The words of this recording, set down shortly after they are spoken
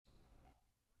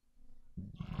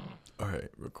All right,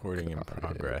 recording in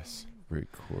progress.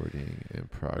 Recording in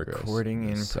progress. Recording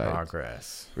in Side.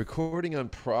 progress. Recording on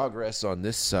progress on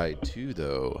this side too,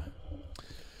 though.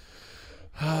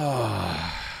 All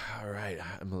right,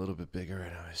 I'm a little bit bigger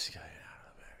right now. Just getting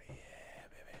out of there. Yeah,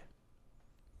 baby.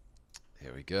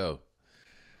 Here we go.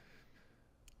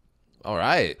 All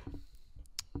right.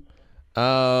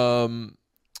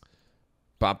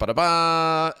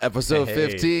 Ba-ba-da-ba, episode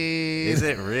 15. Is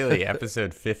it really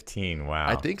episode 15? Wow.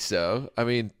 I think so. I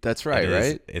mean, that's right,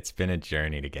 right? It's been a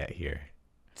journey to get here.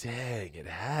 Dang, it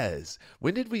has.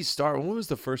 When did we start? When was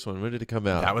the first one? When did it come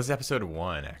out? That was episode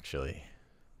 1, actually.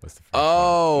 Was the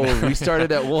first one. We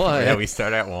started at 1. Yeah, we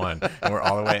started at 1, and we're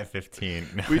all the way at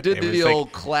 15. We did the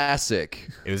old classic.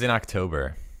 It was in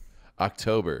October. Man,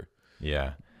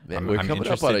 Yeah. we're coming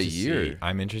up on a year.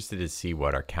 I'm interested to see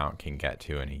what our count can get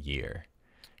to in a year.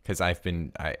 Because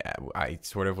I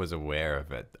sort of was aware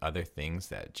of other things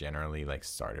that generally like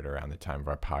started around the time of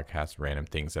our podcast, random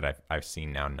things that I've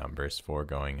seen now numbers for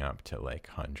going up to like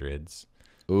hundreds.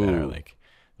 Ooh. That are like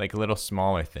little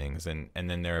smaller things, and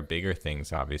then there are bigger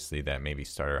things obviously that maybe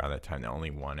start around that time that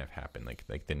only one have happened,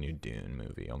 like the new Dune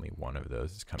movie. Only one of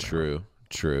those is coming out.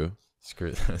 True.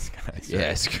 Screw those guys. Yeah,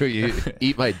 right? screw you.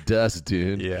 Eat my dust,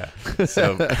 dude. Yeah.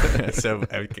 So it's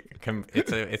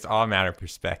all a matter of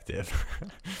perspective.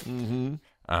 Mm-hmm.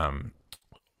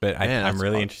 But Man, I'm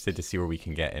really awesome. interested to see where we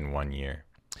can get in 1 year.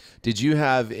 Did you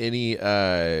have any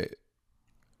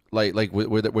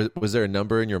was there a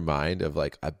number in your mind of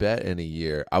like, I bet in a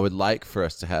year I would like for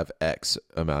us to have X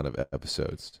amount of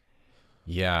episodes?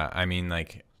 Yeah, I mean,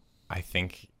 like, I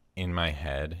think in my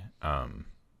head,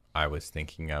 I was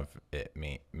thinking of it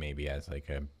maybe as like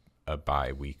a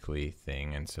bi-weekly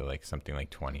thing, and so like something like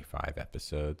 25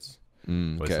 episodes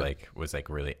was like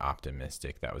really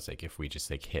optimistic. That was like, if we just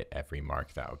like hit every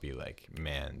mark, that would be like,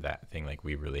 man, that thing, like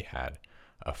we really had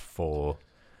a full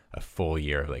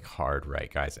year of like hard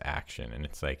Right Guys action. And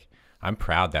it's like, I'm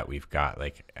proud that we've got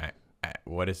like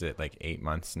what is it, like 8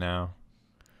 months now?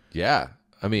 Yeah,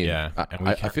 I mean, yeah,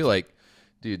 I feel like,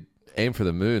 dude, aim for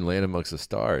the moon, land amongst the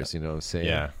stars. You know what I'm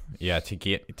saying? Yeah. To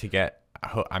get.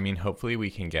 I mean, hopefully we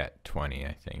can get 20.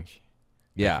 I think.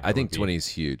 Yeah, I think 20 is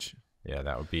huge. Yeah,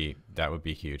 that would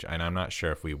be huge. And I'm not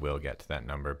sure if we will get to that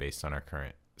number based on our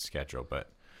current schedule,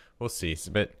 but we'll see.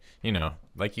 But you know,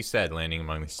 like you said, landing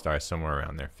among the stars, somewhere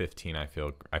around there, 15. I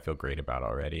feel great about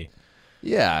already.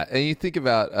 Yeah, and you think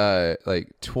about like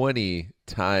 20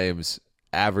 times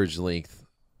average length,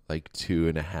 like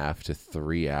 2.5 to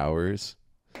 3 hours.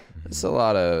 That's a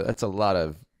lot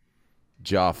of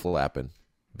jaw flapping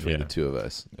between the two of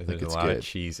us. There's a lot of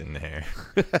cheese in there.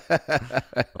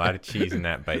 A lot of cheese in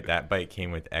that bite. That bite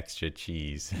came with extra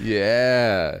cheese.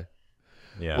 Yeah.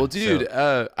 Yeah. Well, dude,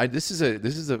 this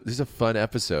is a fun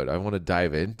episode. I want to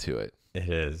dive into it. It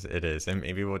is, and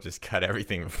maybe we'll just cut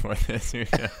everything before this. Who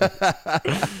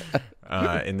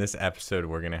knows? In this episode,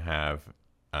 we're gonna have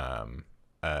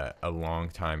a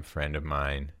longtime friend of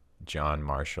mine, John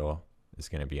Marshall, is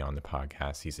going to be on the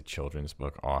podcast. He's a children's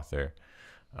book author.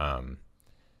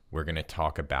 We're going to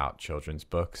talk about children's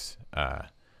books. We're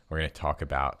going to talk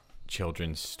about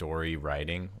children's story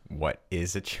writing. What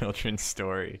is a children's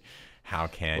story? How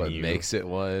can what makes it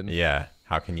one? Yeah.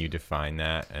 How can you define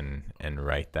that and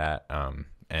write that?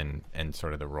 And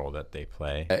sort of the role that they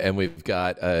play. And we've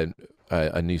got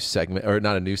a new segment, or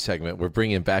not a new segment. We're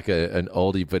bringing back an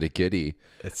oldie but a goodie.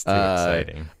 It's too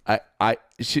exciting.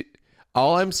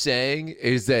 All I'm saying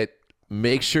is that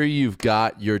make sure you've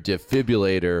got your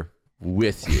defibrillator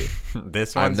with you.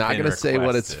 This I'm not going to say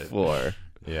what it's for.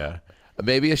 Yeah.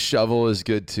 Maybe a shovel is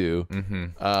good too. Mm-hmm.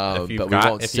 But we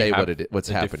won't say what's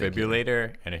happening. A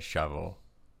defibrillator and a shovel.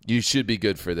 You should be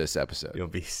good for this episode. You'll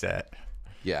be set.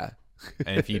 Yeah.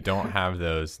 And if you don't have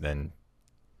those, then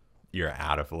you're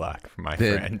out of luck, my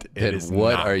friend. Then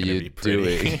what are you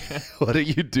doing? What are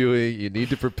you doing? You need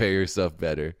to prepare yourself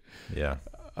better. Yeah.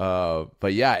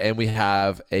 But yeah, and we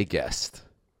have a guest.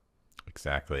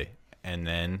 Exactly. And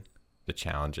then the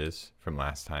challenges from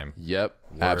last time. Yep,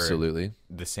 absolutely.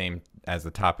 The same as the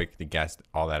topic, the guest,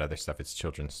 all that other stuff. It's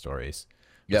children's stories.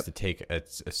 Yep. It's to take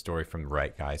a story from the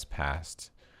Right Guys past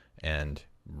and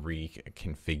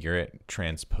reconfigure it,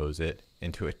 transpose it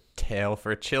into a tale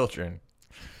for children.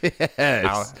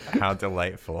 Yes. How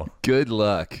delightful. Good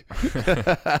luck.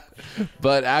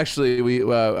 But actually, we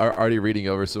are already reading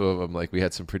over some of them. Like, we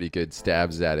had some pretty good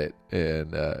stabs at it,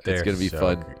 and it's going to be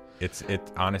fun. It's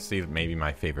honestly maybe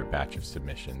my favorite batch of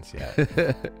submissions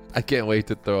yet. I can't wait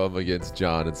to throw them against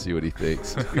John and see what he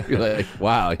thinks. Be like,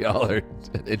 wow, y'all are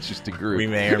an interesting group. We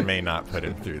may or may not put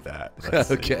him through that.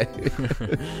 Okay.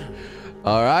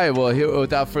 All right. Well, here,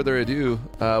 without further ado,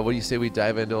 what do you say we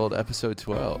dive into old episode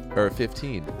 12 or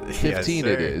 15? 15 Yes, it sir.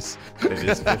 is. It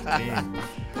is 15.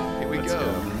 Here we Let's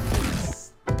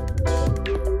go.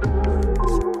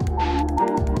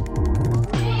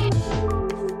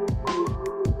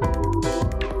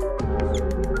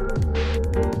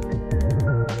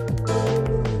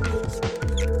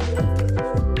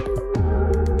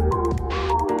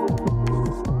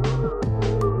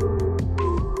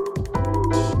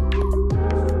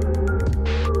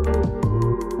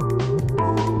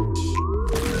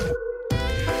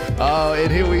 Oh,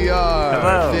 and here we are.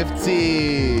 Hello.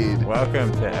 15.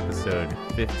 Welcome to episode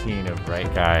 15 of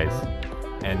Right Guys.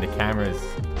 And the camera's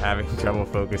having trouble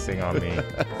focusing on me.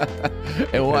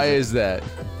 And why is that?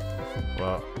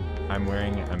 Well, I'm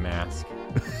wearing a mask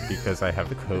because I have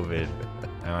COVID.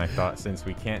 And I thought since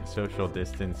we can't social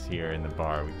distance here in the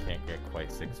bar, we can't get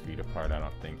quite 6 feet apart, I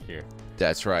don't think, here.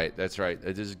 That's right. That's right.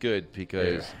 This is good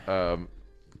because I'll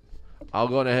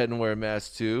go on ahead and wear a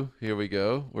mask too. Here we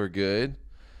go. We're good.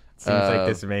 Seems like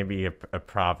this may be a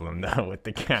problem, though, with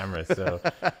the camera. So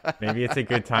maybe it's a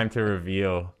good time to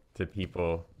reveal to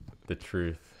people the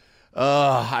truth.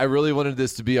 I really wanted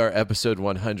this to be our episode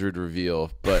 100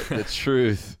 reveal, but the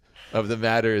truth of the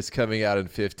matter is coming out in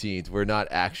 15th. We're not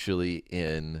actually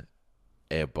in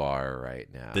a bar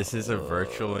right now. This is a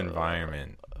virtual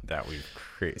environment that we've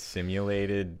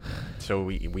simulated. So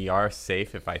we are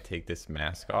safe if I take this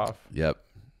mask off. Yep.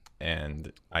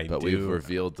 And But we've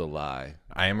revealed the lie.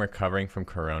 I am recovering from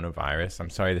coronavirus. I'm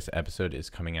sorry this episode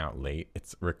is coming out late.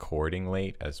 It's recording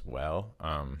late as well.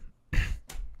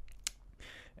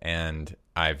 And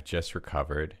I've just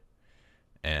recovered,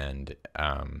 and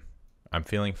I'm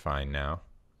feeling fine now.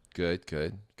 Good.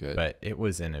 But it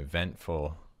was an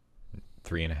eventful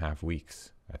 3.5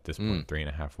 weeks at this point.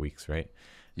 3.5 weeks, right?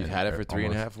 You've And had it for three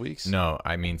and a almost- half weeks? No,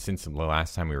 I mean since the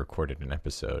last time we recorded an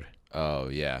episode. Oh,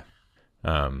 yeah.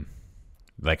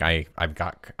 Like I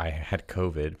had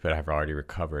COVID, but I've already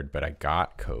recovered. But I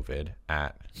got COVID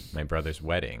at my brother's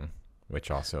wedding, which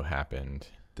also happened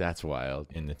That's wild.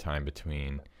 in the time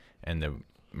between, and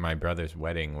my brother's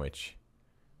wedding, which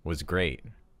was great.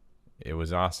 It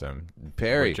was awesome.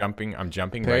 Perry. I'm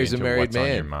jumping Perry's right a into married what's on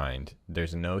man. your mind.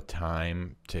 There's no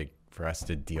time for us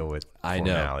to deal with I know.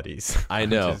 formalities. I I'm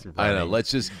know. just I know. running.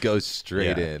 Let's just go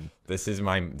straight Yeah. in. This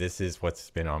is what's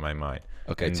been on my mind.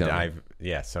 Okay, and tell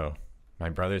me. So my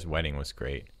brother's wedding was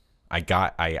great.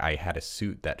 I had a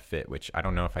suit that fit, which I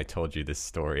don't know if I told you this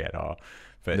story at all,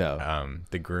 but No.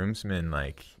 the groomsmen,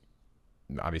 like,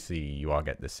 obviously you all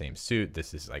get the same suit.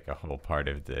 This is like a whole part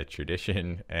of the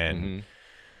tradition, and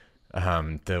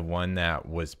the one that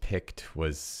was picked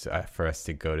was for us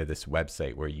to go to this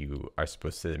website where you are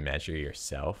supposed to measure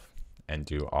yourself and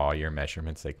do all your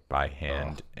measurements like by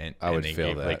hand, and would they fail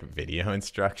gave that. like video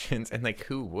instructions, and like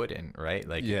who wouldn't, right?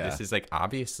 Like Yeah. this is like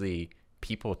obviously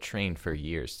people trained for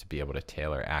years to be able to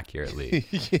tailor accurately,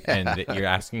 Yeah. and you're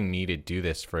asking me to do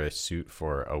this for a suit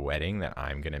for a wedding that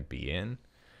I'm gonna be in,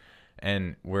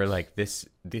 and we're like this.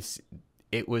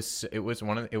 It was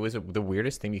the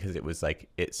weirdest thing because it was like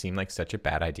it seemed like such a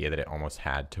bad idea that it almost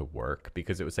had to work,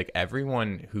 because it was like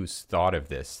everyone who's thought of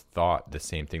this thought the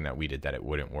same thing that we did, that it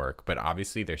wouldn't work, but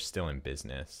obviously they're still in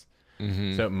business.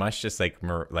 So it must just like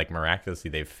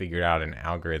miraculously they've figured out an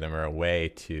algorithm or a way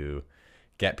to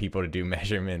get people to do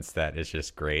measurements that is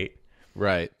just great.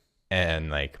 Right. And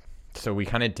like so we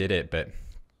kind of did it, but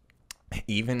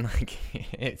even like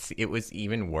it was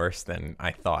even worse than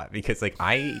I thought, because like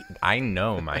I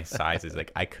know my sizes.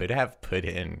 Like I could have put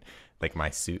in like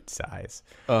my suit size,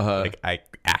 like I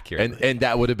accurately, And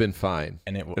that would have been fine.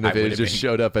 And if I it would have just been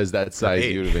showed up as that size,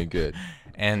 great. you would have been good.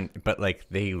 but like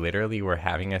they literally were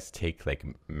having us take like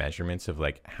measurements of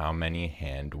like how many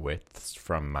hand widths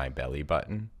from my belly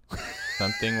button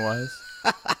something was.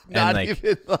 Not like,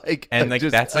 even like, And like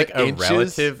just, that's like a inches.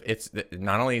 relative.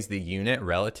 Not only is the unit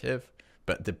relative,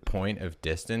 but the point of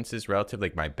distance is relative.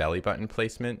 Like my belly button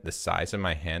placement, the size of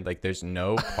my hand, like there's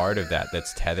no part of that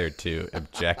that's tethered to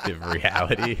objective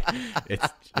reality. It's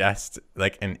just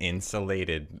like an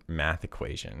insulated math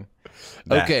equation.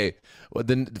 Okay. Well,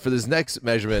 then for this next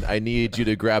measurement, I need you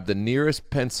to grab the nearest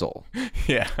pencil.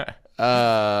 Yeah.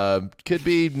 Could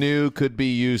be new, could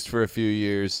be used for a few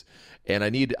years, and I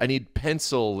need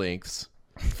pencil lengths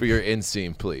for your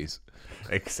inseam, please.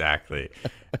 Exactly.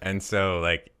 And so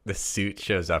like the suit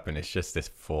shows up and it's just this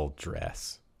full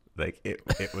dress. Like it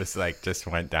was like just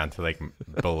went down to like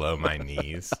below my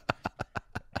knees.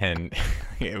 And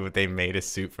they made a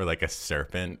suit for like a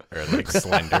serpent or like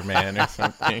Slender Man or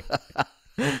something.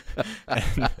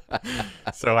 And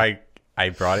so I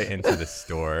brought it into the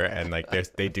store, and like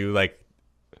they do like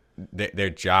their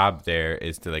job there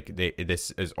is to like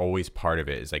this is always part of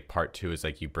it is like part 2 is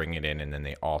like you bring it in and then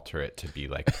they alter it to be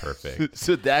like perfect.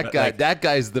 So that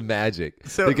guy's the magic.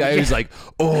 So, the guy who's like,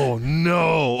 oh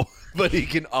no, but he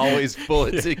can always pull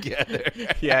it together.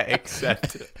 Yeah,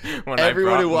 except when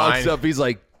everyone I who brought walks mine, up, he's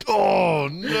like, oh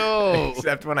no.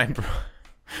 except when I brought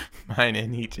mine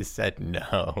in, he just said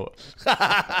no.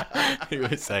 He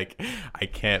was like, I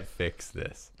can't fix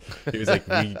this. He was like,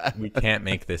 we can't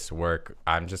make this work.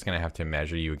 I'm just gonna have to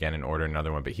measure you again and order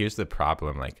another one. But here's the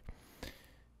problem: like,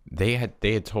 they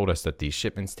had told us that these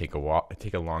shipments take a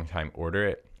long time. Order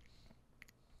it.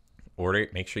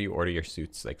 Make sure you order your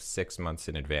suits like 6 months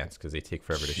in advance because they take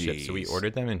forever to ship. So we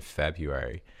ordered them in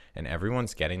February, and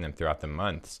everyone's getting them throughout the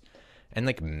months. And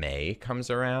like May comes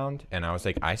around, and I was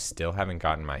like, I still haven't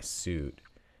gotten my suit,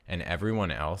 and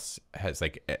everyone else has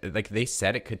like they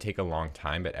said it could take a long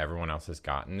time, but everyone else has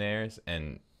gotten theirs,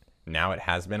 and now it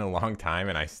has been a long time,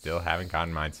 and I still haven't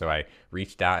gotten mine. So I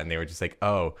reached out, and they were just like,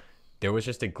 oh, there was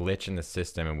just a glitch in the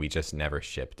system, and we just never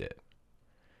shipped it.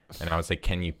 And I was like,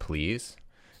 can you please?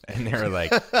 And they were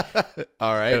like,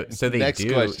 all right. So they Next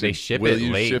do. question. They ship Will it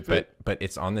you late, ship it? but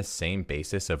it's on the same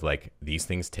basis of like these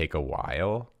things take a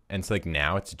while. And so like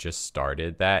now it's just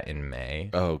started that in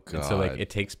May. Oh god. And so like it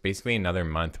takes basically another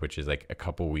month, which is like a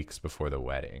couple weeks before the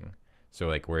wedding. So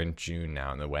like we're in June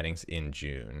now, and the wedding's in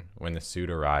June. When the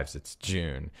suit arrives, it's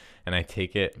June, and I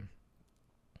take it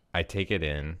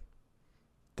in.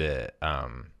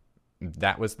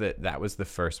 That was the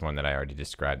first one that I already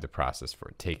described the process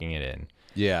for, taking it in.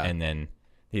 Yeah. And then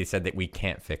he said that we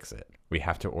can't fix it. We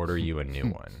have to order you a new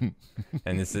one.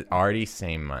 And this is already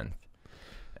same month.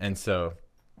 And so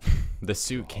the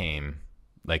suit came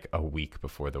like a week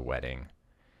before the wedding,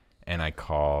 and I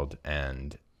called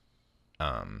and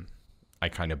I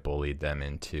kind of bullied them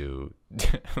into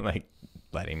like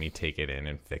letting me take it in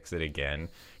and fix it again,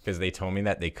 because they told me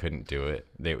that they couldn't do it.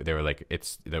 They were like,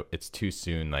 it's too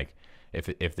soon. Like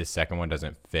if the second one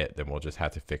doesn't fit, then we'll just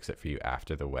have to fix it for you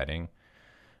after the wedding.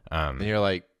 And you're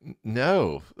like,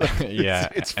 no. Yeah,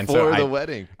 it's and for so the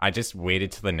wedding. I just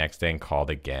waited till the next day and called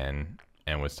again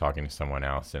and was talking to someone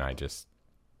else, and I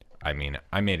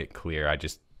made it clear. I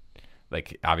just,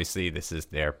 like, obviously this is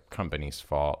their company's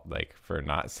fault, like, for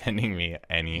not sending me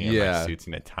any of my suits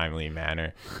in a timely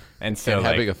manner. And so and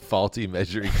like, having a faulty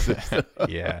measuring system.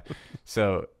 yeah.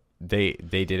 So they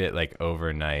did it like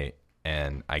overnight,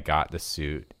 and I got the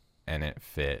suit and it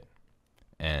fit,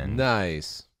 and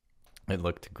Nice. it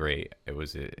looked great. It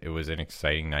was an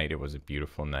exciting night. It was a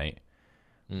beautiful night.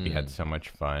 We had so much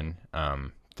fun.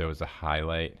 There was a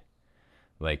highlight,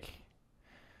 like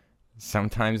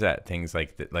sometimes at things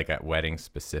like at weddings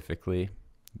specifically,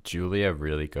 Julia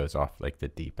really goes off like the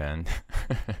deep end.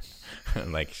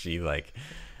 Like she like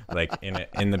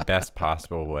in the best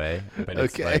possible way. But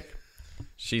it's like,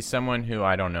 she's someone who,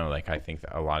 I don't know, like I think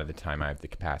that a lot of the time I have the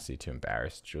capacity to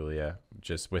embarrass Julia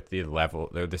just with the level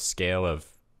or the scale of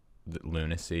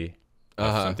lunacy.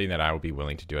 Something that I would be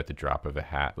willing to do at the drop of a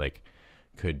hat, like,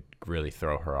 could really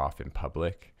throw her off in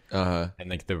public. And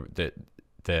like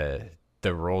the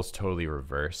roles totally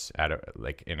reverse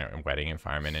in a wedding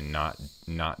environment, and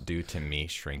not due to me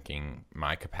shrinking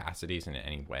my capacities in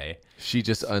any way. She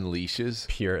just unleashes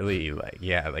Purely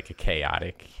like a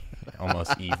chaotic,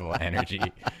 almost evil energy,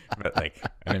 but like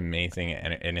an amazing,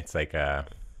 and it's like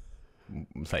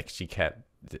she kept,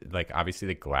 like, obviously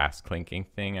the glass clinking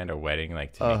thing at a wedding,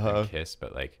 like, to make them kiss,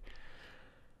 but like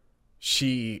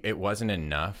it wasn't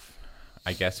enough,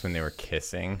 I guess, when they were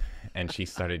kissing, and she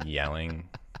started yelling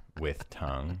with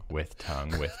tongue,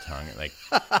 like,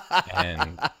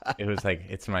 and it was like,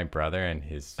 it's my brother and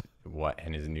his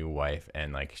new wife,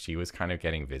 and like she was kind of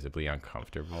getting visibly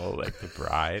uncomfortable, like the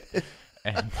bride.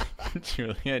 And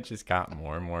Julia just got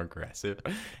more and more aggressive,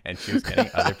 and she was getting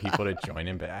other people to join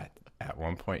in, but at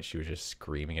one point she was just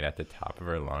screaming it at the top of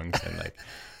her lungs, and like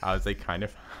I was like kind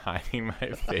of hiding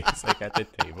my face like at the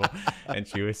table, and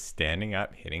she was standing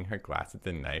up hitting her glass with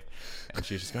the knife, and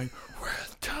she was just going,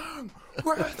 with tongue,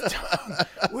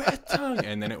 with tongue,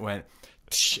 and then it went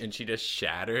and she just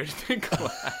shattered the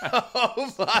glass.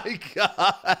 Oh my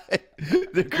god,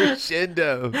 the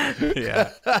crescendo.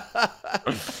 Yeah.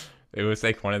 It was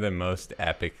like one of the most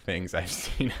epic things I've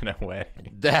seen at a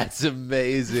wedding. That's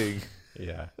amazing.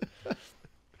 Yeah.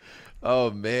 Oh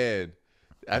man.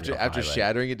 After highlight.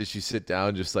 shattering it, did she sit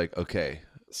down just like, okay?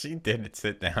 She did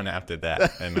sit down after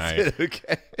that, and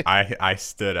Okay. I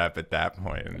stood up at that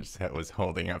point and just was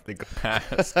holding up the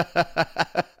glass.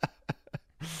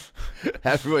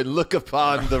 Everyone look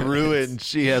upon the ruin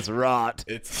she has wrought.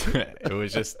 It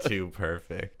was just too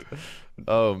perfect.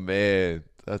 Oh man,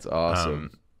 that's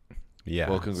awesome. Yeah.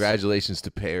 Well, congratulations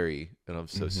to Perry, and I'm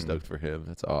so stoked for him.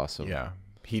 That's awesome. Yeah.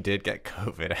 He did get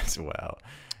COVID as well.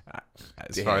 Uh,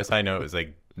 As far Damn. as I know, it was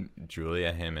like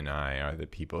Julia, him, and I are the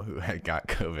people who had got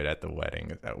COVID at the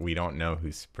wedding. We don't know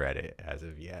who spread it as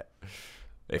of yet.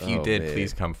 If you Oh, did, man.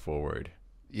 please come forward.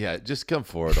 Yeah, just come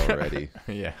forward already,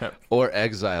 Yeah. or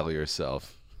exile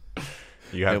yourself.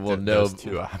 You have And we'll those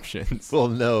know- two options. We'll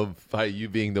know by you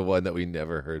being the one that we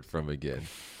never heard from again.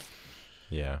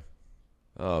 Yeah.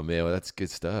 Oh man, well, that's good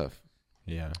stuff.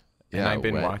 Yeah. And Yeah, I've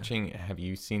been when- watching. Have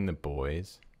you seen The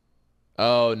Boys?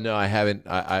 Oh no, I haven't.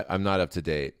 I'm not up to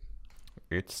date.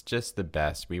 It's just the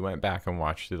best. We went back and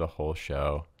watched through the whole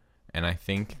show. And I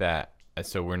think that,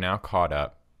 so we're now caught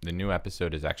up. The new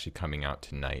episode is actually coming out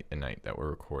tonight, the night that we're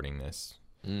recording this,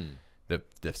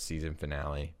 the season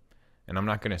finale. And I'm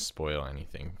not going to spoil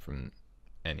anything from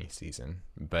any season,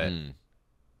 but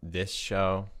this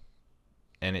show,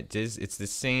 and it's the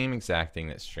same exact thing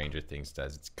that Stranger Things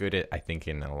does. It's good at, I think,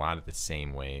 in a lot of the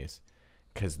same ways,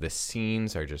 because the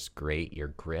scenes are just great. You're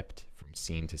gripped from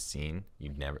scene to scene.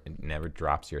 It never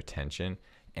drops your attention.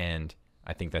 And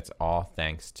I think that's all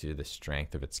thanks to the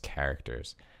strength of its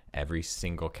characters. Every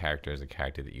single character is a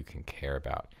character that you can care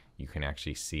about. You can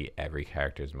actually see every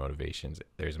character's motivations.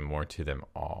 There's more to them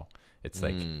all. It's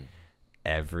like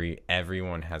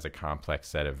everyone has a complex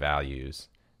set of values,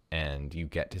 and you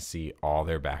get to see all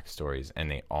their backstories, and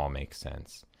they all make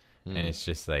sense. And it's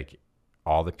just like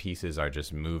all the pieces are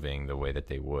just moving the way that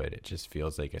they would. It just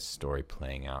feels like a story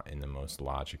playing out in the most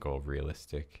logical,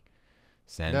 realistic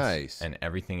sense. Nice. And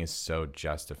everything is so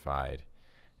justified.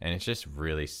 And it's just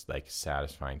really like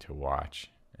satisfying to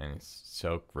watch. And it's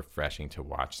so refreshing to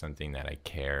watch something that I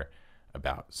care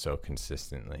about so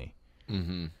consistently.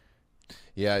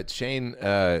 Yeah, Shane's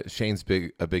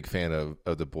a big fan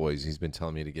of The Boys. He's been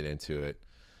telling me to get into it.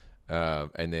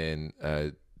 And then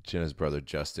Jenna's brother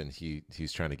Justin,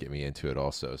 he's trying to get me into it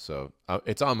also. So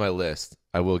it's on my list.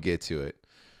 I will get to it.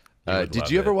 would Did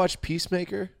love you ever it. watch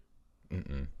Peacemaker?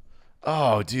 Mm-mm.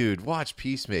 Oh, dude, watch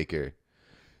Peacemaker.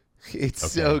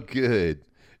 It's so good.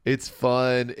 It's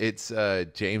fun. It's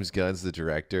James Gunn's the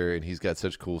director, and he's got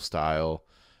such cool style.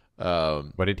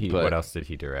 What But- else did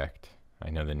he direct? I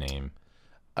know the name.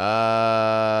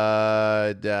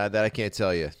 That I can't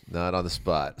tell you, not on the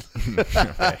spot.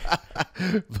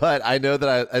 But I know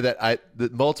that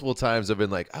multiple times I've been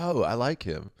like, oh, I like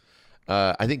him.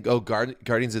 I think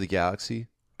Guardians of the Galaxy.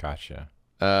 Gotcha.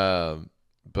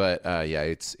 But yeah,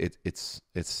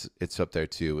 it's up there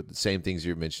too with the same things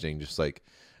you're mentioning, just like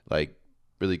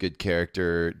really good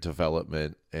character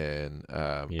development, and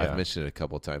Yeah. I've mentioned it a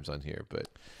couple of times on here, but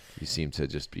you seem to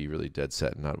just be really dead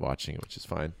set and not watching it, which is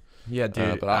fine. Yeah,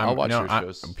 dude. but I'll watch your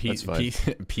shows. That's fine.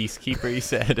 Peacekeeper, you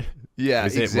said? Yeah,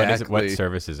 exactly. What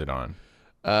service is it on?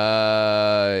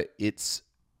 It's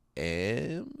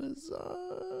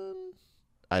Amazon.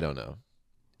 I don't know.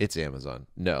 It's Amazon.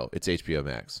 No, it's HBO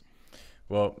Max.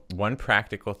 Well, one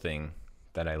practical thing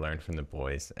that I learned from The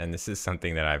Boys, and this is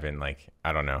something that I've been like,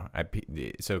 I don't know.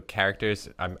 So characters,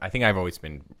 I think I've always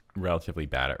been relatively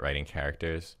bad at writing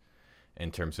characters in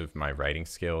terms of my writing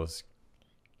skills.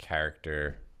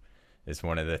 Character is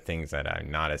one of the things that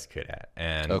I'm not as good at.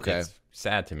 And it's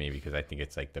sad to me because I think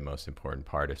it's like the most important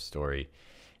part of story.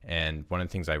 And one of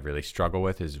the things I really struggle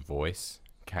with is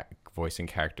voicing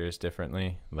characters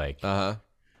differently. Like,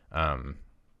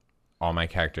 all my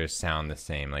characters sound the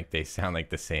same. Like they sound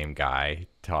like the same guy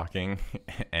talking.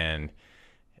 And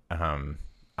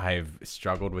I've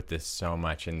struggled with this so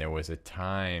much. And there was a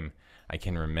time I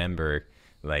can remember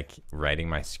like writing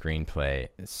my screenplay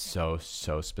so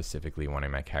specifically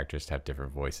wanting my characters to have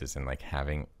different voices and like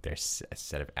having their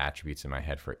set of attributes in my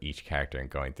head for each character and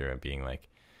going through and being like,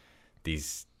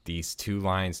 these two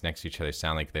lines next to each other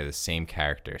sound like they're the same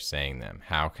character saying them.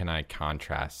 How can I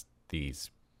contrast these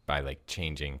by like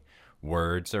changing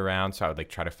words around? So I would like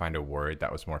try to find a word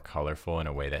that was more colorful in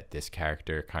a way that this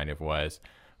character kind of was,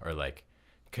 or like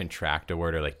contract a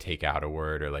word or like take out a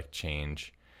word or like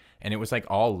change. And it was like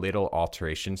all little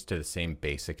alterations to the same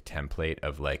basic template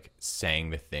of like saying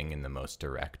the thing in the most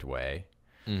direct way.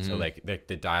 So like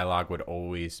the dialogue would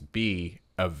always be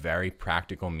a very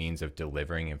practical means of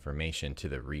delivering information to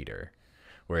the reader,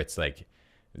 where it's like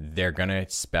they're going to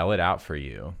spell it out for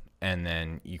you. And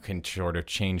then you can sort of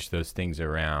change those things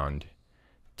around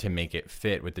to make it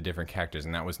fit with the different characters.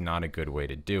 And that was not a good way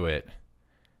to do it.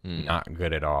 Not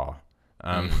good at all.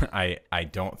 I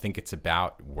don't think it's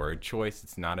about word choice.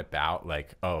 It's not about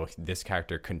like, oh, this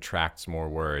character contracts more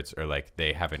words or like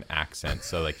they have an accent.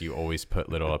 So like you always put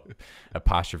little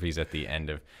apostrophes at the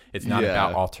end of, it's not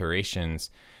about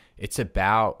alterations. It's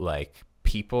about like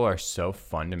people are so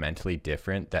fundamentally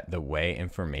different that the way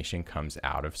information comes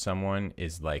out of someone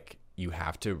is like you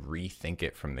have to rethink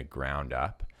it from the ground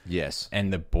up. Yes.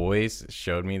 And The Boys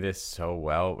showed me this so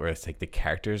well, where it's like the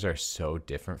characters are so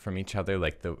different from each other.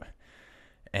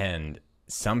 And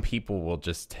some people will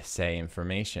just say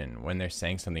information when they're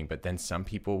saying something, but then some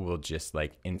people will just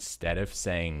like, instead of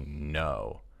saying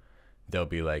no, they'll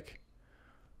be like,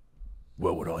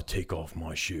 well, would I take off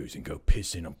my shoes and go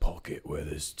piss in a pocket where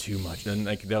there's too much? And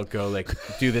like they'll go like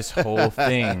do this whole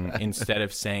thing instead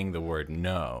of saying the word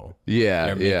no. Yeah,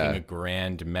 they're making a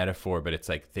grand metaphor, but it's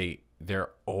like they're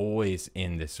always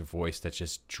in this voice that's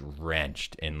just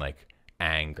drenched in like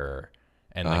anger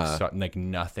and like like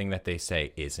nothing that they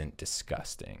say isn't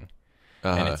disgusting.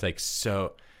 And it's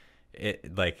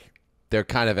like they're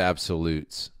kind of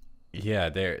absolutes. Yeah,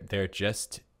 they're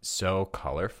just so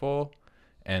colorful,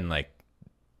 and like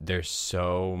there's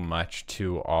so much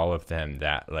to all of them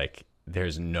that like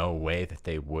there's no way that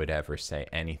they would ever say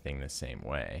anything the same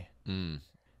way.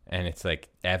 And it's like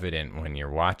evident when you're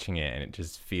watching it, and it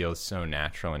just feels so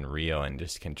natural and real and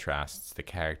just contrasts the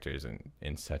characters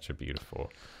in such a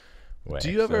beautiful way.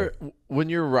 Do you ever, when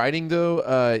you're writing though,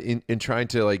 in trying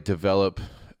to like develop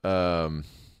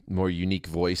more unique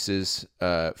voices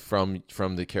from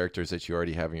the characters that you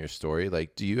already have in your story,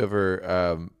 like do you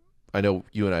ever I know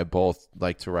you and I both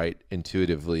like to write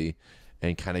intuitively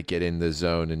and kind of get in the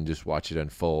zone and just watch it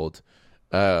unfold.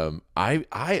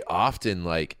 I often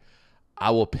like,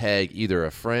 I will peg either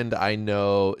a friend I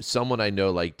know, someone I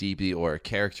know like deeply, or a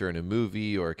character in a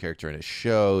movie or a character in a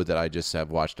show that I just have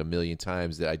watched a million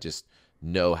times that I just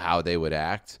know how they would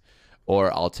act.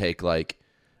 Or I'll take like,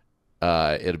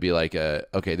 it'll be like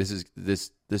okay,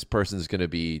 this person's going to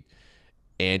be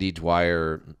Andy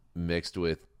Dwyer mixed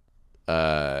with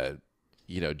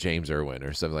James Irwin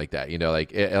or something like that,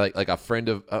 like a friend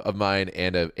of mine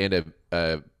and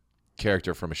a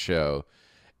character from a show.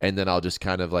 And then I'll just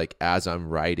kind of like, as I'm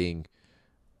writing,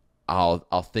 I'll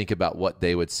think about what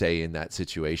they would say in that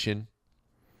situation.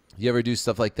 You ever do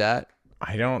stuff like that?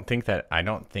 I don't think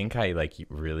I like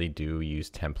really do use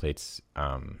templates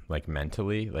like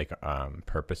mentally, like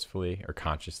purposefully or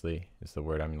consciously is the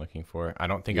word I'm looking for. I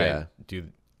don't think I do.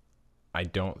 I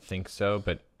don't think so,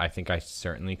 but I think I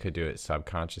certainly could do it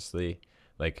subconsciously.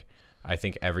 Like, I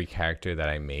think every character that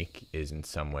I make is in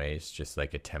some ways just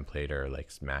like a template or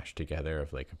like smashed together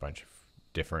of like a bunch of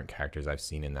different characters I've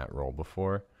seen in that role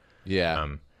before. Yeah.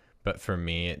 But for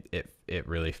me, it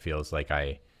really feels like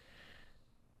I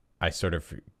sort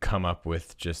of come up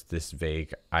with just this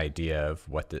vague idea of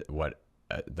like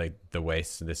the way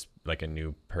this like a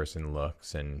new person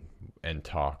looks and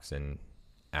talks and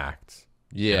acts.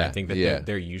 Yeah, and I think that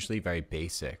they're usually very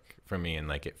basic for me, and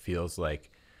like it feels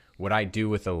like what I do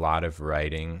with a lot of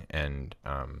writing and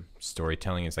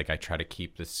storytelling is like I try to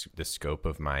keep the scope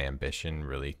of my ambition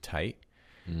really tight,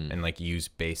 and like use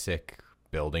basic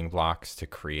building blocks to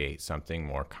create something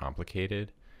more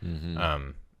complicated.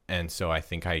 And so I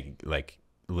think I like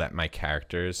let my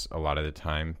characters a lot of the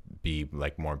time be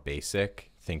like more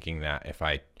basic, thinking that if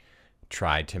I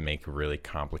tried to make really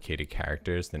complicated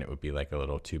characters, then it would be like a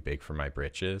little too big for my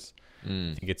britches. I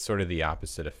think it's sort of the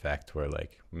opposite effect, where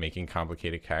like making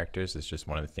complicated characters is just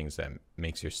one of the things that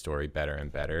makes your story better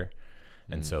and better.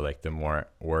 And so like the more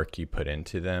work you put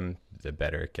into them, the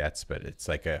better it gets. But it's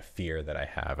like a fear that I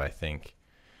have, I think.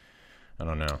 I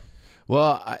don't know.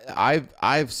 Well,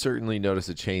 I've certainly noticed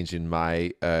a change in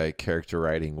my character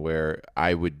writing, where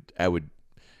I would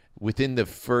within the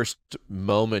first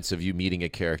moments of you meeting a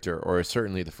character, or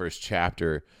certainly the first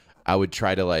chapter, I would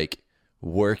try to like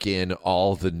work in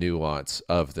all the nuance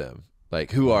of them.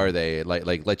 Like, who are they?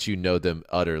 Like let you know them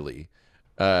utterly.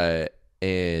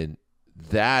 And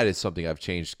that is something I've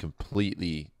changed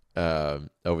completely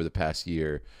over the past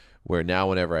year, where now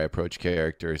whenever I approach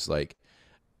characters, like,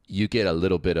 you get a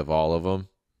little bit of all of them,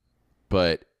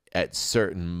 but at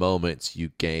certain moments you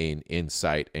gain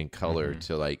insight and color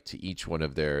to each one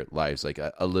of their lives, like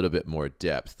a little bit more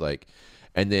depth, like,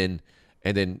 and then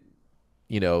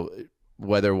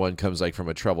whether one comes like from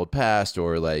a troubled past,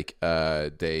 or like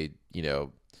they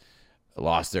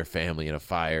lost their family in a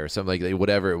fire or something, like that,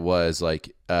 whatever it was,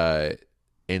 like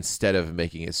instead of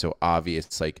making it so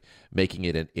obvious, like making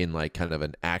it in like kind of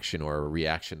an action or a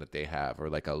reaction that they have, or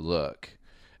like a look.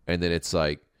 And then it's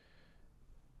like,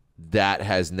 that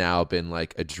has now been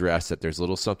like addressed, that there's a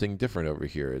little something different over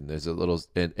here, and there's a little,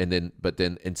 and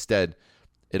then instead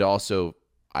it also,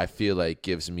 I feel like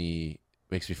makes me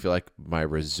feel like my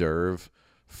reserve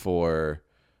for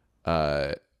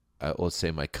let's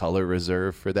say my color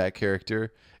reserve for that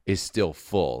character is still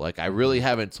full. Like, I really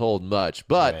haven't told much,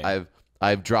 but right.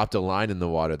 I've dropped a line in the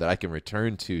water that I can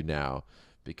return to now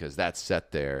because that's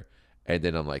set there. And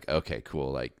then I'm like, okay,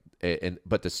 cool. Like,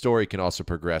 but the story can also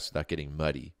progress without getting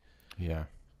muddy. Yeah.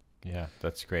 Yeah,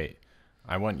 that's great.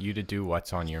 I want you to do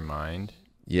what's on your mind.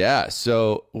 Yeah.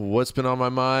 So what's been on my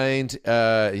mind?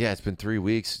 Yeah, it's been 3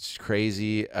 weeks. It's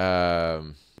crazy.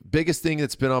 Biggest thing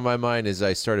that's been on my mind is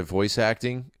I started voice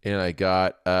acting, and I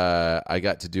got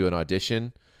to do an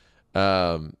audition,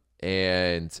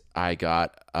 and I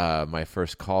got my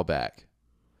first callback.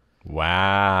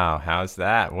 Wow, how's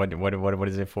that? What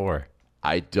is it for?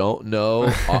 I don't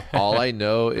know. All I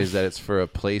know is that it's for a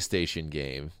PlayStation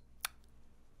game.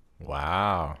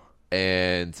 Wow.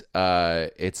 And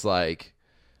it's like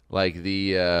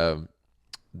the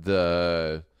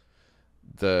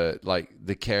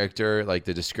character, like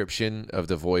the description of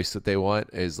the voice that they want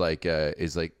is like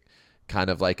kind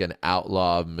of like an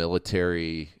outlaw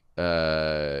military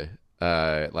like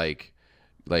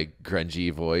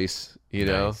grungy voice, you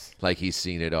know, Nice. like he's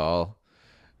seen it all.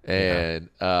 And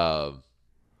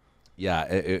yeah,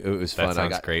 it was fun. That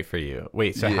sounds great for you.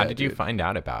 Wait, so how Yeah, did you dude. find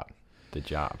out about the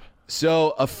job?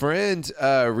 So a friend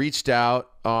reached out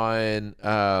reached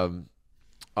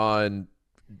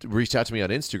out to me on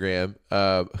Instagram,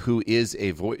 who is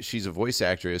she's a voice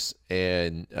actress,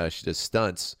 and she does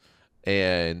stunts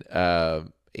and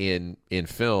in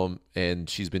film, and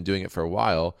she's been doing it for a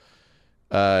while.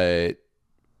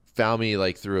 Found me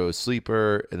like through a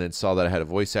sleeper, and then saw that I had a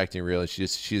voice acting reel, and she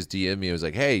just DM'd me. I was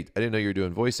like, hey, I didn't know you were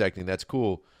doing voice acting. That's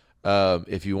cool.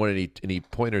 If you want any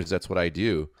pointers, that's what I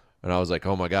do. And I was like,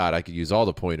 oh my God, I could use all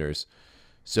the pointers.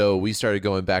 So we started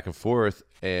going back and forth,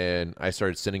 and I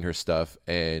started sending her stuff,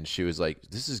 and she was like,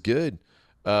 this is good.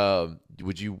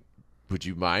 Would you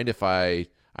mind if I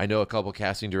know a couple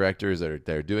casting directors that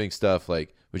are doing stuff,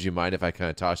 like, would you mind if I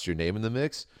kind of tossed your name in the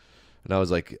mix? And I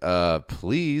was like,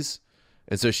 please.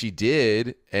 And so she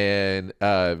did, and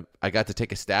I got to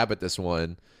take a stab at this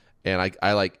one. And I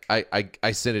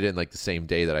sent it in like the same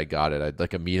day that I got it. I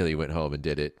like immediately went home and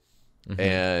did it. Mm-hmm.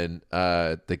 And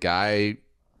the guy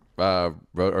wrote,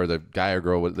 or the guy or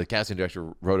girl, the casting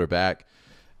director wrote her back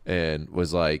and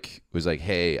was like,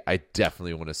 hey, I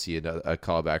definitely want to see a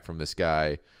callback from this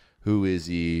guy. Who is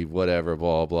he? Whatever,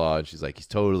 blah, blah. And she's like, he's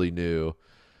totally new.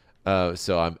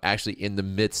 So I'm actually in the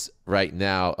midst right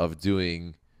now of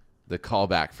doing the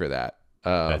callback for that.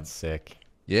 That's sick.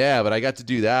 Yeah, but I got to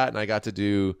do that, and I've gotten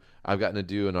to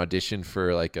do an audition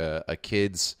for like a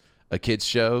kids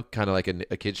show, kind of like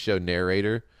a kids show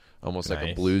narrator, almost like a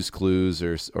Nice. Blue's Clues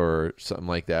or something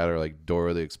like that, or like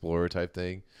Dora the Explorer type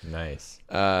thing. Nice.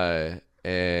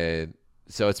 And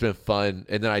so it's been fun.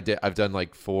 And then I've done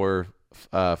like 4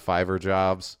 Fiverr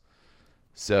jobs.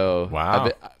 So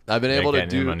Wow. I've been able to getting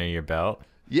do him under your belt.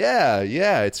 Yeah,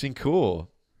 it's been cool.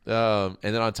 And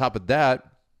then on top of that,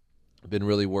 I've been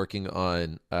really working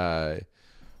on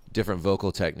different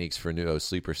vocal techniques for new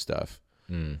sleeper stuff,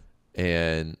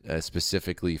 and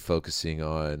specifically focusing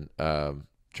on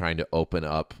trying to open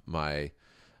up my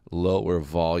lower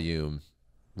volume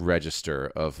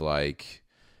register of like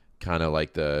kind of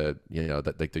like the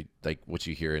like what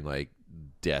you hear in like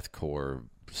deathcore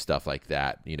stuff like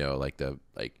that, like the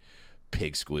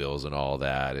pig squeals and all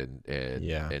that,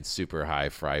 and super high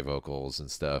fry vocals and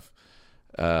stuff.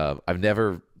 I've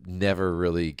never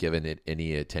really given it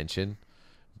any attention,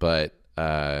 but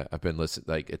I've been listening,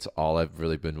 like it's all I've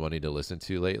really been wanting to listen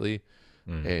to lately.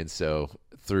 And so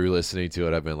through listening to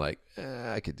it, I've been like,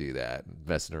 I could do that, and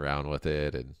messing around with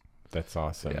it. And That's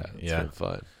awesome. yeah, it's been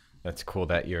fun. That's cool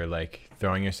that you're like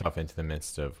throwing yourself into the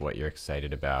midst of what you're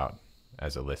excited about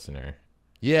as a listener.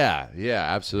 Yeah,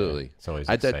 absolutely. Yeah, it's always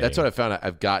that's exciting. what I found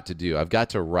I've got to do. I've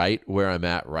got to write where I'm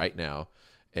at right now,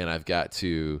 and I've got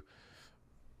to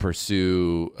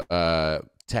pursue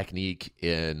technique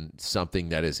in something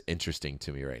that is interesting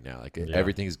to me right now. Like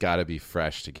everything's got to be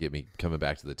fresh to get me coming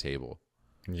back to the table.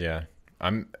 Yeah,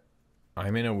 I'm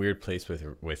in a weird place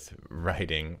with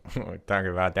writing. We'll talk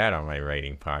about that on my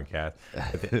writing podcast.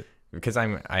 Because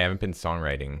I haven't been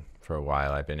songwriting for a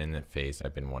while. I've been in the phase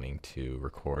I've been wanting to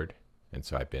record, and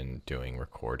so I've been doing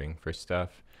recording for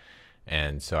stuff,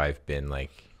 and so I've been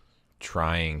like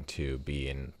trying to be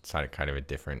in kind of a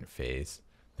different phase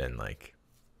than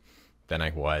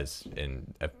I was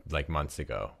in like months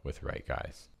ago with Right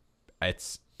Guys.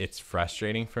 It's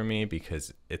frustrating for me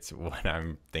because it's what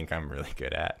think I'm really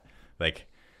good at. Like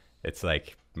it's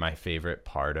like my favorite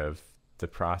part of the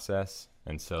process,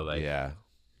 and so like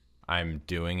I'm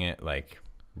doing it like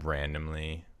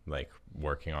randomly, like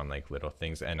working on like little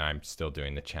things, and I'm still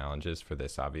doing the challenges for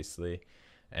this obviously,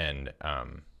 and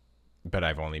but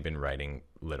I've only been writing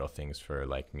little things for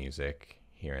like music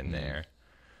here and there,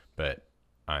 but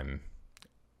I'm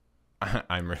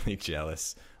I'm really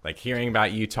jealous. Like hearing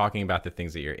about you talking about the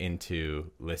things that you're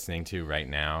into listening to right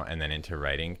now and then into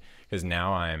writing, because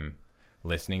now I'm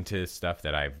listening to stuff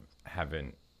that I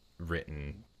haven't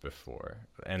written before.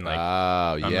 And like,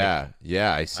 oh yeah, like,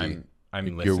 yeah, I see. I'm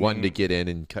listening. You're wanting to get in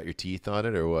and cut your teeth on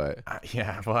it, or what?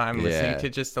 Yeah, well, I'm listening to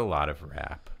just a lot of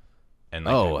rap, and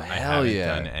like I hell haven't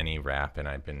yeah. done any rap, and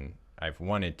I've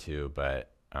wanted to, but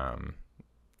I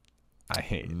just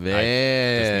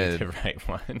need to write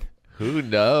one. Who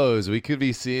knows? We could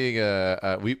be seeing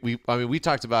we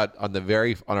talked about on the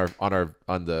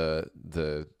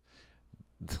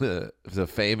the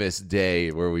famous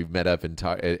day where we met up and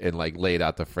talked and like laid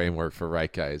out the framework for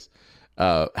Right Guys.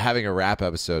 Having a rap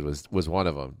episode was one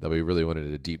of them that we really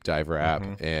wanted to deep dive rap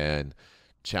and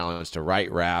challenge to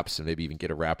write raps and maybe even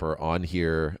get a rapper on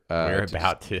here. We're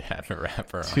about to have a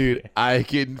rapper on dude, here. I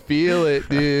can feel it,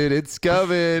 dude. It's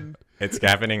coming. It's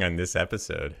happening on this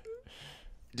episode.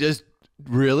 Just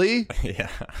really? Yeah.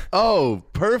 Oh,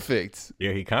 perfect.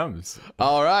 Here he comes.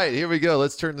 All right, here we go.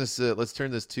 Let's turn this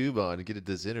tube on and get at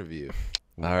this interview.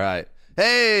 All right.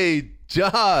 Hey,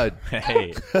 John.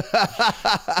 Hey.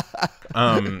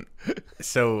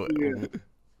 So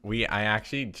I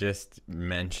actually just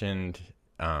mentioned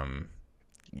the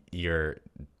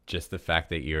fact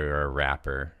that you're a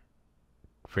rapper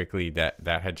quickly. That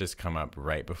had just come up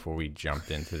right before we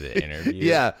jumped into the interview.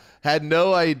 Yeah, had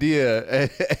no idea.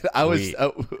 I was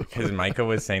because Micah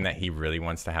was saying that he really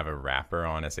wants to have a rapper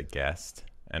on as a guest.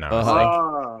 And I was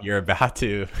like, you're about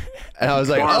to. And I was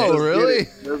like, oh, really?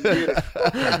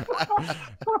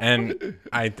 And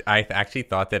I actually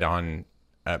thought that on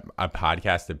a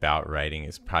podcast about writing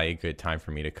is probably a good time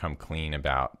for me to come clean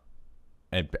about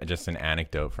just an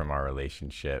anecdote from our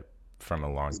relationship from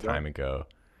a long time ago.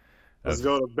 Let's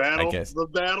go to battle. I guess. The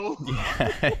battle.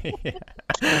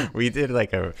 Yeah. We did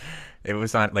it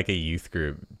was on like a youth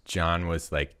group. John was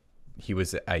like, he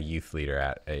was a youth leader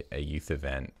at a youth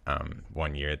event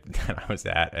one year that I was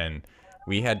at, and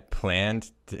we had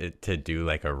planned to do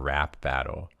like a rap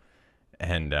battle,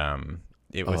 and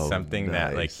it was something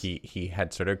that like he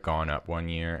had sort of gone up one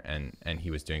year and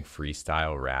he was doing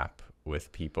freestyle rap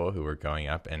with people who were going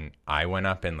up, and I went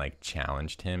up and like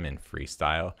challenged him in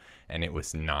freestyle, and it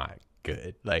was not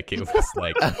good. Like it was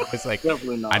like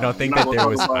Definitely not. I don't think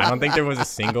there was a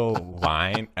single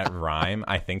line at rhyme.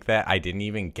 I think that I didn't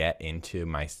even get into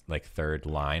my like third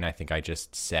line. I think I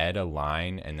just said a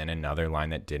line and then another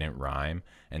line that didn't rhyme,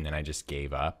 and then I just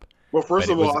gave up. Well, first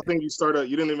of all, I think you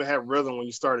didn't even have rhythm when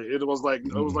you started. It was like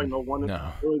no one.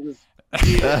 No. It was just,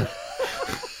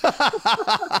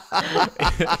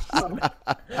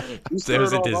 It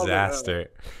was a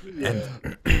disaster. And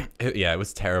it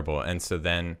was terrible. And so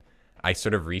then I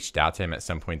sort of reached out to him at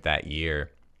some point that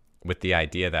year with the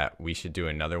idea that we should do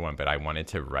another one, but I wanted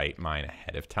to write mine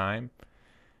ahead of time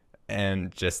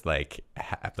and just like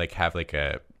have like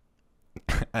a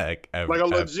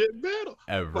legit battle,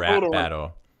 a rap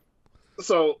battle.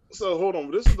 So hold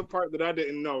on. This is the part that I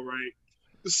didn't know, right?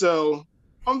 So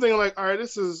I'm thinking like, all right,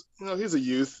 this is he's a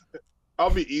youth.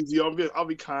 I'll be easy. I'll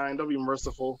be kind. I'll be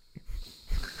merciful.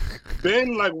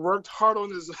 Ben like worked hard on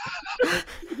this. It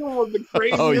was the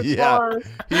craziest part.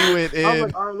 He went in. I was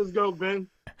like, all right, let's go, Ben.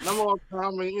 And I'm all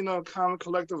calm and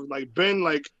collective. Like Ben,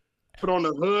 like put on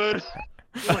the hood,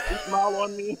 smile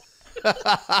on me. Good.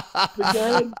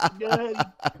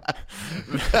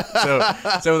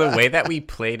 So the way that we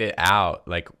played it out,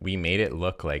 like we made it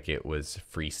look like it was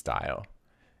freestyle,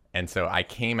 and so I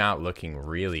came out looking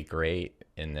really great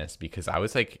in this because I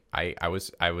was like I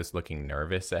was looking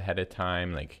nervous ahead of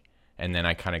time, like, and then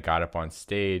I kind of got up on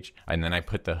stage and then I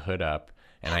put the hood up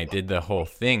and I did the whole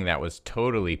thing that was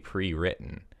totally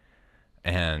pre-written,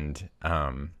 and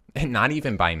not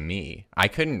even by me. I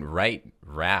couldn't write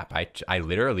rap. I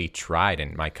literally tried,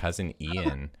 and my cousin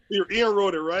Ian. Ian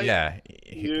wrote it, right? Yeah.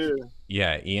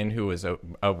 Yeah. Ian, who was a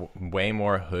way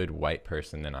more hood white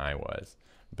person than I was,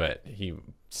 but he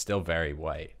still very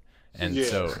white. And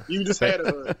so you just had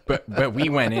a but we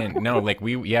went in. No, like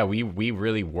we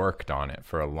really worked on it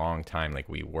for a long time. Like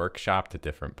we workshopped the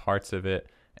different parts of it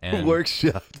and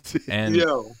workshopped. And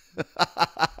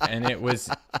it was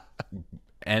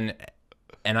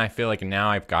and I feel like now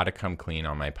I've got to come clean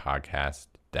on my podcast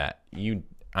that and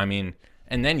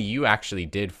then you actually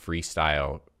did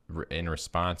freestyle in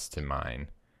response to mine,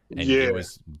 and it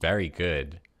was very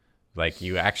good. Like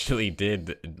you actually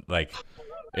did, like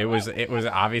it was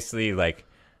obviously like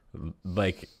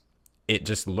it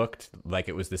just looked like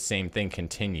it was the same thing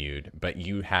continued, but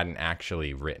you hadn't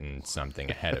actually written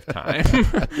something ahead of time.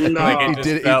 No, like he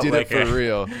did it for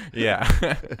real. Yeah.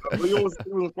 it was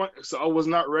fun. So I was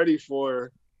not ready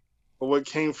for or what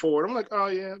came forward. I'm like, oh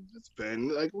yeah, it's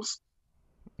Ben. Like, what's?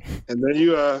 And then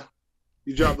you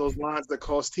drop those lines that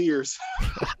cause tears.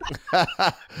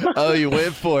 Oh, you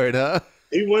went for it, huh?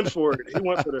 He went for it. He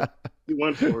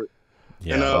went for it.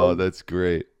 Yeah. And, Oh, that's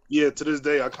great. Yeah, to this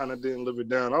day, I kind of didn't live it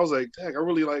down. I was like, dang, I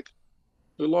really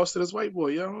lost to this white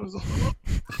boy, yo.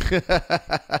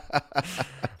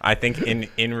 I think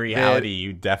in reality,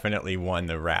 you definitely won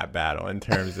the rap battle in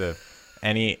terms of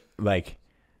any, like,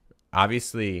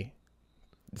 obviously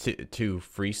to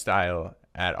freestyle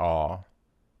at all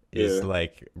is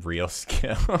like real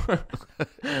skill.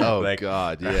 Oh, like,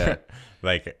 God, yeah.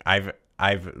 Like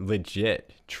I've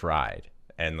legit tried,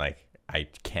 and like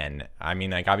I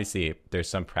mean, like, obviously there's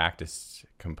some practice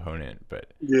component,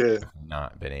 but Yeah. I've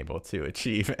not been able to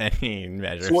achieve any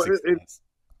measure So of success.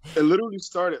 it literally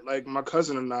started like my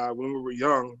cousin and I when we were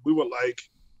young. We were like,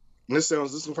 and this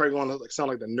is probably going to like sound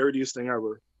like the nerdiest thing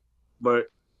ever, but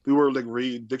we were like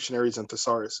read dictionaries and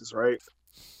thesauruses, right?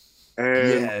 And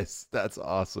Yes, that's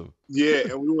awesome. yeah,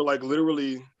 and we were like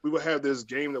literally, we would have this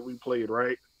game that we played,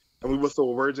 right? And we would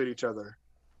throw words at each other,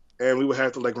 and we would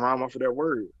have to like rhyme off of that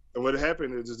word. And what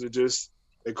happened is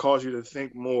it caused you to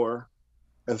think more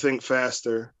and think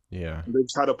faster. Yeah. And they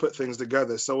try to put things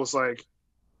together. So it's like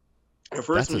at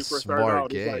first That's when a you first started smart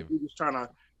out, it's like game.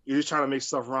 you're just trying to make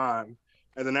stuff rhyme,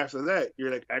 and then after that,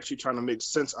 you're like actually trying to make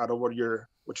sense out of what you're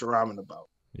rhyming about.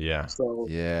 Yeah. So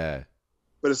Yeah.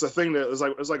 but it's a thing that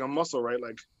it's like a muscle, right?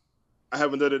 Like I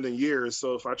haven't done it in years,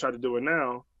 so if I try to do it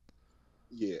now,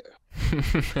 yeah,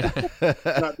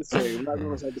 not the same. Not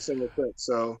going to have the same effect.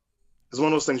 So it's one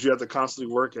of those things you have to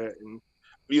constantly work at, and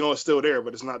it's still there,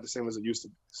 but it's not the same as it used to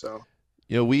be. So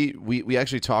We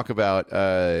actually talk about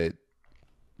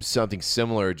something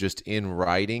similar just in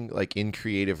writing, like in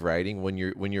creative writing. When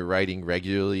you're writing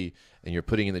regularly and you're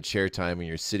putting in the chair time and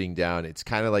you're sitting down, it's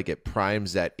kind of like it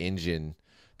primes that engine,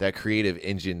 that creative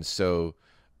engine. So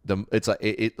it's like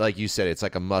it like you said, it's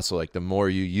like a muscle. Like the more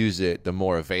you use it, the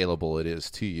more available it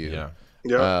is to you. Yeah.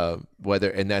 yeah,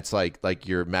 And that's like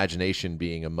your imagination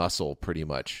being a muscle, pretty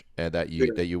much, and that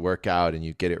you work out and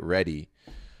you get it ready.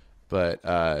 But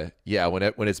yeah,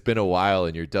 when it's been a while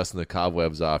and you're dusting the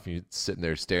cobwebs off and you're sitting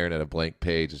there staring at a blank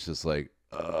page, it's just like,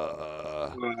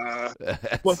 well,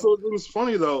 so what's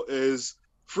funny though is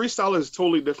freestyle is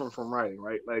totally different from writing,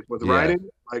 right? Like with writing,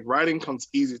 like writing comes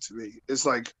easy to me. It's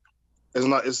like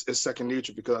it's second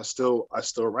nature because I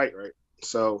still write, right?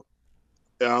 So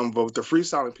but with the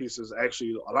freestyling piece is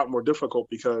actually a lot more difficult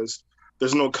because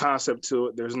there's no concept to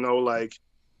it. There's no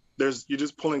you're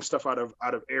just pulling stuff out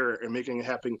of air and making it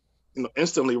happen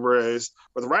instantly. Whereas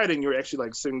with writing, you're actually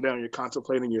like sitting down, you're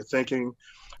contemplating, you're thinking,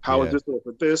 how is this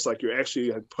with this? Like you're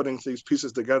actually like putting these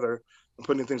pieces together and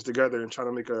putting things together and trying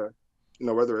to make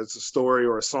whether it's a story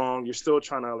or a song, you're still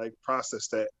trying to like process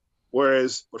that.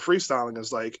 Whereas with freestyling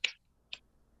is like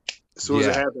as soon as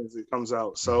it happens, it comes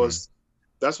out. So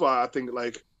that's why I think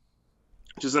like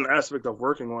just an aspect of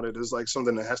working on it is like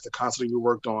something that has to constantly be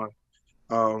worked on.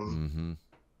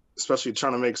 Especially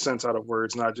trying to make sense out of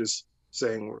words, not just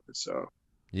saying words. So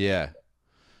yeah,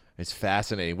 it's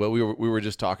fascinating. What we were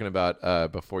just talking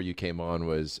about before you came on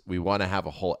was we want to have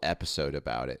a whole episode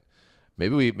about it.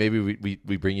 Maybe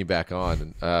we bring you back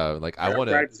on. Like I want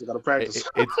to practice. I gotta practice.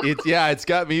 It's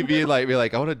got me being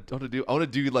like I want to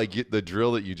do like the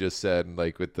drill that you just said, and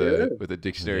like with the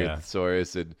dictionary and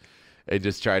thesaurus, and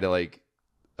just try to like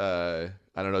I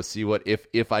don't know, see what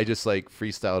if I just like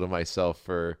freestyle to myself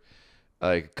for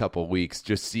like a couple weeks,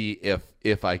 just see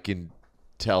if I can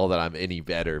tell that I'm any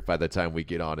better by the time we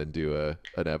get on and do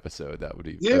an episode. That would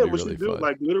be that'd be what really you do, fun.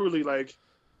 like literally, like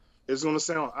it's gonna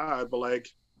sound odd, but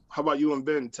like, how about you and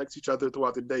Ben text each other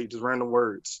throughout the day, just random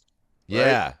words?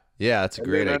 Right? Yeah, that's a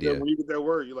great idea. When you get that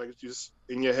word, you like just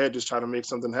in your head, just trying to make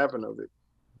something happen of it.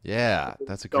 Yeah,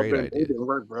 that's a great idea. It didn't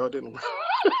work, bro. It didn't work.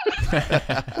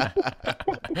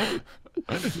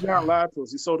 He not lied to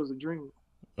us. He sold us a dream.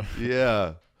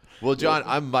 Yeah. Well, John,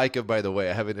 I'm Micah, by the way.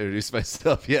 I haven't introduced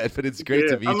myself yet, but it's great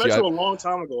to meet you. I met you a long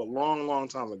time ago. Long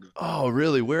time ago. Oh,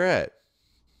 really? Where at?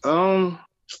 I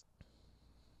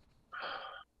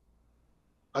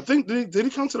think did he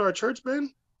come to our church,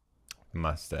 Ben?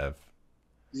 Must have.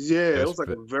 Yeah, it was like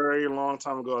a very long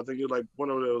time ago. I think it was like one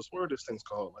of those. What are these things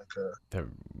called? Like there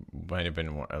might have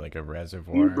been like a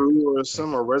reservoir. Hebrew or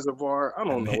some reservoir. I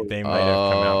don't know. They might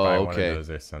have come out by one of those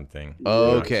or something.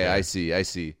 Oh, okay, sure. I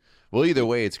see. Well, either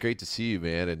way, it's great to see you,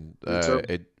 man.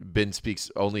 And Ben speaks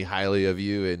only highly of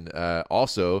you. And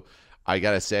also, I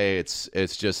gotta say,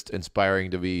 it's just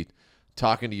inspiring to be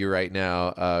talking to you right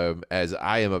now, as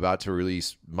I am about to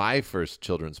release my first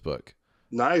children's book.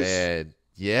 Nice. And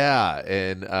yeah,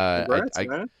 and congrats,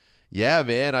 man. Yeah,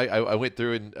 man. I went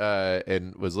through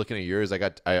and was looking at yours.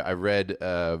 I read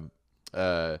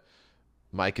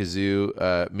Micah Zoo,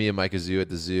 me and Micah Zoo at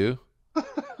the zoo,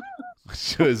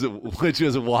 which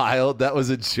was wild. That was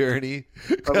a journey.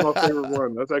 That's my favorite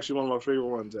one. That's actually one of my favorite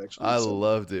ones, actually. I So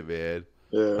loved it, man.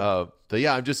 yeah, But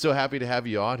yeah, I'm just so happy to have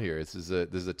you on here. This is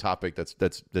a topic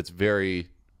that's very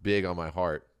big on my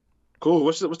heart. cool.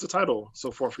 What's the title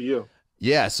so far for you?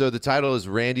 Yeah. So the title is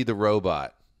Randy the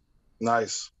Robot.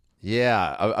 Nice.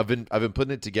 Yeah, I've been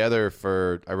putting it together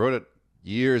I wrote it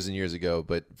years and years ago,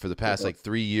 but for the past like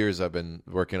 3 years I've been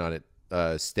working on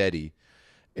it steady,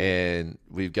 and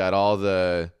we've got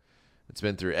it's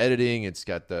been through editing. It's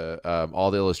got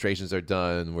all the illustrations are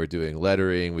done. We're doing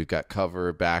lettering. We've got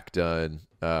cover back done.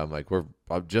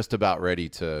 I'm just about ready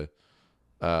to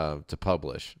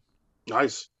publish.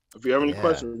 Nice. If you have any Yeah.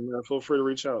 questions, man, feel free to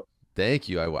reach out. Thank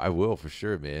you. I will for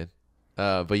sure, man.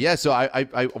 But yeah, so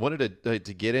I wanted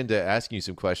to get into asking you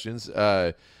some questions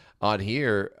on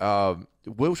here.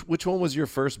 Which one was your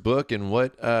first book, and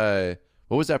what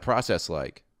was that process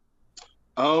like?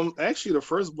 Actually, the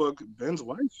first book, Ben's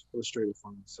wife illustrated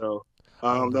for me. So,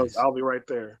 Oh, that was nice. I'll Be Right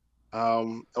There.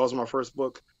 That was my first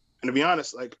book. And to be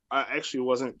honest, like I actually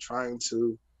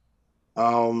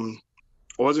um,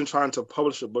 wasn't trying to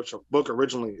publish a book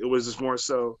originally. It was just more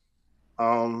so,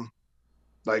 um,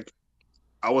 like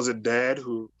I was a dad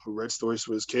who read stories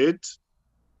to his kids,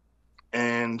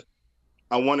 and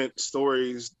I wanted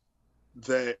stories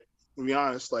that, to be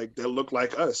honest, like that look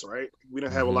like us, right? We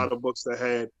didn't have a Mm-hmm. lot of books that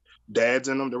had dads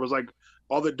in them. There was like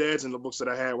all the dads in the books that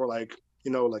I had were like,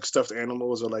 like stuffed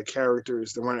animals or like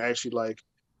characters that weren't actually like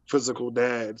physical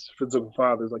dads, physical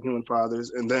fathers, like human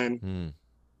fathers. And then,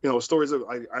 stories of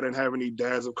I didn't have any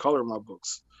dads of color in my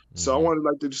books. So I Mm-hmm. wanted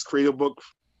like to just create a book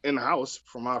in the house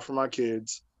for my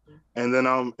kids. And then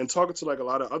and talking to like a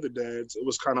lot of other dads, it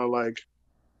was kind of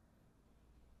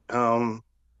um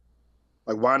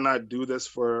like why not do this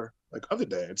for like other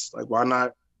dads? Like why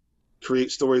not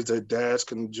create stories that dads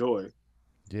can enjoy?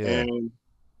 Yeah. And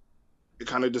it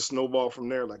kind of just snowballed from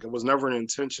there. Like it was never an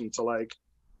intention to like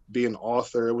be an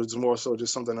author. It was more so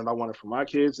just something that I wanted for my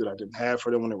kids that I didn't have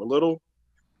for them when they were little.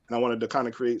 And I wanted to kind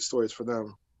of create stories for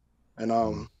them. And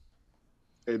Mm.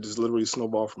 it just literally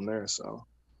snowballed from there. So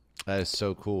That is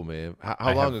so cool, man.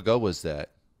 How I long have ago was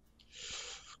that?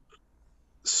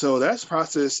 that's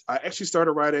process. I actually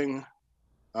started writing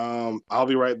I'll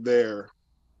Be Right There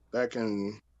back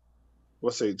in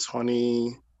let's say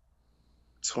 2016,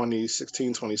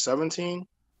 2017.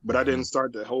 But I Mm-hmm. didn't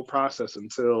start the whole process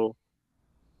until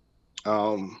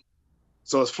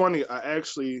so it's funny,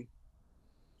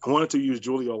 I wanted to use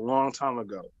Julia a long time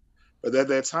ago. But at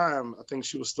that time, I think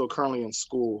she was still currently in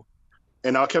school.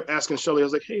 And I kept asking Shelly, I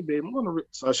was like, hey, babe, I'm going to,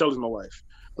 so Shelly's my wife.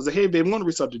 I was like, hey, babe, I'm going to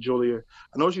reach out to Julia.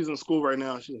 I know she's in school right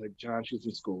now. She's like, John, she's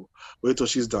in school. Wait till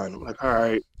she's done. I'm like, all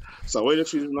right. So I waited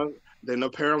till she's done. Then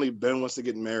apparently Ben wants to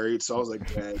get married. So I was like,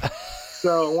 dad.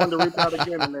 So I wanted to reach out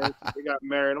again, and then they got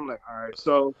married. I'm like, all right.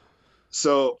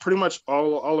 So pretty much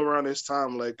all around this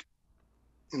time, like,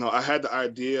 I had the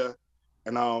idea,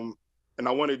 and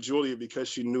I wanted Julia because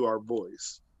she knew our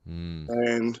boys, Mm.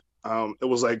 and it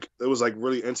was like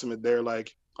really intimate there.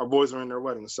 Like our boys were in their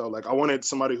wedding, so like I wanted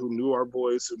somebody who knew our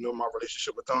boys, who knew my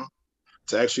relationship with them,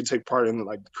 to actually take part in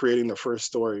like creating the first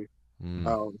story. Mm.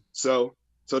 So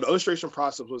the illustration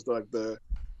process was like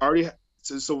I already.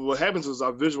 So what happens is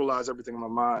I visualize everything in my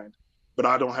mind, but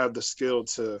I don't have the skill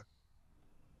to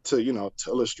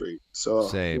illustrate. So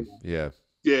Same. Yeah.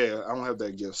 yeah, I don't have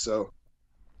that gift. So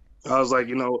I was like,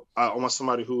 I want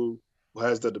somebody who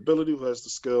has that ability, who has the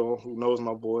skill, who knows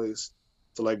my boys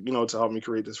to like, to help me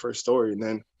create this first story.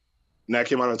 And that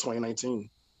came out in 2019.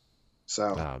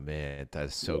 So Oh man,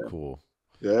 that's so yeah, cool.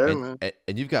 yeah, And, man.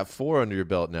 and you've got 4 under your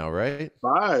belt now, right?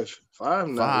 Five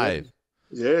now. Yeah, 5.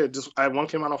 yeah. Just one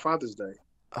came out on Father's Day.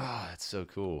 Oh, that's so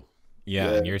cool.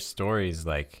 yeah, Yeah, and your stories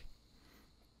like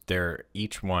they're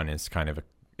each one is kind of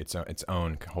its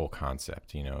own whole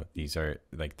concept. These are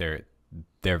like they're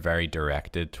very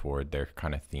directed toward their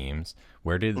kind of themes.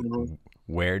 hmm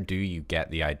Where do you get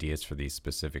the ideas for these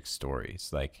specific stories?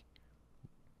 Like,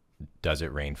 does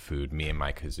it rain food? Me and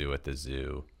my kazoo at the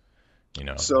zoo.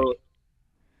 So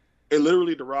it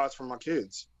literally derives from my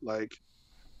kids. Like,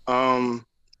 um,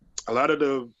 a lot of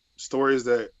the stories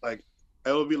that like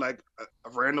it'll be like a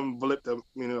random blip that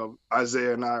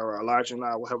Isaiah and I or Elijah and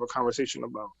I will have a conversation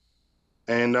about,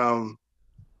 and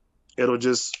it'll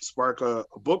just spark a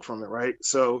book from it, right?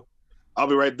 So I'll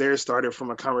Be Right There started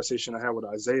from a conversation I had with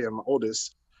Isaiah, my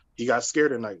oldest. He got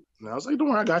scared at night, and I was like, "Don't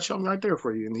worry, I got you. I'm right there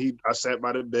for you." And I sat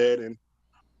by the bed,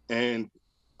 and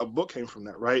a book came from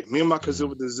that, right? Me and my kazoo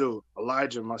Mhm. at the zoo.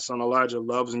 Elijah, my son Elijah,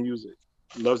 loves music.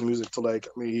 He loves music to like,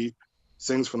 I mean, he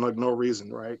sings for like no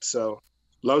reason, right? So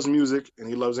loves music and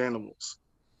he loves animals.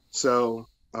 So,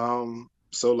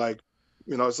 so like,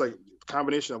 it's like a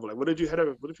combination of like, what if you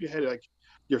had like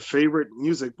your favorite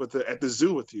music with at the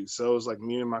zoo with you? So it was like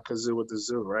me and my kazoo at the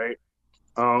zoo, right?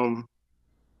 Um,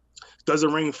 does it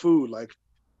rain food? Like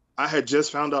I had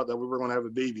just found out that we were going to have a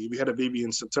baby. We had a baby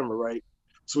in September, right?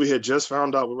 So we had just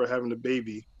found out we were having a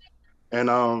baby, and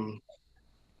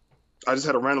I just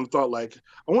had a random thought, like,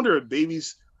 I wonder if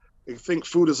babies think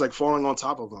food is like falling on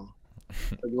top of them,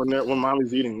 like when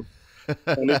mommy's eating,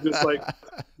 and it's just like,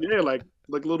 yeah, like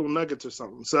little nuggets or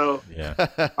something. So Yeah.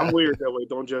 I'm weird that way.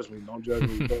 Don't judge me. Don't judge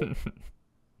me.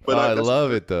 But Oh, I that's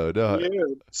love it though. No,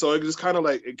 yeah. So it just kind of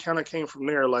like it kind of came from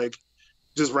there, like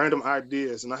just random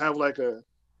ideas. And I have like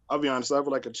I'll be honest, I have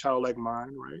like a childlike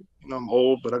mind, right? I'm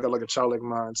old, but I got like a childlike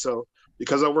mind. So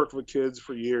because I worked with kids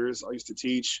for years, I used to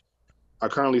teach. I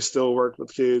currently still work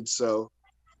with kids. So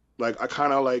like I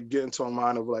kind of like get into a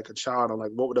mind of like a child. I'm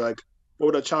like, what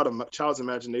would a child's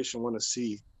imagination want to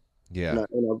see? yeah,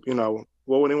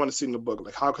 What would they want to see in the book?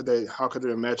 Like how could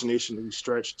their imagination be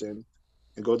stretched and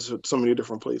go to so many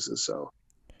different places? So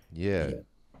yeah,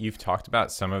 You've talked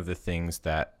about some of the things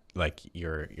that like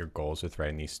your goals with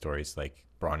writing these stories, like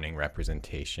broadening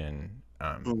representation,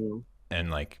 mhm. and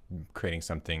like creating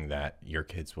something that your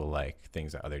kids will like,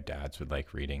 things that other dads would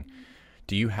like reading.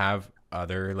 Do you have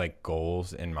other like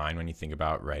goals in mind when you think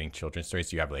about writing children's stories?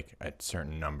 Do you have like a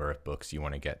certain number of books you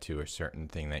want to get to, or certain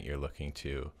thing that you're looking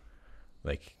to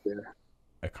like Yeah.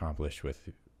 accomplish with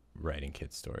writing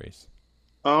kids stories?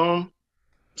 Um.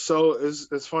 So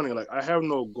it's funny. Like I have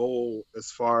no goal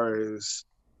as far as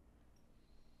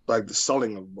like the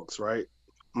selling of books, right?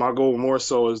 My goal more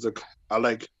so is I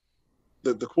like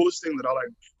the coolest thing that I like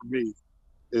for me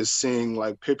is seeing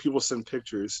like people send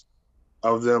pictures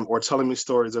of them or telling me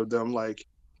stories of them like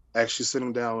actually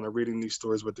sitting down and reading these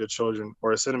stories with their children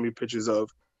or sending me pictures of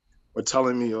or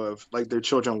telling me of like their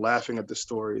children laughing at the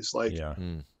stories like Yeah.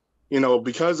 mm,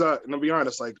 because and to be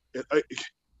honest like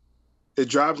it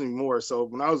drives me more. So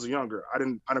when I was younger I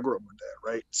didn't grow up with that,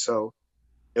 right? So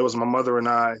it was my mother and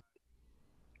I,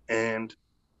 and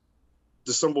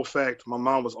the simple fact my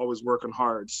mom was always working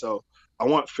hard. So I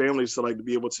want families to like to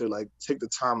be able to like take the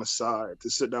time aside to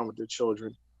sit down with their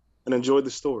children and enjoy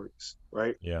the stories,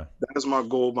 right? Yeah. That is my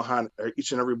goal behind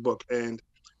each and every book. And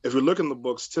if you look in the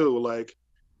books too, like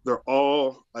they're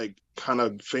all like kind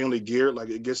of family geared, like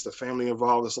it gets the family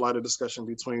involved. There's a lot of discussion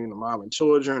between the mom and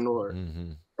children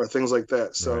hmm or things like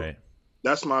that. So Right.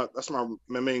 that's my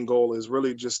main goal is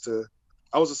really just to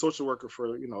I was a social worker for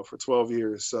 12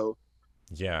 years. So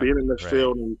Yeah. being in the Right.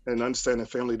 field and understanding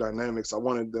family dynamics, I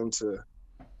wanted them to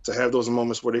have those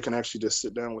moments where they can actually just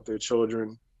sit down with their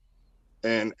children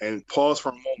and pause for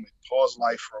a moment, pause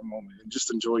life for a moment, and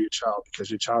just enjoy your child because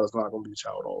your child is not going to be a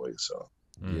child always. So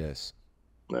Mm. yes,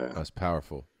 yeah, that's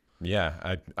powerful.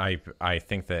 Yeah, I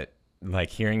think that like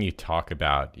hearing you talk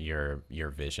about your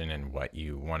vision and what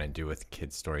you want to do with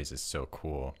kids stories is so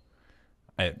cool.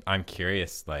 I'm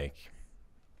curious, like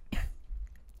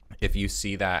if you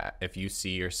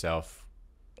see yourself,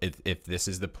 if this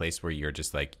is the place where you're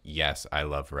just like, yes, I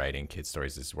love writing kids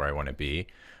stories, this is where I want to be,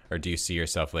 or do you see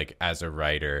yourself like as a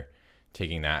writer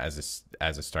taking that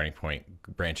as a starting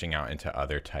point, branching out into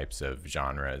other types of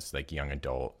genres like young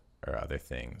adult or other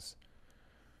things?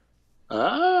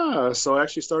 so I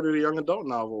actually started a young adult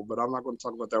novel, but I'm not going to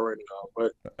talk about that right now.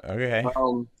 Okay.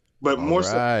 Um, but All more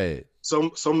so, right.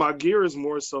 so my gear is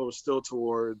more so still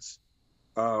towards,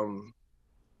 um,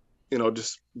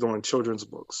 just doing children's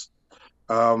books.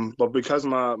 But because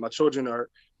my children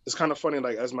it's kind of funny.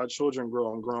 Like as my children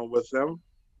grow, I'm growing with them.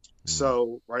 Mm.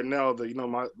 So right now,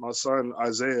 my son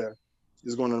Isaiah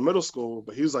is going to middle school,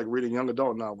 but he's like reading young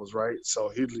adult novels, right? So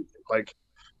he like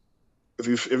if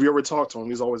you ever talk to him,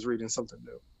 he's always reading something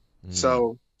new. Mm.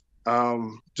 So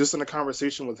just in a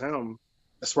conversation with him,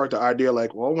 I sparked the idea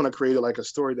like, well, I want to create like a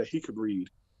story that he could read,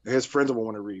 that his friends will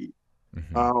want to read.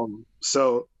 Hmm.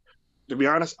 So to be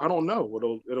honest, I don't know what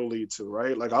it'll lead to,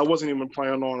 right? Like I wasn't even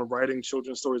planning on writing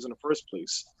children's stories in the first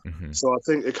place. Hmm. So I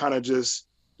think it kind of just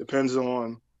depends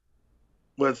on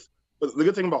but the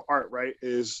good thing about art, right,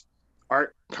 is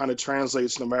art kind of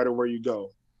translates no matter where you go,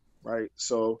 right?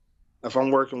 So if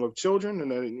I'm working with children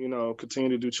and then continue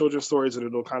to do children's stories, and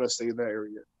it'll kind of stay in that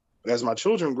area. But as my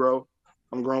children grow,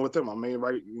 I'm growing with them. I may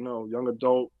write young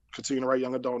adult, continue to write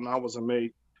young adult novels, and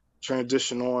may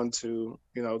transition on to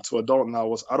adult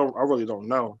novels. I really don't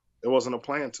know. There wasn't a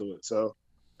plan to it, so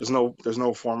there's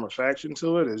no form of faction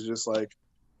to it. It's just like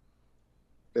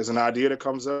there's an idea that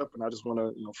comes up, and I just want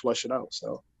to flesh it out.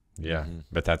 So Yeah,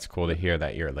 but that's cool to hear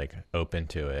that you're like open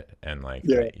to it, and like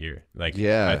Yeah. that you're like,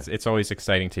 Yeah. it's always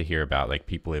exciting to hear about like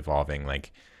people evolving.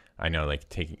 Like I know like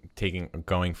taking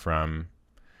going from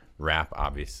rap,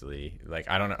 obviously, like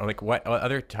I don't know, like what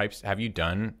other types have you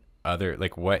done, other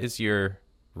like what is your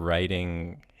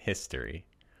writing history,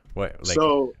 what like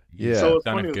So Yeah. so it's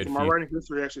done a funny. good My few. writing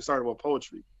history actually started with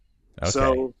poetry.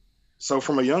 Okay. So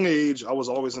from a young age, I was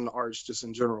always in the arts, just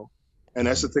in general. And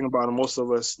that's the thing about it. Most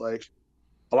of us, like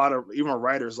a lot of even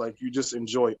writers, like you just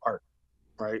enjoy art,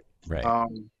 right? Right.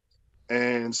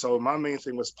 And so my main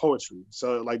thing was poetry.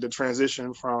 So like the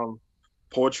transition from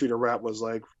poetry to rap was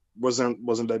like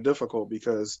wasn't that difficult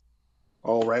because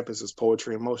all rap is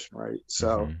poetry in motion, right?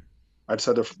 So Hmm. I just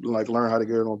had to like learn how to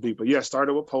get it on beat. But yeah, I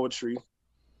started with poetry.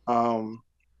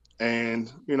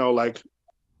 And like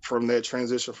from that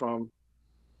transition from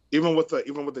even with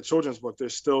the children's book, they're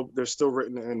still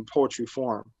written in poetry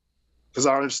form. Because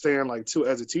I understand like too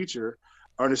as a teacher,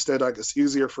 I understand like it's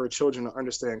easier for children to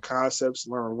understand concepts,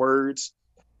 learn words,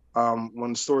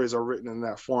 when stories are written in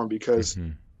that form because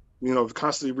Hmm.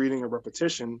 constantly reading and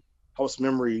repetition helps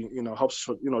memory, helps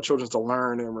children to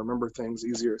learn and remember things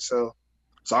easier. So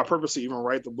I purposely even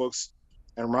write the books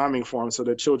in rhyming form so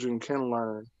that children can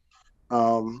learn,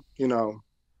 um, you know,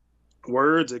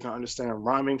 words. They can understand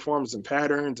rhyming forms and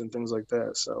patterns and things like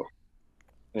that. So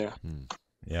yeah.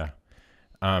 Yeah.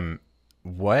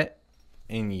 What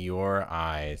in your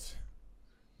eyes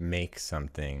makes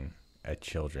something a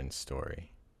children's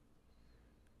story?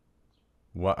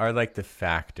 What are like the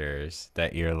factors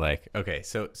that you're like, okay,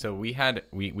 so we have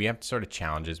sort of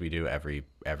challenges we do every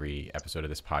episode of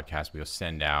this podcast. We'll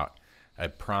send out a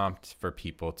prompt for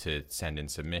people to send in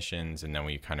submissions, and then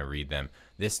we kind of read them.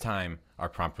 This time our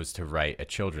prompt was to write a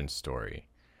children's story.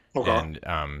 Okay. And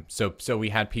so we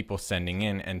had people sending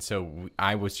in, and so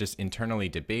I was just internally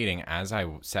debating as I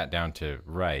sat down to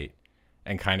write,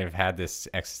 and kind of had this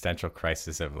existential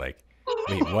crisis of like,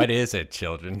 wait, what is a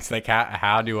children's, like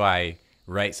how do I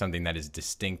write something that is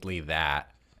distinctly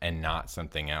that and not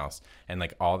something else? And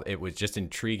like all, it was just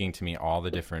intriguing to me, all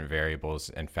the different variables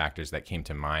and factors that came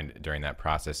to mind during that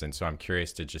process. And so I'm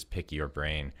curious to just pick your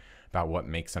brain about what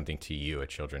makes something to you a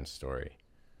children's story.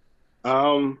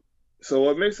 Um, so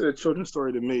what makes it a children's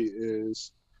story to me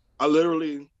is I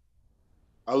literally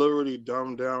I literally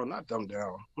dumb down, not dumb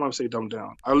down. I'm gonna say dumb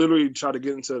down. I literally try to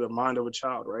get into the mind of a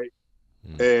child, right?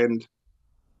 Mm. And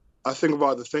I think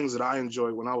about the things that I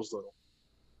enjoyed when I was little,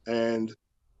 and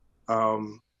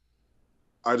um,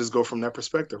 I just go from that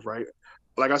perspective, right?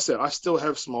 Like I said, I still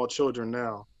have small children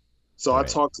now, so I Right.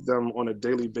 talk to them on a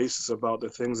daily basis about the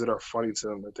things that are funny to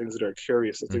them, the things that are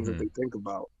curious, the things that Mm-hmm. they think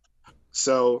about.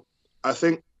 So I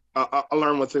think I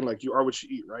learned one thing: like you are what you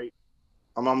eat, right?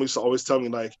 My mom used to always tell me,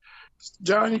 like,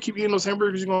 John, you keep eating those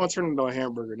hamburgers, you're going to turn into a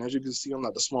hamburger. And as you can see, I'm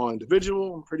not the small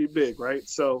individual. I'm pretty big, right?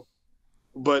 So,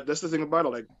 but that's the thing about it.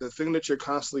 Like, the thing that you're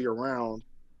constantly around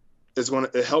is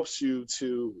it helps you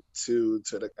to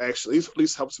like, actually, at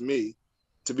least helps me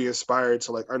to be inspired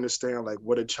to like understand like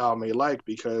what a child may like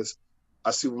because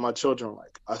I see what my children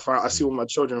like. I see what my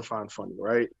children find funny,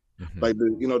 right? Mm-hmm. Like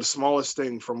the smallest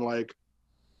thing from like,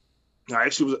 I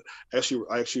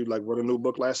actually like wrote a new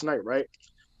book last night, right?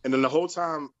 And then the whole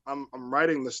time I'm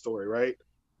writing the story, right?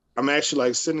 I'm actually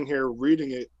like sitting here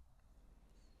reading it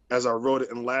as I wrote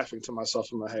it and laughing to myself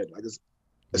in my head. Like it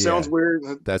Yeah. sounds weird.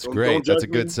 That's Don't great. That's judge a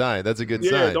me. good sign. That's a good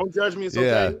Yeah, sign. don't judge me. It's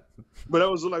Yeah. okay. But I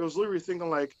was literally thinking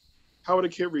like, how would a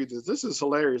kid read this? This is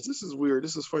hilarious. This is weird.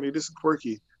 This is funny. This is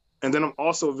quirky. And then I'm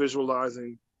also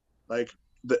visualizing like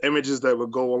the images that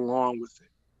would go along with it.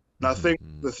 And I think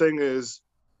the thing is,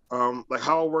 like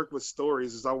how I work with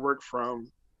stories is I work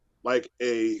from like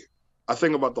I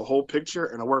think about the whole picture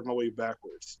and I work my way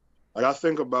backwards. Like I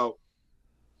think about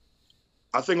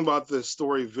the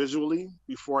story visually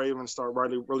before I even start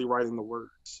really writing the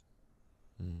words.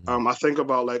 I think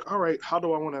about like, all right, how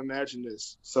do I want to imagine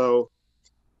this? So,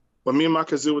 but me and my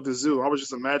kazoo at the zoo, I was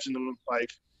just imagining like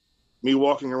me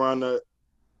walking around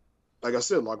like I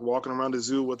said, like walking around the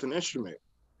zoo with an instrument,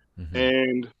 Mm-hmm.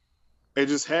 and it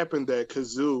just happened that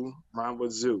kazoo rhymed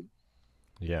with zoo,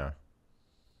 Yeah.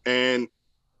 and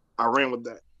I ran with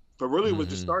that. But really, what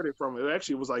just started from it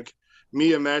actually was like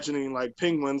me imagining like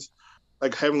penguins,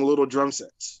 like having little drum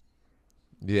sets,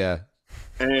 Yeah.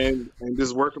 and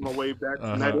just working my way back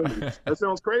from that image. That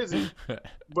sounds crazy,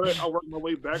 but I worked my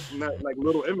way back from that like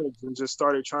little image and just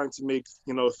started trying to make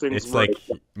things It's work.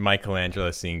 like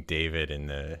Michelangelo seeing David in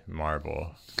the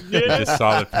marble. Yeah. He just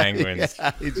saw the penguins.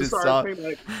 Yeah, he Just just started saw. painting,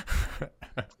 like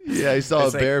Yeah, he saw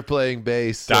It's a like bear playing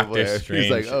bass Doctor somewhere. Strange.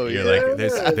 He's like, oh You're yeah.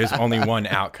 like, there's only one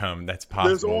outcome that's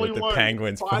There's possible only with the one.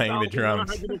 penguins playing the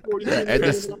drums. 5,942 And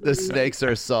million. the snakes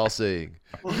are salsing.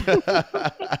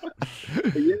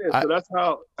 Yeah, so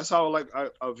that's how like I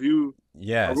view. I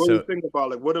Yeah, really so think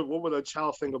about like what would a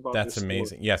child think about that's this story?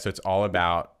 amazing. Yeah, so it's all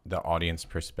about the audience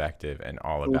perspective and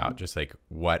all about just like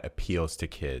what appeals to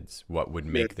kids, what would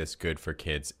make this good for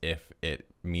kids. If it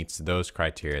meets those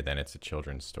criteria, then it's a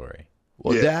children's story.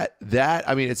 Well, Yeah. that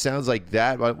I mean, it sounds like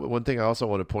that. One thing I also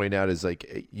want to point out is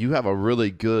like you have a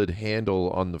really good handle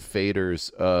on the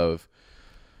faders of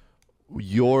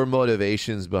your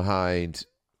motivations behind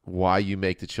why you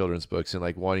make the children's books and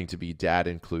like wanting to be dad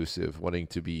inclusive, wanting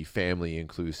to be family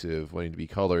inclusive, wanting to be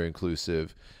color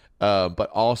inclusive. But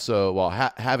also, well,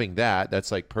 having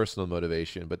that's like personal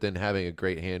motivation, but then having a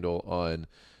great handle on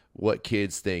what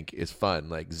kids think is fun,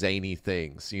 like zany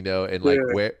things, you know, and like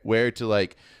where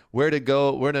to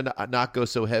go, where to not go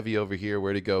so heavy over here,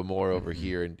 where to go more over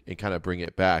here, and kind of bring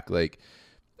it back, like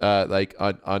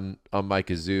on My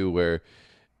Kazoo, where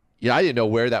I didn't know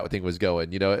where that thing was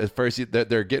going. You know, at first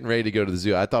they're getting ready to go to the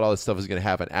zoo. I thought all this stuff was going to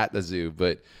happen at the zoo,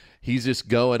 but he's just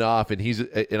going off, and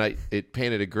it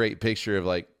painted a great picture of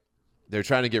like they're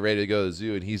trying to get ready to go to the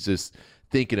zoo, and he's just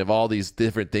thinking of all these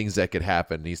different things that could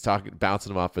happen. He's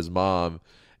bouncing them off his mom,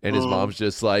 and his mom's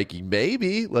just like,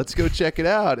 maybe let's go check it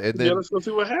out. And then let's go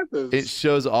see what happens. It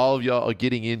shows all of y'all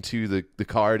getting into the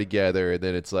car together, and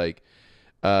then it's like,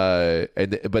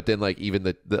 but then like even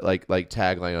the like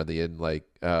tagline on the end, like,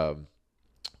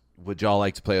 would y'all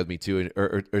like to play with me too? And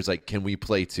or it's like, can we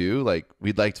play too? Like,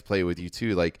 we'd like to play with you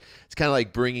too. Like, it's kind of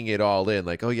like bringing it all in.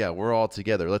 Like, oh yeah, we're all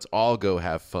together. Let's all go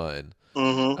have fun.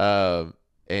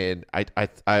 And I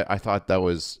thought that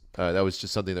was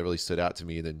just something that really stood out to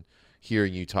me. And then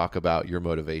hearing you talk about your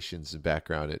motivations and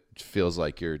background, it feels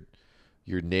like you're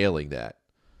nailing that.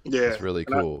 Yeah, it's really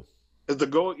cool. It's the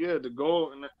goal. Yeah, the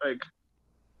goal, and like,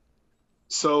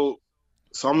 so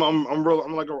I'm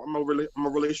a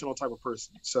relational type of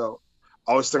person. So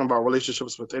I always think about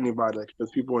relationships with anybody, like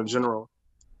with people in general.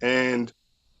 And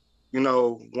you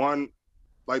know,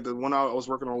 the one I was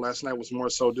working on last night was more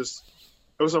so just.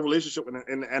 It was a relationship with an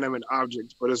inanimate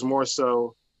object, but it's more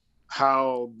so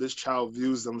how this child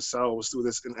views themselves through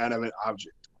this inanimate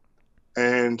object.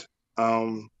 And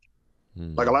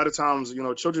like a lot of times, you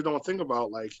know, children don't think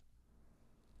about like,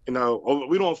 you know,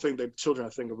 we don't think that children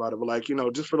think about it, but like, you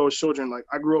know, just for those children, like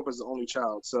I grew up as the only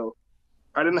child. So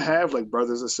I didn't have like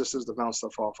brothers and sisters to bounce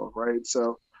stuff off of, right?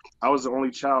 So I was the only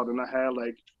child, and I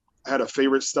had a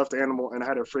favorite stuffed animal, and I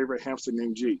had a favorite hamster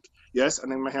named Jake. Yes, I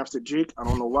named my hamster Jake. I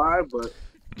don't know why, but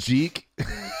Jake.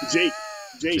 Jake.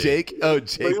 Oh,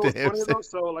 Jake the hamster.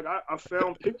 So like I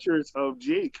found pictures of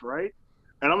Jake, right?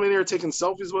 And I'm in there taking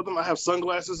selfies with him. I have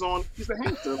sunglasses on. He's a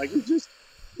hamster. Like it's just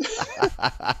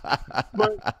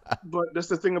but that's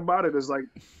the thing about it is like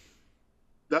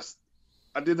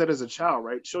I did that as a child,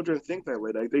 right? Children think that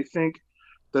way. Like they think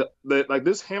that like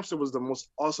this hamster was the most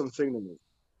awesome thing to me.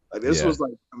 Like this was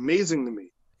like amazing to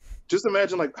me. Just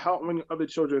imagine like how many other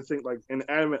children think like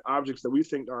inanimate objects that we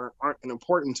think aren't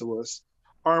important to us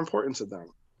are important to them.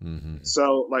 Mm-hmm.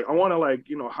 So like I want to like,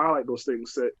 you know, highlight those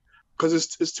things that because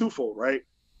it's twofold, right?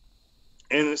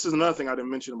 And this is another thing I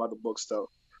didn't mention about the books though.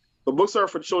 The books are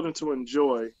for children to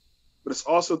enjoy, but it's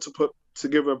also to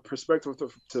give a perspective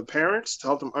to parents to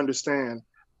help them understand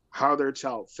how their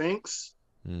child thinks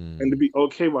and to be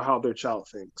okay with how their child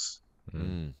thinks. A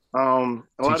lot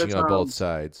of Teaching times, on both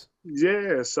sides.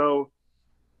 Yeah. So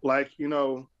like, you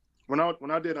know, when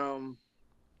I did I'll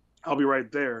Be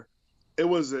Right There, it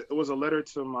was a letter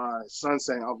to my son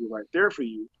saying I'll be right there for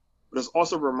you. But it's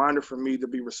also a reminder for me to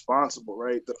be responsible,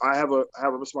 right? That I have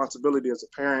a responsibility as a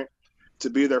parent to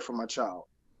be there for my child.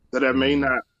 That I may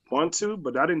not want to,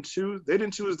 but they didn't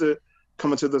choose to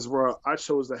come into this world. I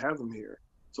chose to have them here.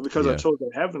 So because I chose to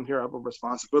have them here, I have a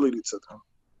responsibility to them.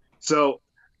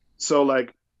 So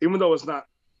like, even though it's not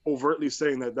overtly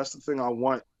saying that, that's the thing I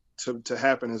want to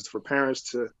happen is for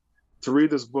parents to read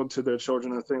this book to their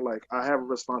children and think like, I have a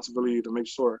responsibility to make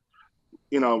sure,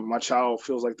 you know, my child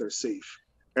feels like they're safe.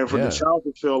 And for the child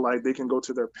to feel like they can go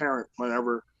to their parent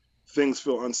whenever things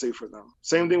feel unsafe for them.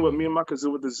 Same thing with me and my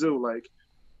kazoo with the zoo, like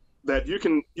that you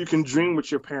can dream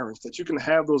with your parents, that you can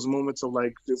have those moments of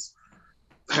like just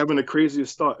having the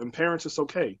craziest thought, and parents, it's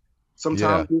okay.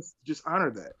 Sometimes just honor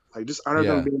that. Like just honor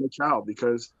them being a child,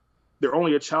 because they're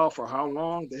only a child for how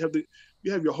long?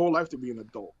 You have your whole life to be an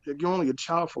adult. You're only a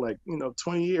child for like, you know,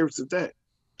 20 years of that.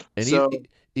 And so,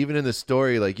 even in the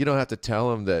story, like you don't have to tell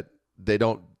them that they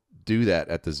don't do that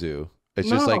at the zoo. It's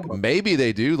just like No. maybe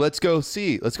they do. Let's go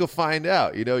see. Let's go find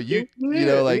out. Yeah, Like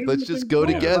here's let's the just thing go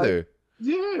about it, together.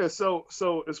 yeah, so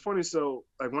it's funny. So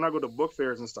like when I go to book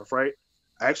fairs and stuff, right?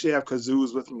 I actually have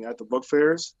kazoos with me at the book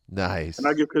fairs, and I Nice.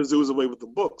 give kazoos away with the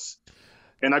books,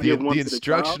 and I give one The to the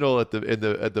child. instructional at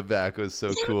the back was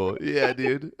so cool. Yeah,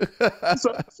 dude.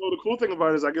 So the cool thing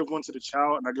about it is I give one to the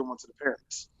child and I give one to the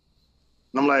parents.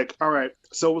 And I'm like, all right.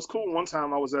 So it was cool. One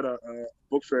time I was at a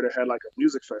book fair that had like a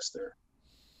music fest there,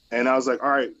 and I was like,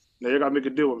 all right, now you gotta make a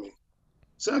deal with me.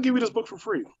 So I'll give you this book for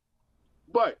free,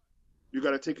 but you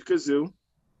gotta take a kazoo,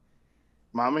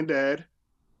 mom and dad,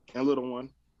 and little one,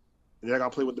 and I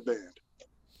gotta play with the band.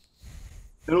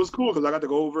 And it was cool because I got to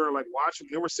go over and like watch them.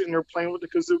 They were sitting there playing with the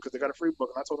kazoo because they got a free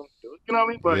book, and I told them to do it. You know what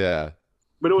I mean? Yeah,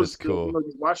 But it that's was cool.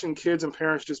 just watching kids and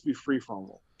parents just be free from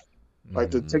it,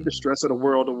 like to take the Mm. stress of the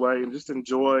world away and just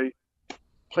enjoy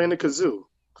playing the kazoo.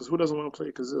 Because who doesn't want to play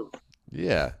a kazoo?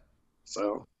 Yeah,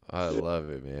 So I yeah. love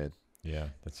it, man. Yeah,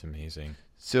 that's amazing.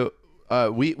 So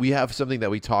we have something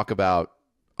that we talk about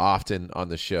often on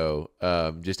the show,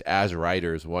 just as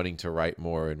writers wanting to write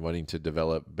more and wanting to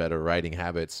develop better writing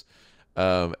habits.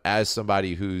 As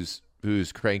somebody who's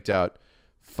cranked out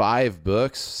 5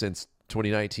 books since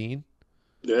 2019,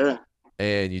 Yeah.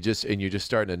 and you're just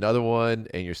starting another one,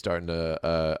 and you're starting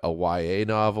a YA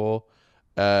novel.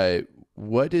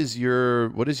 What is your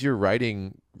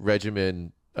writing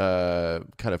regimen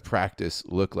kind of practice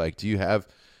look like? Do you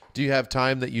have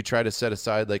time that you try to set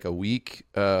aside like a week?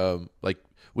 Like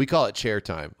we call it chair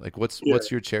time. Like Yeah.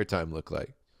 what's your chair time look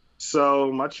like?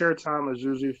 So my chair time is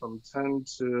usually from 10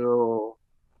 to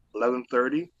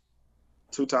 11:30,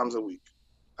 2 times a week.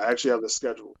 I actually have the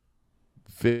schedule.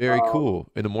 Very Um,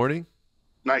 cool. In the morning?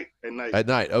 at night. At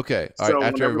night. Okay. All So right. when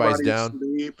After everybody's everybody's down.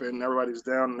 asleep and everybody's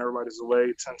down and everybody's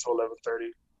away, 10 to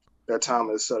 11:30, that time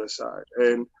is set aside.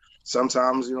 And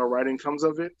sometimes, writing comes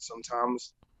of it.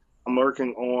 Sometimes I'm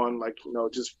working on like,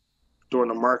 just doing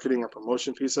the marketing and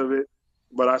promotion piece of it.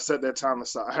 But I set that time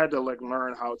aside. I had to like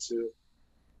learn how to,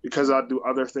 because I do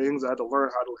other things, I had to learn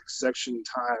how to like section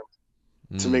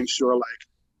time to Mm, make sure like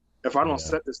if I don't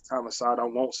Yeah. set this time aside, I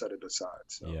won't set it aside.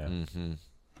 So Yeah. mhm.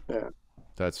 yeah.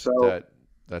 That's So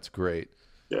that's great.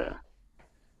 yeah.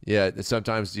 Yeah.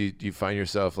 Sometimes you find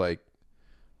yourself like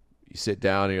you sit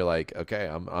down and you're like, okay,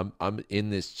 I'm in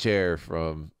this chair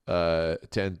from 10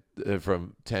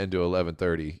 to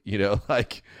 11:30.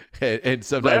 Like, and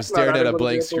sometimes Last night staring I at had to a go to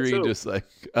blank bed till screen, 2. just like,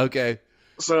 okay.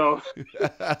 So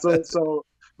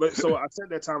so I set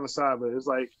that time aside, but it's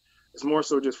like it's more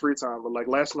so just free time. But like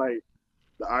last night,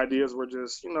 the ideas were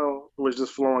just was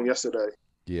just flowing yesterday.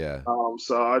 Yeah.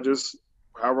 So I just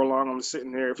however long I'm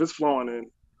sitting there, if it's flowing, and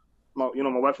my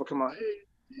wife will come out,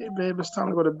 hey babe, it's time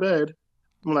to go to bed.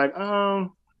 I'm like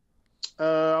I'm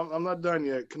not done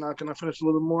yet. Can I finish a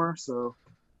little more? So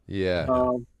Yeah.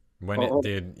 um When oh,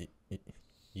 dude,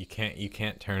 you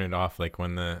can't turn it off like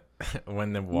when the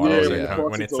when the yeah, waters Oh, are when the yeah. coming.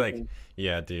 When faucet's it's like, open.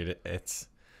 yeah, dude, it's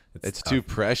It's tough. too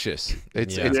precious.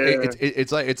 It's Yeah.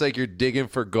 it's like you're digging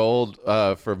for gold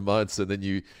for months, and then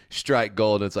you strike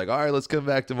gold, and it's like, all right, let's come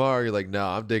back tomorrow. You're like, no,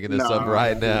 I'm digging this up Nah,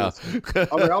 right now.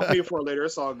 I'm like, I'll pay for it later.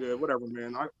 It's all good. Whatever,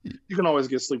 man. You can always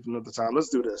get sleep another time. Let's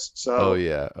do this. Oh So,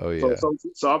 yeah. Oh so, yeah. so,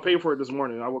 so I paid for it this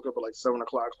morning. I woke up at like 7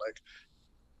 o'clock.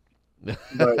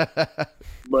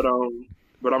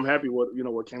 But I'm happy with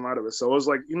what came out of it. So it was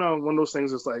like one of those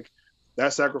things. It's like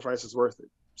that sacrifice is worth it.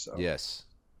 So Yes.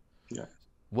 yeah.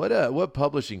 What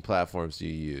publishing platforms do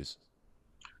you use?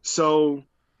 So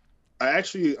I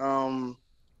actually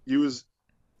use.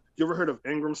 You ever heard of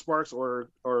Ingram Sparks or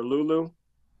Lulu?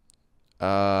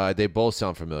 They both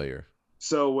sound familiar.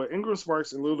 So what Ingram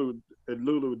Sparks and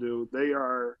Lulu do, they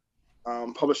are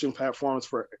publishing platforms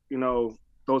for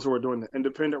those who are doing the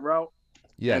independent route,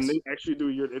 Yes. and they actually do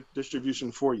your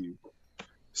distribution for you.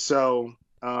 So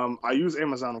I use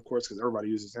Amazon, of course, because everybody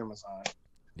uses Amazon.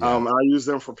 Yeah. And I use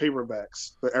them for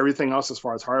paperbacks, but everything else, as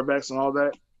far as hardbacks and all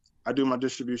that, I do my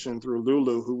distribution through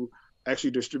Lulu, who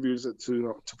actually distributes it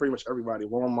to pretty much everybody,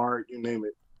 Walmart, you name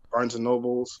it, Barnes and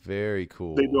Nobles. Very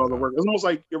cool. They do all the work. It's almost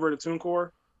like you ever heard of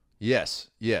TuneCore? Yes.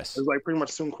 Yes. It's like pretty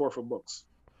much TuneCore for books.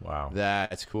 Wow.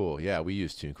 That's cool. Yeah, we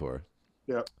use TuneCore.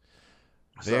 Yep.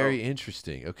 Very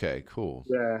interesting. Okay, cool.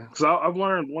 Yeah, because I've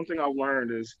learned one thing. I've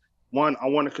learned is one, I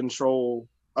want to control.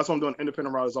 That's what I'm doing.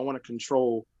 Independent route is I want to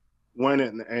control when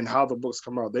and how the books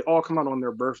come out. They all come out on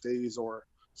their birthdays or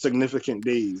significant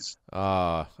days.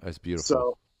 Ah, that's beautiful.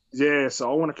 So yeah, so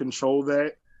I want to control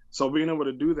that. So being able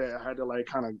to do that, I had to like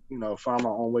kind of find my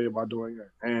own way about doing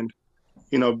it. And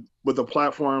with the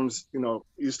platforms,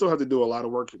 you still have to do a lot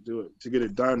of work to do it to get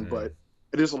it done, but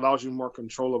it just allows you more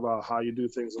control about how you do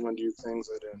things and when you do things.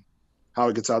 And how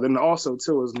it gets out. And also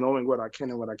too is knowing what I can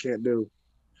and what I can't do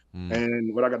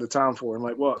and what I got the time for. I'm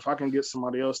like, well, if I can get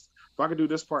somebody else, if I can do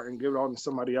this part and give it on to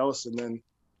somebody else and then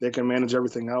they can manage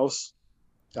everything else,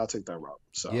 I'll take that route.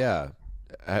 So Yeah.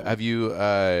 Have you,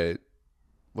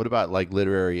 what about like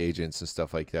literary agents and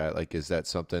stuff like that? Like, is that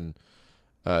something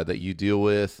that you deal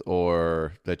with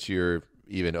or that you're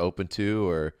even open to,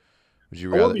 or would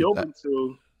you I rather? would be open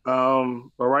to,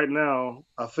 but right now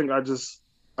I think I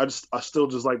still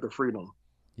just like the freedom.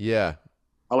 Yeah,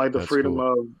 I like the that's freedom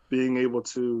cool. of being able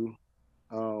to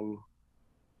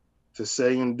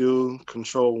say and do,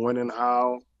 control when and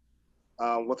how.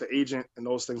 With the agent and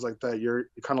those things like that, you're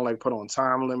kind of like put on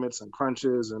time limits and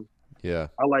crunches, and Yeah.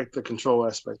 I like the control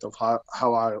aspect of how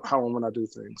and when I do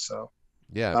things. So,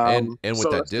 Yeah. And with so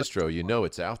that that's distro, you know,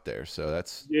 it's out there. So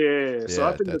that's, yeah. So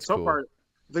I yeah, think the that's tough cool.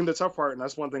 part, and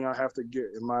that's one thing I have to get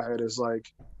in my head is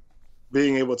like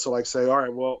being able to like say, all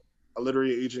right, well, a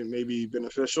literary agent may be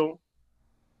beneficial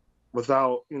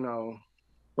without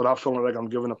without feeling like I'm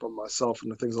giving up on myself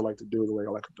and the things I like to do the way I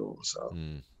like to do them. So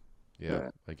Mm, yeah, yeah,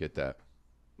 I get that.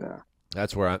 yeah,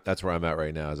 That's where I'm at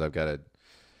right now is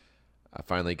I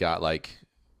finally got like,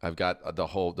 I've got the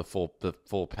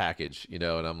full package, you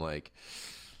know, and I'm like,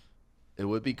 it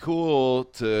would be cool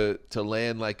to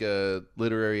land like a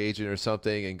literary agent or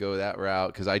something and go that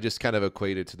route because I just kind of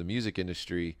equated to the music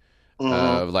industry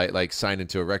mm-hmm. like signing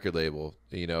to a record label,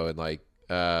 you know, and like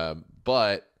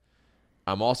but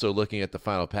I'm also looking at the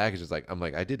final package. It's like I'm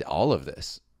like I did all of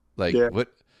this. Like Yeah,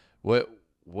 what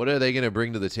what are they going to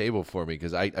bring to the table for me?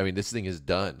 Because I mean this thing is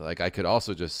done. Like I could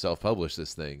also just self publish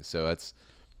this thing. So that's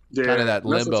kind of yeah, that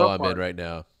and that's the limbo tough I'm in part. right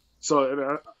now.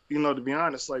 So, to be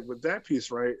honest, like with that piece,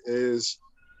 right, is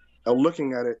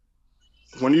looking at it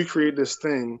when you create this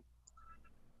thing,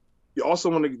 you also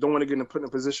don't want to get put in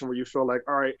a position where you feel like,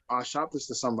 all right, I shop this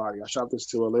to somebody, I shop this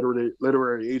to a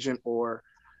literary agent or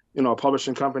a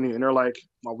publishing company, and they're like,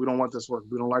 well, we don't want this work,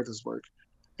 we don't like this work,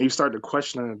 and you start to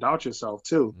question and doubt yourself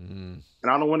too. Mm,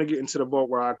 And I don't want to get into the boat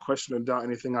where I question and doubt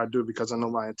anything I do because I know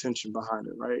my intention behind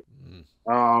it, right?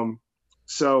 mm, Um,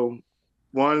 so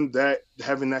one that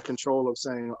having that control of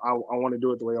saying I want to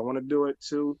do it the way I want to do it.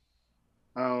 Two,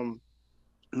 um,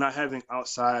 not having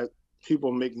outside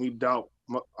people make me doubt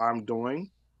what I'm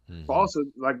doing. But mm-hmm. also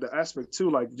like the aspect too,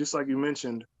 like just like you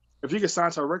mentioned, if you get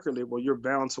signed to a record label, you're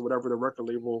bound to whatever the record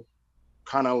label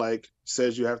kind of like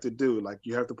says you have to do. Like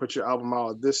you have to put your album out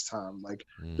at this time. Like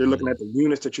they're looking Mm-hmm. at the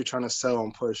units that you're trying to sell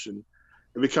and push, and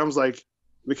it becomes like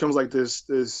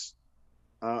this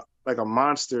like a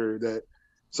monster that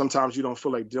sometimes you don't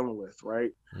feel like dealing with,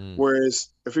 right? Mm, Whereas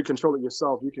if you control it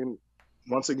yourself, you can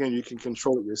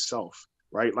control it yourself,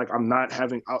 right? Like I'm not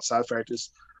having outside factors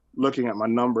looking at my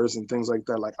numbers and things like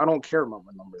that. Like I don't care about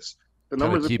my numbers. The kind of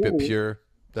numbers are keep it cool. pure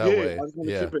that Yeah, way. I just want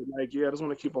to Yeah. keep it like I just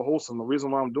want to keep it wholesome. The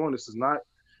reason why I'm doing this is not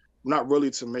really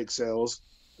to make sales.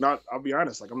 Not I'll be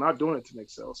honest, like I'm not doing it to make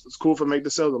sales. It's cool if I make the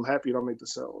sales. I'm happy I don't make the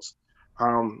sales.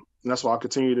 And that's why I'll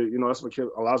continue to, that's what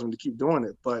allows me to keep doing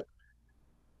it. But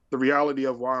the reality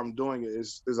of why I'm doing it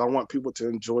is I want people to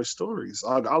enjoy stories.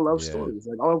 I love Yeah. stories.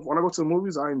 Like when I go to the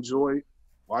movies, I enjoy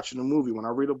watching a movie. When I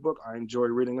read a book, I enjoy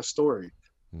reading a story.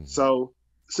 Mm-hmm. So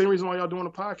same reason why y'all doing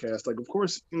a podcast. Like of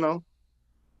course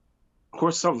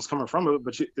something's coming from it,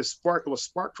 but it was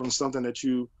sparked from something that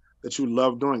you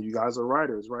love doing. You guys are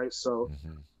writers, right? So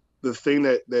Mm-hmm. the thing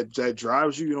that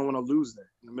drives you, you don't want to lose that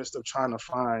in the midst of trying to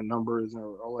find numbers and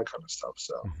all that kind of stuff.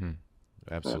 So Mm-hmm.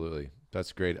 yeah. Absolutely.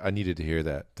 That's great. I needed to hear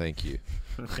that. Thank you.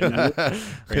 We need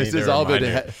This has a all been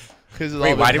reminder. this has all Wait,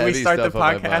 been why did we heavy start the stuff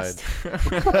on my podcast?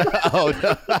 mind. Oh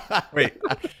no. Wait,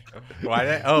 why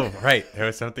did? Oh, right. There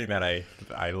was something that I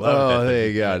loved. Oh, at the there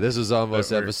you go. beginning. This was almost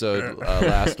But we're- episode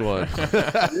last one.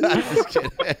 Just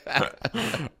kidding.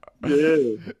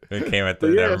 Yeah. It came at But the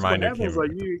that yeah, that's what reminder happens. came.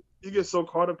 Like you get so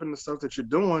caught up in the stuff that you're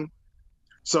doing.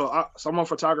 So I'm a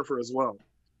photographer as well,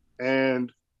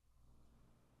 and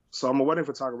so I'm a wedding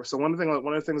photographer. So one of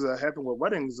the things that happened with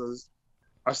weddings is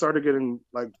I started getting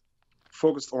like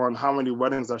focused on how many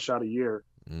weddings I shot a year,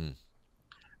 Mm,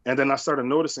 and then I started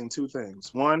noticing two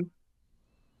things. One,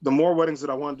 the more weddings that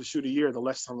I wanted to shoot a year, the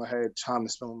less time I had time to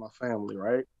spend with my family,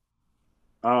 right?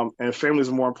 And family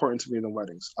is more important to me than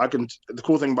weddings. The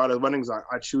cool thing about it, weddings,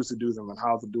 I choose to do them and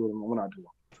how to do them and when I do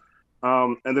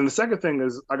them. And then the second thing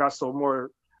is I got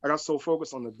so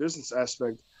focused on the business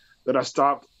aspect that I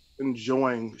stopped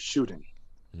enjoying shooting.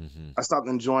 mm-hmm. I stopped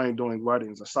enjoying doing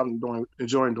weddings. I stopped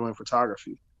enjoying doing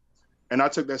photography. And I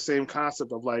took that same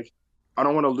concept of like, I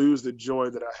don't want to lose the joy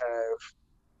that I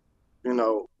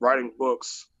have, writing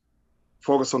books,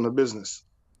 focus on the business.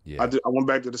 Yeah. I went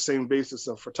back to the same basis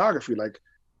of photography. Like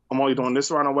I'm only doing this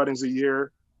round of weddings a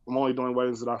year. I'm only doing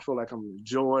weddings that I feel like I'm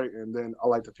enjoy, and then I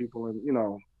like the people, and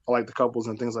I like the couples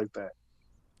and things like that.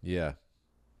 Yeah.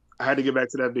 I had to get back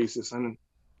to that basis, and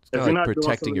It's if kind you're of not like doing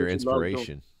protecting something your that you love doing-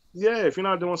 inspiration. yeah, if you're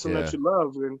not doing something that Yeah. you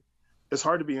love, then it's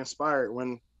hard to be inspired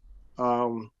when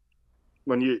the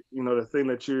thing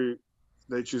that you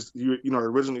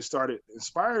originally started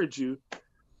inspired you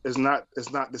is not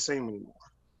the same anymore.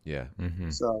 Yeah.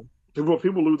 Mm-hmm. So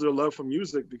people lose their love for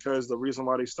music because the reason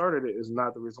why they started it is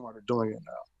not the reason why they're doing it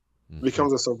now. It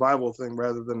becomes a survival thing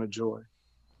rather than a joy.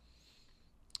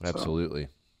 Absolutely.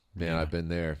 Man, Yeah. I've been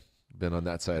there. Been on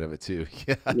that side of it too.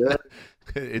 Yeah. Yeah.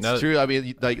 It's No- true. I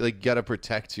mean, like you got to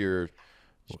protect your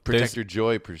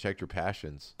joy, protect your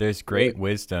passions. There's great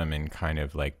wisdom in kind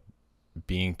of like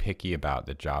being picky about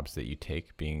the jobs that you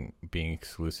take, being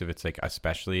exclusive. It's like,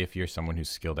 especially if you're someone who's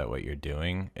skilled at what you're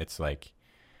doing, it's like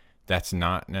that's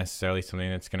not necessarily something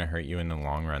that's going to hurt you in the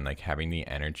long run. Like having the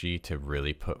energy to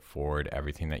really put forward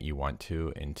everything that you want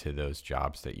to into those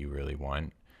jobs that you really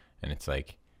want. And it's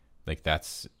like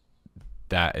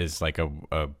that is like a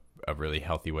really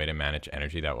healthy way to manage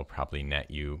energy that will probably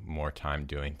net you more time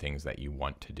doing things that you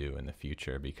want to do in the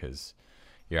future, because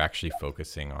you're actually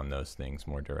focusing on those things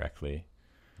more directly.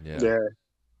 Yeah. Yeah.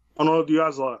 I don't know if you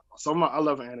guys I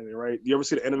love anime, right? You ever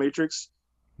see the Animatrix?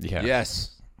 Yeah.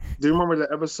 Yes. Do you remember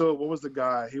the episode? What was the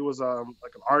guy? He was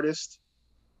like an artist.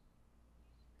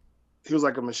 He was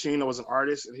like a machine that was an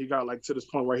artist, and he got like to this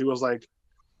point where he was like,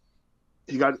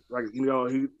 he got like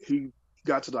he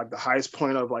got to like the highest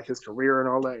point of like his career and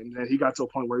all that, and then he got to a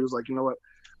point where he was like, you know what,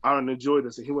 I don't enjoy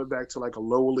this, and he went back to like a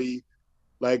lowly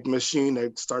like machine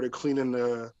that started cleaning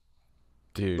the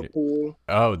Dude. pool.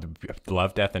 Oh,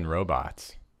 Love, Death, and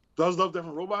Robots. Those Love, Death,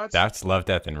 and Robots. That's Love,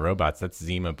 Death, and Robots. That's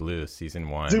Zima Blue, season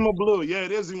 1. Zima Blue. Yeah,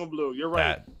 it is Zima Blue. You're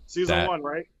right. Season 1,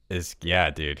 right?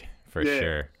 Yeah, dude, for Yeah.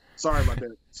 sure. Sorry about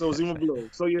that. So Zima Blue.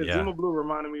 So Yeah. Zima Blue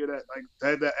reminded me of that, like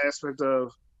that aspect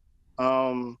of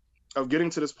getting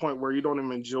to this point where you don't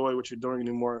even enjoy what you're doing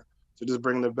anymore, to just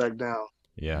bringing it back down.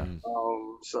 Yeah.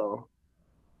 So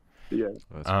yeah.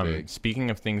 That's big. Speaking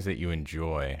of things that you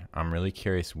enjoy, I'm really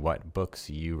curious what books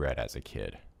you read as a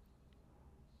kid.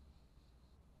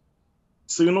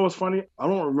 So you know what's funny? I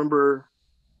don't remember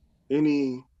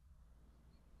any.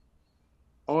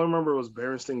 All I remember was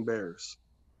Berenstain Bears.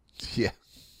 Yeah.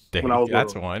 Dang, When I was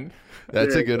that's little. one.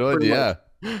 That's Yeah, a good one. pretty Yeah.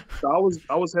 So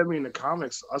I was heavy in the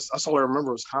comics. That's all I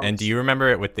remember was comics. And do you remember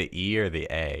it with the E or the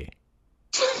A?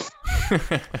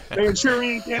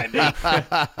 Manchurian Candidate?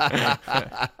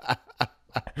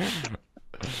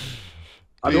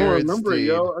 I don't remember it,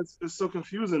 yo. It's so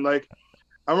confusing. Like,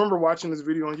 I remember watching this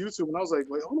video on YouTube, and I was like,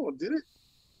 wait, hold on, did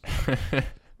it?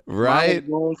 Right. I was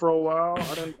going for a while.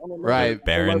 I don't know. Right.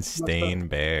 Berenstain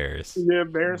Bears. Yeah,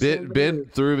 Berenstain Ben Bears.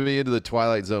 threw me into the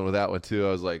Twilight Zone with that one too.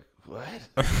 I was like, what?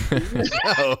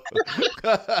 No.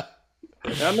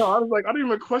 I know. I was like, I didn't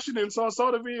even question it until I saw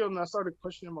the video, and I started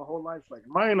questioning my whole life. Like,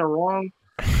 am I in the wrong?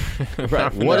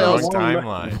 Right. The What wrong else?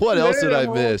 timeline. What else did I my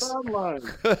whole miss?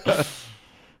 timeline.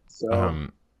 So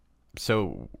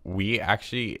So we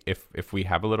actually, if we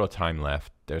have a little time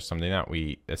left, there's something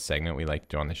a segment we like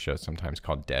to do on the show sometimes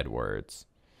called Dead Words,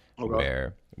 Okay.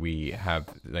 where we have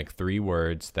like 3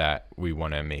 words that we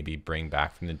want to maybe bring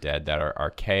back from the dead that are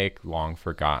archaic, long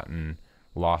forgotten,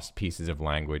 lost pieces of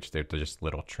language. They're just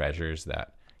little treasures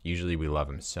that usually we love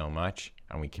them so much,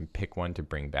 and we can pick one to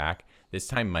bring back. This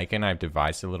time, Mike and I have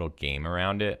devised a little game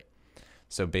around it.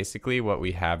 So basically what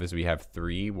we have is we have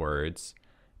 3 words,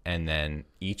 and then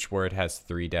each word has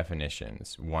 3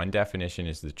 definitions. One definition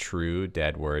is the true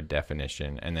dead word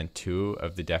definition, and then 2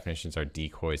 of the definitions are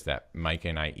decoys that Mike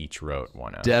and I each wrote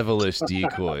one of. Devilish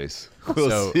decoys. We'll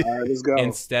So see. all right, let's go.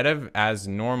 instead of as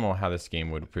normal how this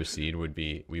game would proceed would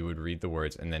be we would read the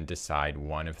words and then decide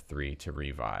one of 3 to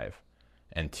revive,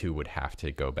 and 2 would have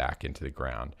to go back into the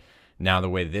ground. Now, the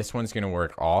way this one's going to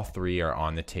work, all 3 are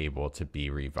on the table to be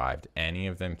revived. Any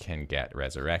of them can get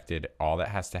resurrected. All that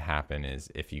has to happen is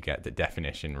if you get the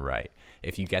definition right.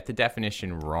 If you get the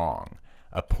definition wrong,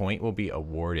 a point will be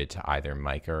awarded to either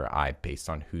Micah or I based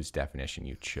on whose definition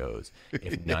you chose.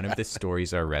 If none of the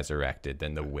stories are resurrected,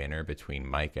 then the winner between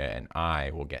Micah and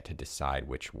I will get to decide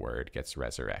which word gets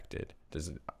resurrected.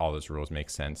 Does all those rules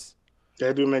make sense?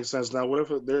 That do make sense. Now, what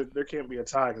if there can't be a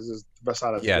tie because it's the best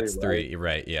out of 3? Yeah, it's right? 3,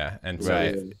 right? Yeah, and so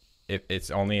Right. if it's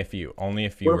only if you What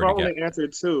were if I to only get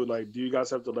answered 2? Like, do you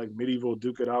guys have to like medieval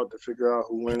duke it out to figure out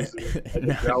who wins?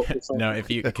 no,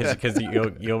 if you because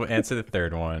you'll answer the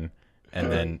 3rd one,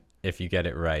 and then if you get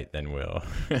it right, then we'll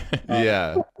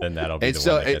Yeah. then that'll be And the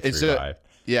so- one that and gets so- revived.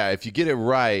 Yeah, if you get it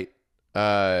right,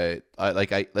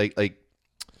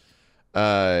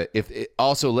 if it,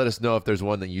 also let us know if there's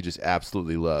one that you just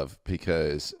absolutely love,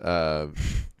 because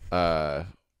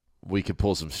we could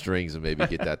pull some strings and maybe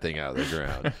get that thing out of the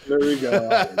ground. There we go. All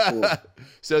right, cool.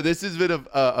 So this has been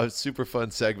a super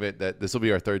fun segment. That this will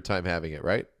be our third time having it,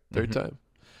 right? Third time.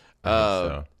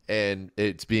 So. And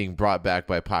it's being brought back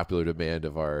by popular demand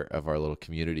of our little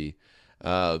community.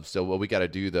 So what we got to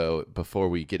do though before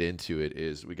we get into it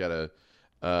is we got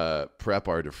to prep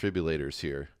our defibrillators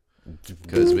here,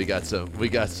 because we got some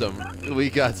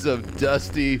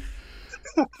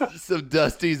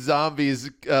dusty zombies,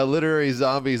 literary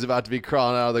zombies about to be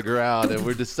crawling out of the ground, and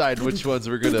we're deciding which ones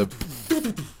we're gonna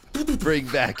bring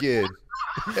back in.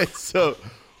 And so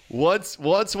once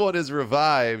one is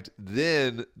revived,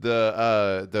 then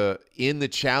the in the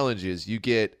challenges you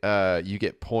get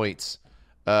points.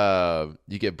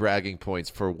 You get bragging points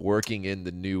for working in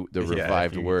the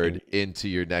revived word into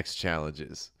your next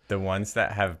challenges. The ones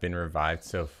that have been revived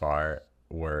so far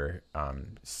were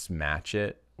Smatch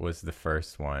It was the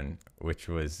first one, which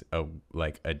was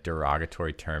a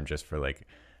derogatory term just for like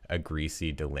a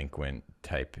greasy delinquent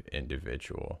type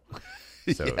individual.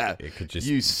 So yeah, it could just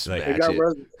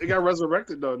it got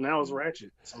resurrected though. Now it's Ratchet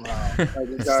somehow.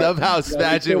 Somehow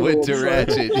Smatch It went to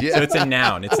Ratchet. Yeah. So it's a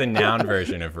noun. It's a noun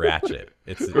version of Ratchet.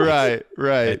 It's right.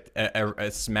 A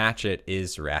Smatch It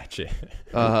is Ratchet.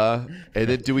 And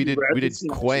then we did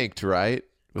Quanked, right?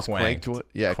 Was Quanked. Quanked?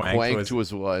 Yeah, Quanked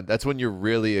was one. That's when you're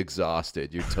really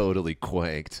exhausted. You're totally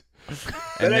quanked.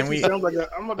 And then sounds like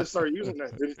I'm about to start using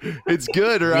that. It's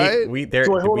good, right?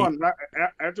 So hold on.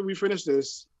 After we finish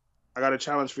this, I got a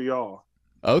challenge for y'all.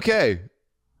 Okay.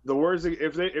 The words,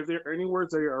 if there are any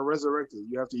words that are resurrected,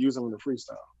 you have to use them in the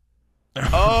freestyle.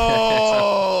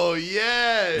 Oh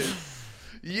yes,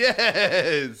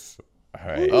 yes. All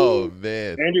right. Oh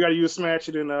man. And you got to use Smash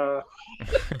It in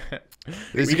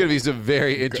This is gonna be some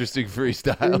very interesting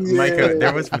freestyle. Yeah.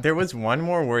 Micah, there was one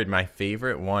more word. My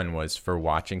favorite one was for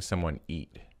watching someone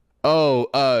eat.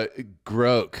 Oh,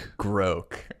 groak.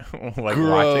 Like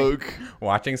Groak.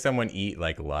 watching someone eat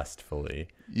like lustfully.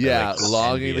 Yeah, like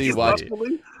longingly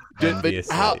watching. But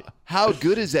how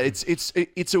good is that?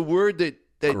 It's a word that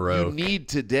you need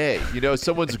today. You know,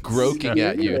 someone's groaking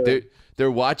at you. They're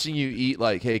watching you eat.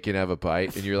 Like, hey, can I have a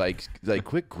bite? And you're like,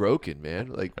 quit groaking, man.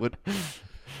 Like, what?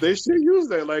 They should use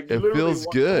that. Like, it feels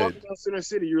good. Walking down Center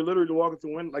City, you're literally walking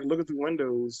through looking through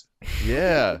windows.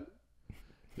 Yeah.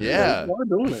 Yeah. Why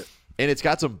doing it? And it's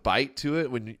got some bite to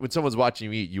it. When someone's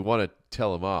watching you eat, you want to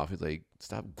tell them off. It's like,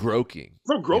 stop groaking.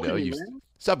 Stop groaking me, man.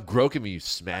 Stop groaking me, you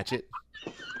Smatch It.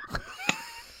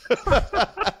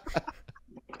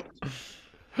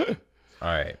 All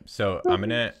right. So I'm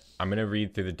gonna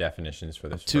read through the definitions for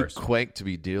this Too first quanked to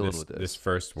be dealing with this. This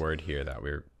first word here that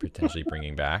we're potentially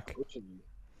bringing back.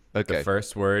 Okay. The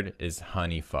first word is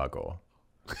honeyfuggle.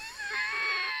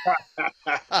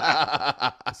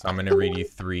 So I'm going to read you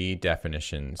 3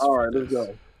 definitions. All right, let's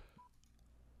go.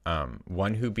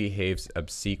 One who behaves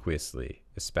obsequiously,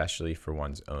 especially for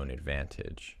one's own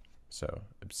advantage. So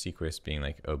obsequious being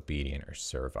like obedient or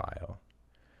servile.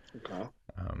 Okay.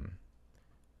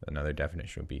 Another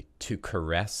definition would be to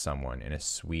caress someone in a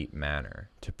sweet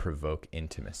manner, to provoke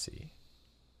intimacy.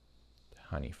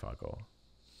 Honeyfuggle.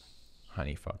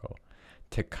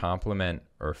 To compliment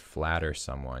or flatter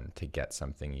someone to get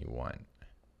something you want.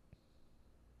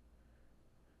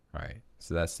 All right,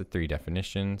 so that's the 3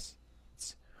 definitions.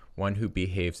 It's one who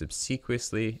behaves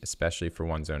obsequiously, especially for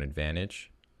one's own advantage,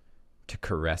 to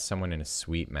caress someone in a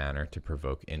sweet manner to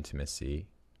provoke intimacy,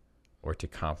 or to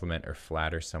compliment or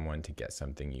flatter someone to get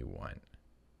something you want.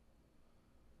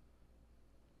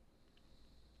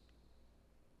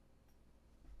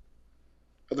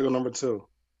 I think number 2.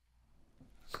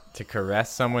 To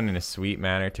caress someone in a sweet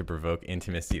manner to provoke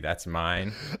intimacy. That's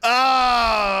mine.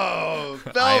 Oh,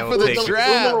 fell for the trap.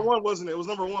 It was number 1, wasn't it? It was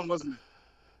number 1, wasn't it?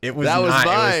 It was that not. Was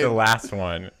mine. It was the last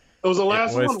one. It was the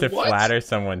last one? It was to flatter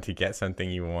someone to get something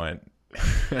you want.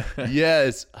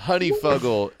 Yes,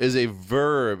 honeyfuggle is a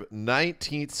verb.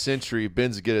 19th century.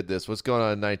 Ben's good at this. What's going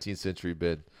on in 19th century,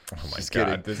 Ben? Oh my Just God.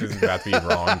 kidding. This is about to be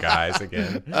wrong, guys,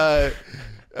 again.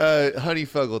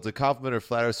 Honeyfuggle, to compliment or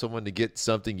flatter someone to get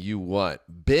something you want.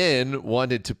 Ben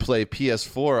wanted to play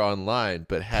PS4 online,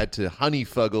 but had to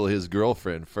honeyfuggle his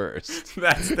girlfriend first.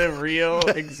 That's the real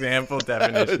example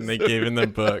definition they gave in the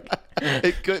book.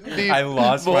 It couldn't be. I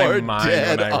lost my mind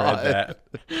when I read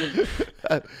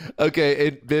that. Okay,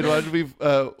 and Ben, why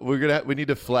don't we need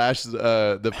to flash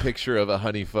the picture of a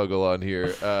honeyfuggle on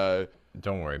here.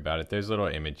 Don't worry about it. There's little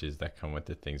images that come with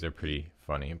the things. They're pretty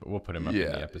funny, but we'll put them up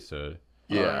in the episode.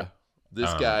 Yeah,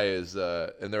 this guy is,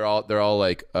 and they're all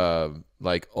like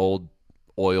old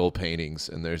oil paintings,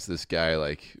 and there's this guy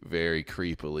like very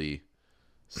creepily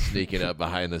sneaking up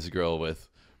behind this girl with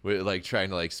like trying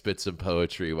to like spit some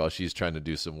poetry while she's trying to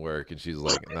do some work, and she's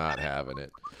like not having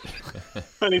it.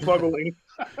 Honeyfuggling.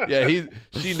 Yeah,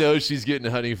 she knows she's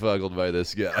getting honeyfuggled by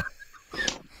this guy.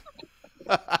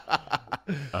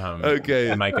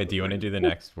 Okay, Micah, do you want to do the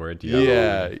next word? Do you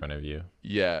have it in front of you?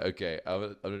 Yeah, okay.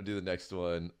 I'm gonna do the next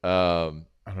one. I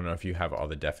don't know if you have all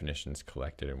the definitions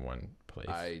collected in one place.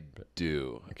 I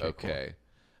do. Okay, Okay.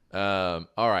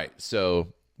 All right. So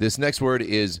this next word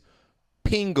is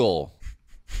pingle.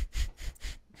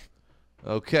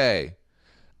 Okay.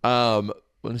 I'm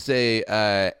gonna say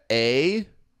A.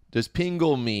 Does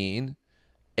pingle mean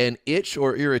an itch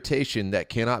or irritation that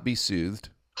cannot be soothed?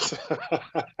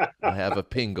 I have a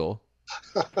pingle.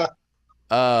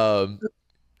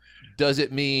 Does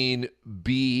it mean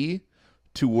B,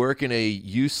 to work in a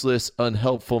useless,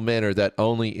 unhelpful manner that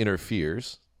only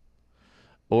interferes?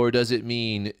 Or does it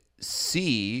mean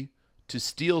C, to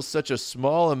steal such a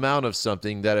small amount of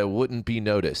something that it wouldn't be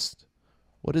noticed?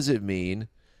 What does it mean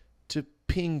to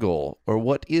pingle? Or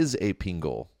what is a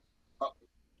pingle?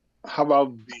 How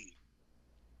about B?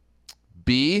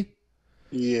 B?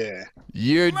 Yeah.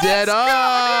 You're dead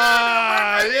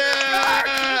on!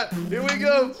 Yeah! Here we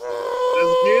go! Let's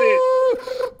get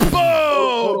it. Boom!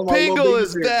 Hold on, my little Pingle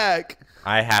is baby. back.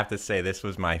 I have to say this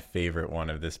was my favorite one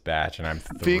of this batch, and I'm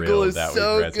thrilled Pingle is that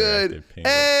so we resurrected good.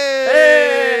 Pingle.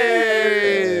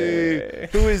 Hey!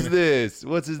 Who is this?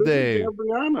 What's his name?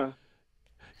 Brianna.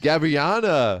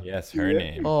 Gabriana. Yes, her Yeah.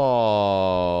 name.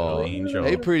 Oh, Little angel.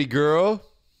 hey, pretty girl.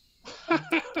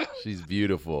 She's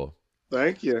beautiful.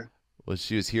 Thank you. Well,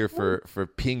 she was here for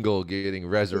Pingle getting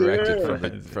resurrected Yeah.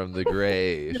 from the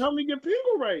grave. You helped me get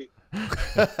Pingle right.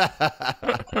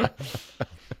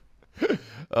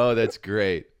 Oh, that's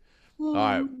great. All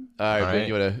right. Ben,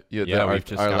 you want to Yeah, we've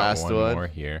just our got last one more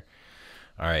here.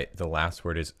 All right, the last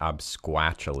word is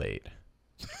absquatulate.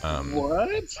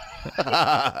 What?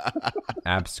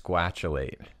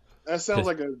 Absquatulate. That sounds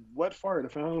like a wet fart.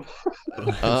 If I don't...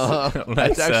 That's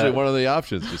Let's, actually one of the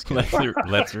options. Just kidding.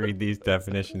 let's read these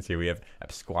definitions here. We have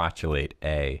absquatulate.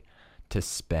 A, to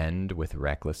spend with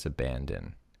reckless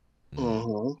abandon.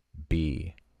 Uh-huh.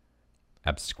 B,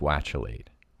 absquatulate,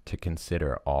 to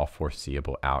consider all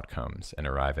foreseeable outcomes and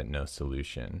arrive at no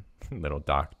solution. little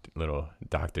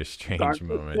Doctor Strange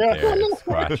moment there.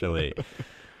 Absquatulate.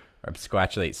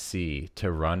 Absquatulate. C,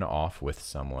 to run off with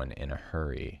someone in a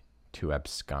hurry. To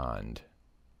abscond.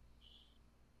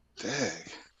 Dang.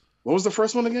 What was the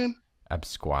first one again?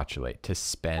 Absquatulate, to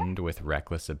spend with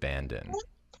reckless abandon.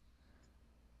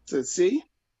 Is it C?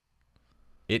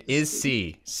 It is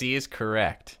C. C is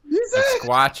correct. Is it?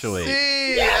 Absquatulate.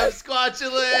 See,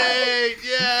 absquatulate.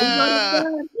 Yeah.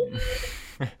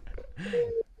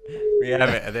 We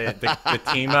have it. The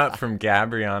team up from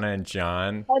Gabriana and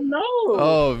John. I know.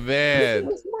 Oh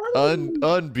man,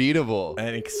 unbeatable.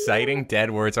 An exciting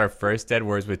dead words. Our first dead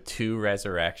words with 2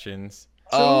 resurrections.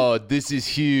 Oh, this is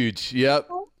huge. Yep.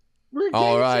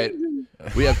 All right.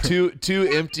 We have two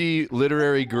empty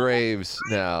literary graves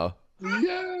now.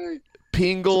 Yay.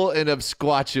 Pingle and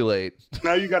absquatulate.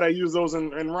 Now you gotta use those in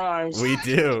rhymes. We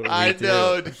do. I do.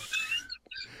 know.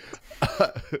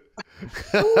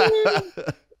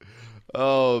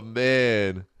 Oh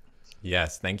man.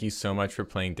 Yes. Thank you so much for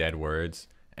playing Dead Words.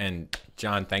 And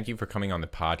John, thank you for coming on the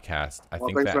podcast. I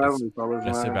think thanks for that having me, fellas,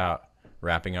 just man. about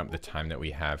wrapping up the time that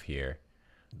we have here.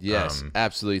 Yes,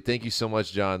 absolutely. Thank you so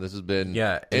much, John. This has been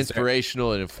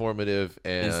inspirational and informative.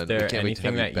 And Is there we can't wait to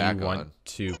have anything you that back you want on.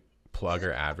 to plug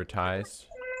or advertise?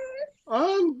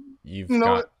 You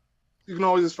know what? You can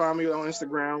always just find me on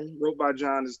Instagram. Wrote by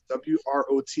John is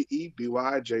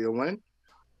WROTEBYJON.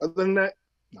 Other than that,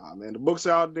 nah, man. The book's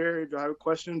out there. If you have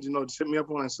questions, just hit me up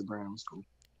on Instagram. It's cool.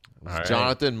 All right.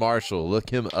 Jonathan Marshall. Look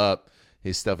him up.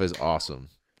 His stuff is awesome.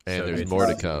 And So there's good more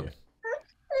to see come. you.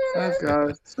 Thanks,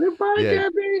 guys. Say bye, Yeah.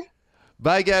 Gabby.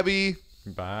 Bye, Gabby.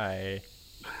 Bye.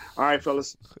 All right,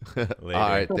 fellas. Later. All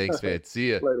right. Thanks, man.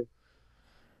 See ya. Later.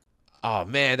 Oh,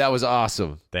 man. That was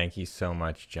awesome. Thank you so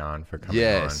much, John, for coming on.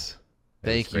 Yes.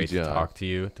 Thank It was you, great John. to talk to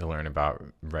you, to learn about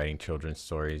writing children's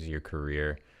stories, your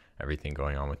career, everything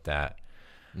going on with that.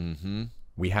 Mm-hmm.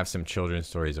 We have some children's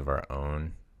stories of our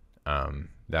own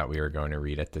that we are going to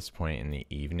read at this point in the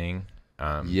evening.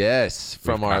 Yes,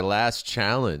 from we've our got- last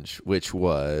challenge, which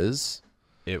was...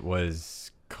 It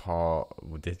was called...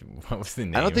 What was the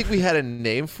name? I don't think we had a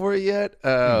name for it yet,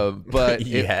 but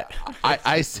Yet.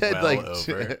 I said Well like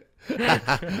over.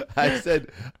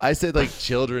 I said like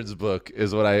children's book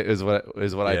is what I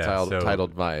Yeah,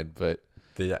 titled mine, but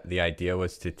The idea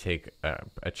was to take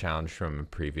a challenge from a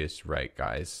previous Right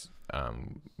Guys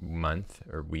month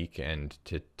or week and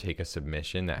to take a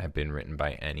submission that had been written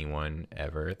by anyone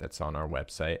ever that's on our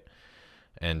website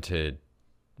and to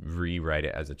rewrite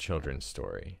it as a children's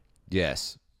story.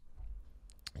 Yes.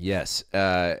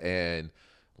 And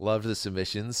loved the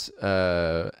submissions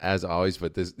as always,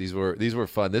 but these were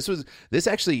fun. This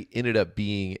actually ended up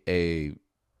being a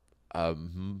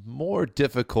more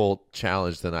difficult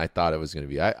challenge than I thought it was going to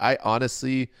be. I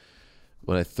honestly,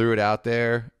 when I threw it out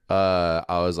there, I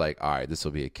was like, all right, this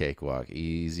will be a cakewalk,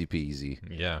 easy peasy.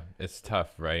 Yeah, it's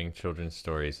tough writing children's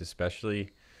stories,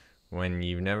 especially when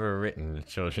you've never written a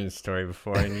children's story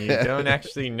before and you don't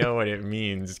actually know what it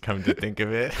means, come to think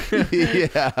of it.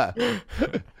 Yeah.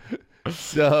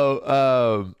 So,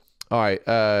 all right.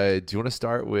 Do you want to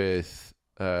start with,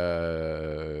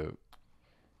 why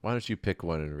don't you pick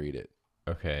one and read it?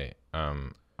 Okay.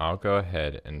 I'll go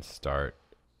ahead and start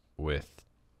with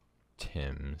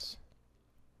Tim's.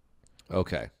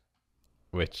 Okay.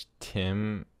 Which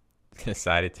Tim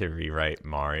decided to rewrite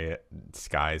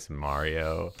Sky's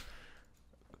Mario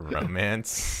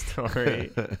romance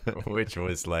story, which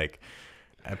was like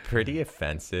a pretty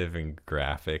offensive and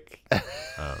graphic,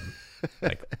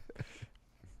 like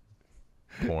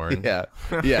porn. Yeah.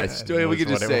 We could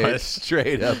just say it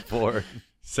straight up porn.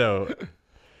 So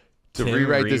to Tim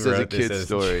rewrite this as a rewrote this kid's as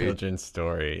story. children's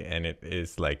story, and it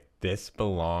is like this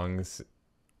belongs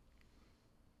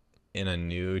in a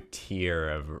new tier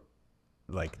of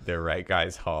like the Right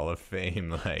Guys Hall of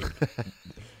Fame. Like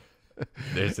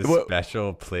there's a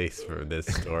special place for this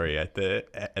story at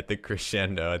the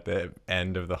crescendo at the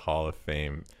end of the Hall of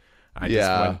Fame. I'm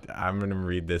gonna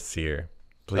read this here.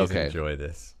 Please enjoy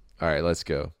this. All right, let's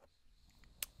go.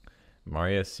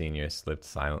 Mario Sr. slipped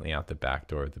silently out the back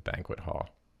door of the banquet hall.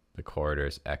 The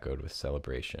corridors echoed with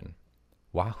celebration.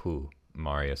 Wahoo,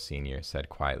 Mario Sr. said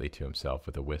quietly to himself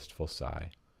with a wistful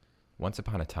sigh. Once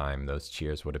upon a time, those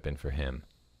cheers would have been for him.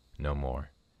 No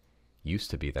more.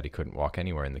 Used to be that he couldn't walk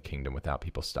anywhere in the kingdom without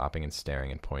people stopping and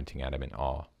staring and pointing at him in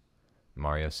awe.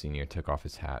 Mario Sr. took off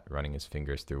his hat, running his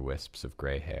fingers through wisps of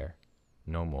gray hair.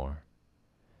 No more.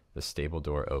 The stable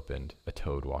door opened, a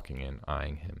toad walking in,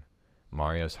 eyeing him.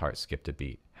 Mario's heart skipped a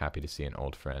beat, happy to see an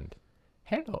old friend.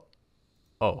 Hello.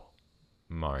 Oh,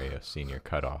 Mario Sr.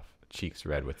 cut off, cheeks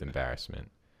red with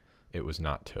embarrassment. It was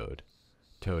not Toad.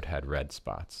 Toad had red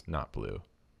spots, not blue.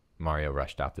 Mario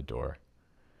rushed out the door.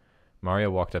 Mario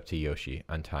walked up to Yoshi,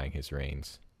 untying his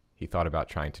reins. He thought about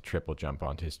trying to triple jump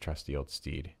onto his trusty old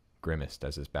steed, grimaced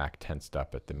as his back tensed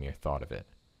up at the mere thought of it.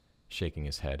 Shaking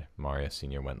his head, Mario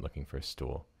Sr. went looking for a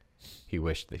stool. He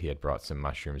wished that he had brought some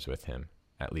mushrooms with him.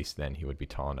 At least then he would be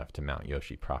tall enough to mount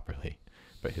Yoshi properly.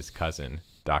 But his cousin,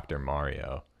 Dr.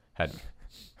 Mario, had...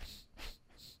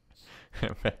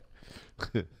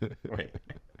 Wait.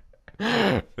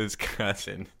 His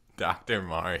cousin, Dr.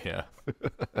 Mario.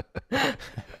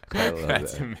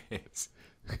 That's amazing.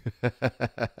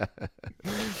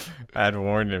 I'd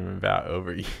warned him about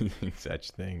overusing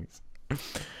such things.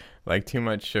 Like too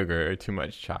much sugar or too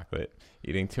much chocolate,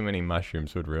 eating too many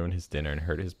mushrooms would ruin his dinner and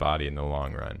hurt his body in the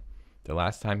long run. The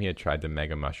last time he had tried the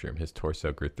mega mushroom, his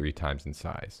torso grew 3 times in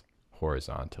size,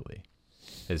 horizontally.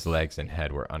 His legs and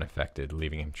head were unaffected,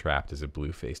 leaving him trapped as a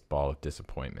blue-faced ball of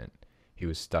disappointment. He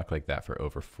was stuck like that for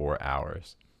over 4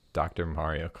 hours. Dr.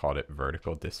 Mario called it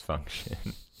vertical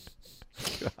dysfunction.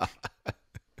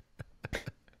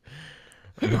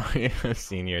 Mario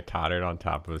Sr. tottered on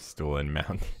top of a stool and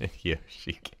mounted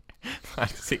Yoshi. Why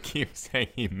does it keep saying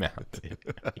he mounted?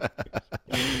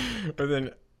 With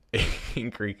an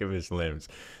aching creak of his limbs,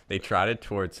 they trotted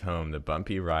towards home. The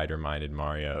bumpy ride reminded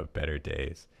Mario of better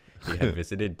days. He had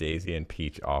visited Daisy and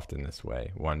Peach often this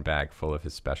way, one bag full of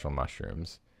his special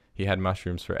mushrooms. He had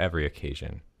mushrooms for every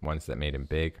occasion, ones that made him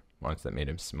big, ones that made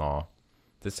him small.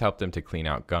 This helped him to clean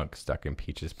out gunk stuck in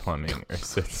Peach's plumbing or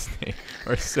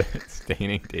soot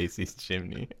staining Daisy's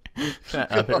chimney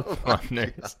that other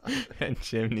plumbers and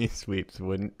chimney sweeps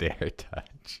wouldn't dare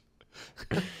touch.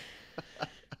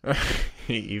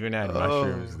 He even had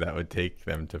mushrooms that would take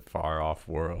them to far-off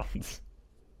worlds.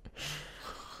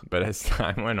 But as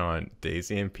time went on,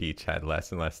 Daisy and Peach had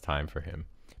less and less time for him.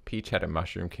 Peach had a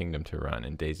mushroom kingdom to run,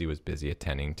 and Daisy was busy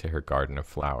attending to her garden of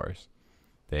flowers.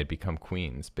 They had become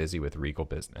queens, busy with regal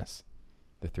business.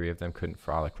 The 3 of them couldn't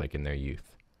frolic like in their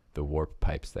youth. The warp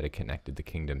pipes that had connected the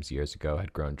kingdoms years ago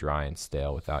had grown dry and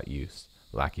stale without use.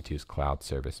 Lakitu's cloud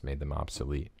service made them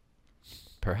obsolete.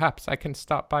 Perhaps I can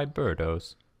stop by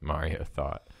Birdo's, Mario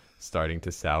thought, starting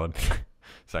to salivate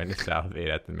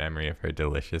at the memory of her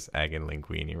delicious egg and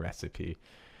linguine recipe.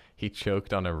 He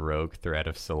choked on a rogue thread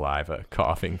of saliva,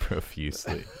 coughing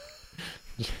profusely.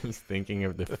 Just thinking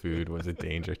of the food was a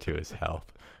danger to his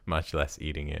health, much less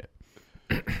eating it.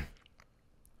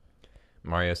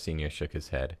 Mario Sr. shook his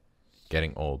head.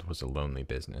 Getting old was a lonely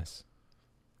business.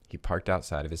 He parked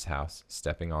outside of his house,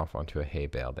 stepping off onto a hay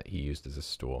bale that he used as a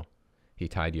stool. He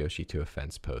tied Yoshi to a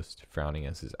fence post, frowning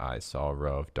as his eyes saw a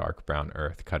row of dark brown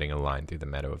earth cutting a line through the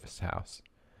meadow of his house.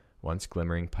 Once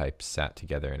glimmering pipes sat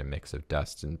together in a mix of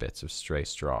dust and bits of stray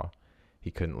straw.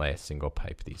 He couldn't lay a single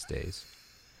pipe these days.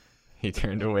 He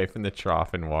turned away from the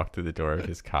trough and walked to the door of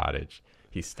his cottage.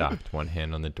 He stopped, one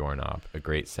hand on the doorknob, a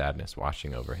great sadness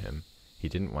washing over him. He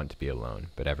didn't want to be alone,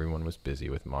 but everyone was busy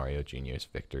with Mario Jr.'s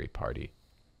victory party.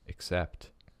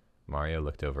 Except, Mario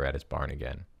looked over at his barn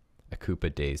again. A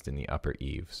Koopa dazed in the upper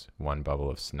eaves, one bubble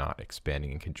of snot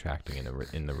expanding and contracting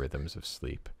in the rhythms of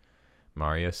sleep.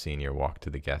 Mario Sr. walked to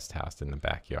the guest house in the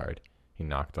backyard. He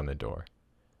knocked on the door.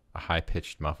 A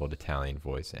high-pitched, muffled Italian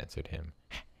voice answered him.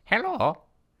 Hello,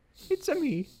 it's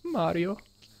me, Mario.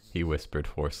 He whispered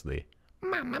hoarsely.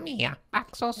 Mamma mia,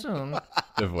 back so soon.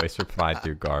 The voice replied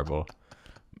through garble.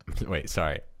 Wait,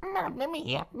 sorry. Mamma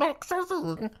mia, back so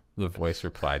soon. The voice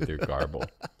replied through garble.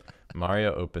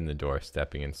 Mario opened the door,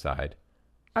 stepping inside.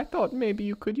 I thought maybe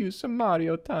you could use some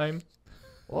Mario time.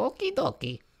 Okie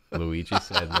dokie. Luigi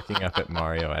said, looking up at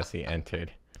Mario as he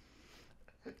entered.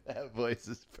 That voice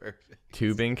is perfect.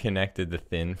 Tubing connected the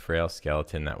thin, frail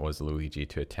skeleton that was Luigi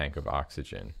to a tank of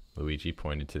oxygen. Luigi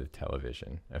pointed to the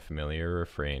television. A familiar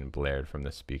refrain blared from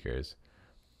the speakers.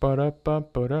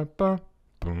 Ba-da-ba-ba-da-ba.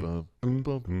 Boom, boom,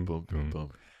 boom, boom,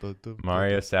 boom.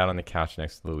 Mario sat on the couch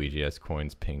next to Luigi as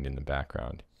coins pinged in the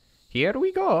background. Here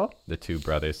we go, the two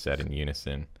brothers said in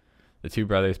unison. The two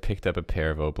brothers picked up a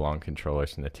pair of oblong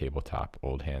controllers from the tabletop,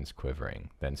 old hands quivering,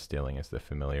 then stilling as the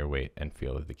familiar weight and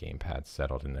feel of the gamepad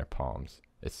settled in their palms.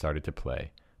 It started to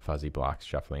play, fuzzy blocks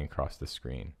shuffling across the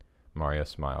screen. Mario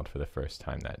smiled for the first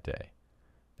time that day.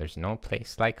 There's no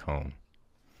place like home.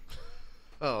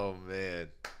 Oh, man.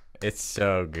 It's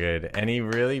so good. And he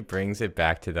really brings it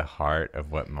back to the heart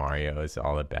of what Mario is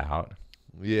all about.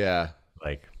 Yeah.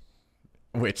 Like,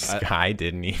 which Sky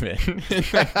didn't even in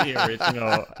the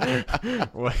original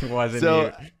wasn't so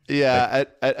even, yeah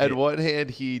like, at one hand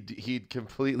he'd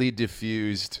completely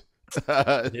diffused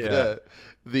the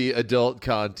adult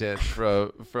content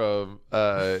from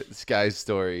Sky's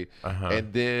story,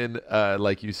 and then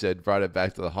like you said, brought it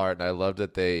back to the heart. And I love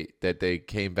that they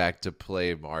came back to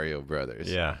play Mario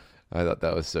Brothers. Yeah, I thought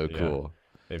that was so cool.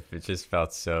 It just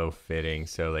felt so fitting,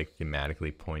 so like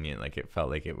thematically poignant. Like it felt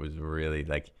like it was really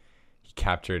like he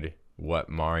captured what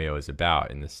Mario is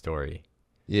about in the story.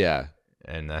 Yeah.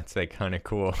 And that's like kind of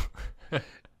cool.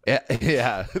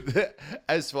 Yeah.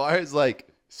 As far as like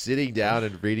sitting down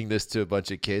and reading this to a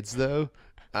bunch of kids though,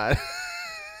 I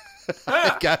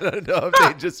don't know if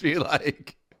they'd just be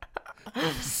like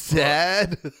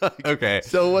sad. Like, okay.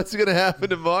 So what's going to happen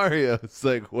to Mario? It's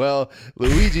like, well,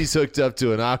 Luigi's hooked up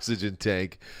to an oxygen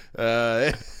tank.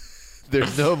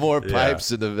 There's no more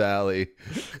pipes in the valley.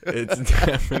 It's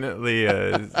definitely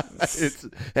a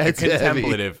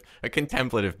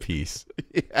contemplative piece.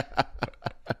 Yeah.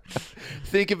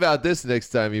 Think about this next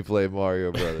time you play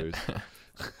Mario Brothers.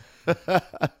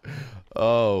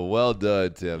 Oh, well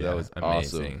done, Tim. Yeah, that was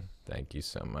amazing. Awesome. Thank you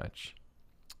so much.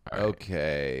 All right.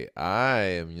 Okay, I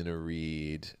am gonna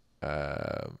read.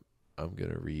 I'm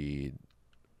gonna read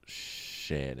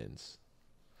Shannon's.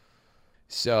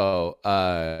 So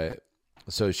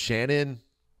Shannon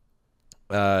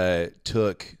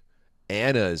took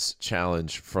Anna's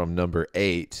challenge from number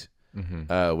 8,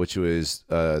 which was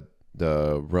the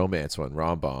romance one,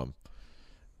 Rom Bomb,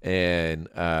 and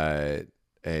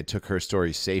took her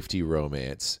story, Safety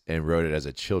Romance, and wrote it as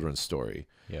a children's story.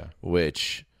 Yeah,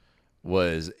 which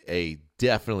was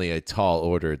definitely a tall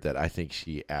order that I think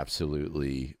she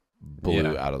absolutely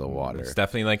blew out of the water. It's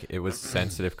definitely like it was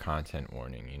sensitive content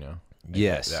warning, you know. Like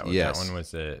yes. That one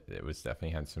was it was definitely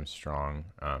had some strong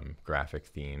graphic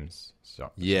themes.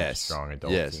 So strong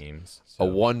adult themes. So. A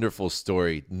wonderful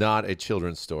story, not a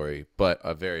children's story, but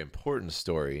a very important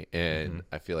story. And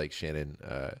I feel like Shannon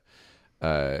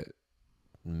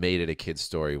made it a kid's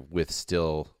story with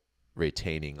still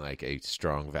retaining like a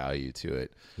strong value to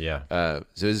it. Yeah. So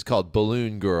this is called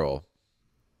Balloon Girl.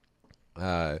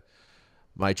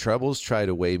 My troubles try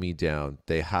to weigh me down.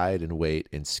 They hide and wait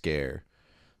and scare.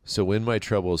 So when my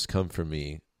troubles come for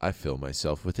me, I fill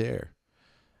myself with air.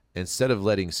 Instead of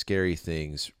letting scary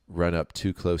things run up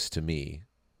too close to me,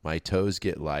 my toes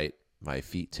get light, my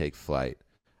feet take flight.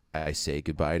 I say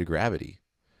goodbye to gravity.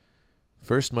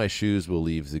 First my shoes will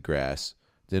leave the grass,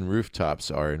 then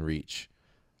rooftops are in reach.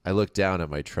 I look down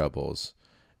at my troubles,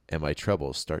 and my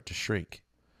troubles start to shrink.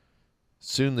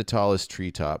 Soon the tallest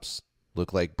treetops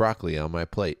look like broccoli on my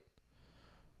plate.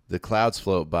 The clouds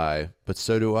float by, but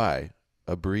so do I,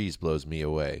 a breeze blows me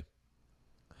away.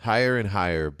 Higher and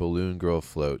higher, balloon girl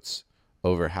floats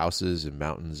over houses and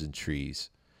mountains and trees.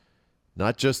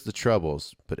 Not just the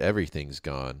troubles, but everything's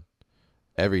gone.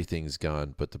 Everything's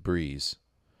gone but the breeze.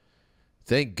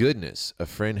 Thank goodness a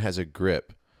friend has a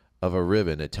grip of a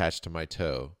ribbon attached to my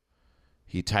toe.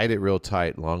 He tied it real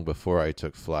tight long before I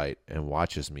took flight and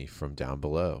watches me from down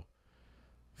below.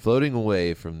 Floating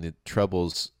away from the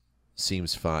troubles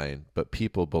seems fine, but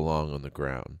people belong on the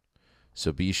ground.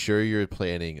 So be sure if you're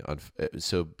planning on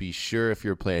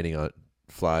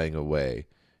flying away,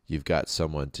 you've got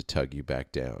someone to tug you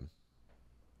back down.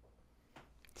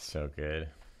 So good.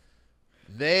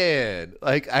 Man,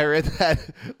 like I read that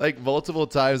like multiple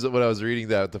times when I was reading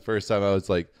that the first time. I was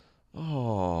like,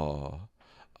 oh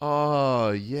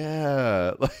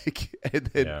yeah, like, and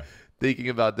then thinking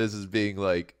about this as being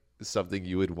like something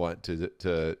you would want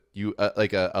to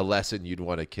like a lesson you'd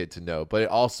want a kid to know, but it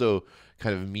also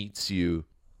kind of meets you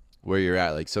where you're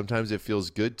at. Like sometimes it feels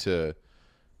good to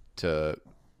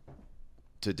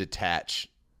detach,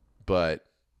 but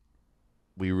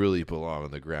we really belong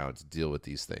on the ground to deal with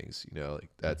these things, you know, like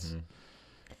that's,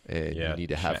 and you need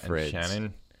to have friends.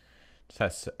 Shannon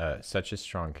just has such a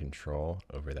strong control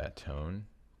over that tone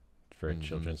for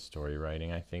children's story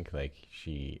writing. I think like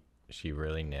she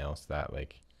really nails that,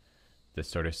 like the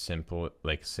sort of simple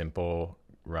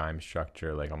rhyme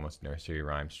structure, like almost nursery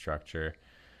rhyme structure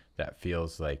that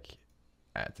feels like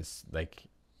at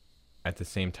the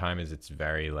same time as it's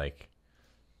very like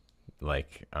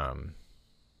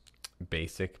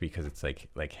basic because it's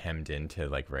like hemmed into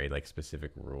like very like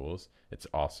specific rules. It's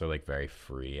also like very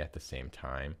free at the same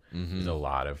time. There's a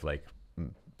lot of like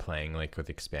playing like with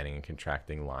expanding and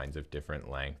contracting lines of different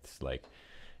lengths, like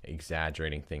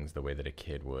exaggerating things the way that a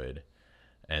kid would,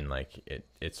 and like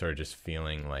it's sort of just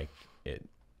feeling like it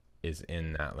is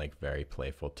in that like very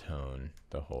playful tone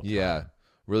the whole time. Yeah,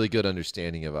 really good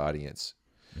understanding of audience.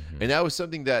 And that was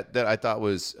something that I thought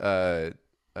was that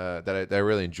I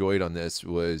really enjoyed on this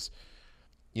was,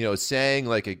 you know, saying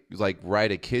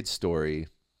write a kid story.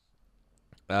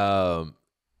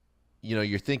 You know,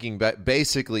 you're thinking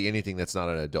basically anything that's not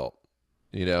an adult,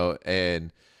 you know,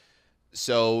 and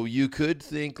so you could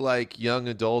think like young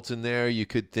adult in there. You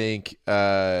could think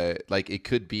like it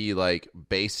could be like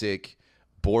basic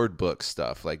board book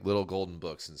stuff, like little golden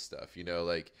books and stuff, you know,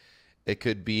 like it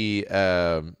could be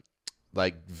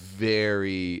like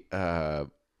very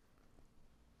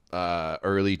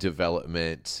early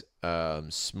development,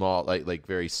 small, like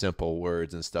very simple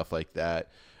words and stuff like that.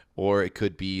 Or it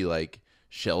could be like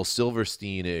Shel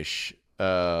Silverstein-ish,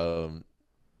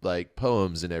 like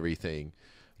poems and everything.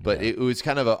 But it was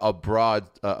kind of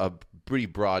a pretty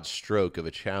broad stroke of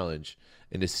a challenge.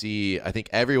 And to see, I think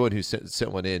everyone who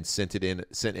sent one in sent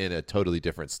in a totally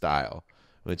different style,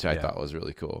 which I thought was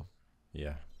really cool.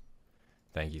 Yeah.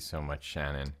 Thank you so much,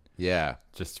 Shannon. Yeah.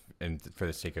 Just, and for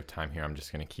the sake of time here, I'm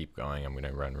just going to keep going. I'm going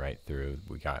to run right through.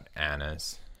 We got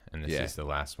Anna's, and this is the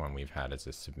last one we've had as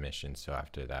a submission. So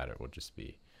after that, it will just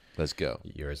be let's go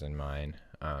yours and mine.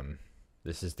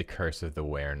 This is The Curse of the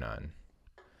Were-Nun.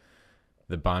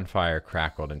 The bonfire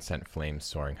crackled and sent flames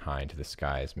soaring high into the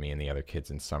sky as me and the other kids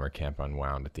in summer camp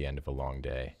unwound at the end of a long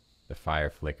day. The fire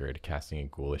flickered, casting a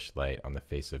ghoulish light on the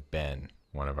face of Ben,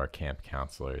 one of our camp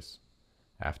counselors.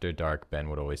 After dark, Ben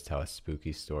would always tell us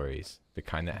spooky stories, the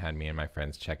kind that had me and my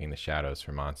friends checking the shadows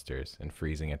for monsters and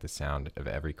freezing at the sound of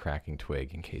every cracking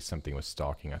twig in case something was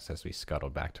stalking us as we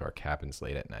scuttled back to our cabins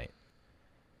late at night.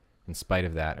 In spite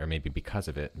of that, or maybe because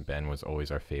of it, Ben was always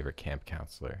our favorite camp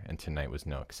counselor, and tonight was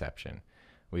no exception.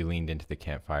 We leaned into the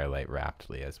campfire light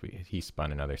raptly as he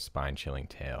spun another spine-chilling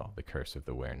tale, The Curse of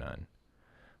the Were-Nun.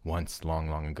 Once, long,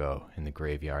 long ago, in the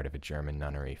graveyard of a German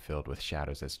nunnery filled with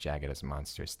shadows as jagged as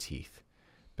monsters' teeth.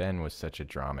 Ben was such a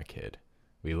drama kid.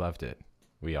 We loved it.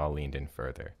 We all leaned in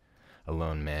further. A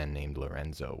lone man named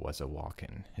Lorenzo was a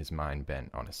walk-in, his mind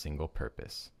bent on a single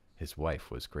purpose. His wife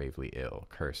was gravely ill,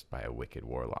 cursed by a wicked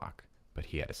warlock. But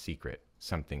he had a secret,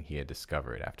 something he had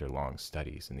discovered after long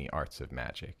studies in the arts of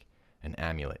magic. An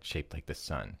amulet shaped like the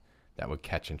sun that would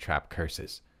catch and trap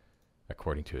curses.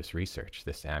 According to his research,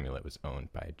 this amulet was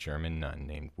owned by a German nun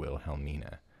named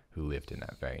Wilhelmina, who lived in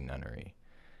that very nunnery.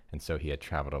 And so he had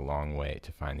traveled a long way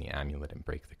to find the amulet and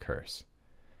break the curse.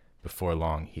 Before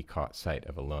long, he caught sight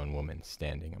of a lone woman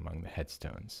standing among the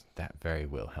headstones, that very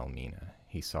Wilhelmina.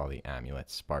 He saw the amulet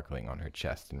sparkling on her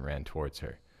chest and ran towards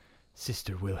her.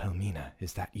 "Sister Wilhelmina,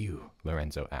 is that you?"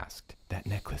 Lorenzo asked. "That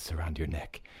necklace around your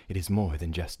neck, it is more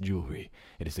than just jewelry.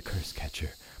 It is a curse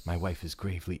catcher. My wife is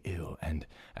gravely ill," and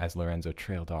as Lorenzo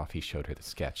trailed off, he showed her the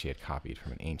sketch he had copied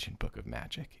from an ancient book of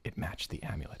magic. It matched the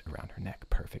amulet around her neck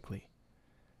perfectly.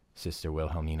 Sister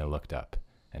Wilhelmina looked up,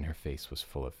 and her face was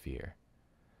full of fear.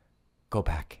 "Go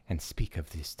back and speak of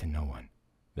this to no one,"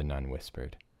 the nun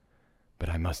whispered. "But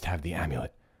I must have the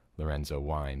amulet," Lorenzo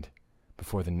whined.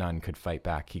 Before the nun could fight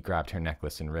back, he grabbed her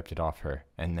necklace and ripped it off her,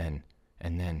 and then...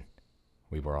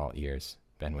 We were all ears.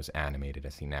 Ben was animated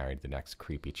as he narrated the next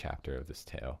creepy chapter of this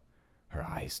tale. Her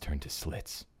eyes turned to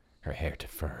slits, her hair to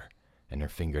fur, and her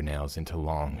fingernails into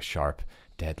long, sharp,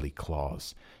 deadly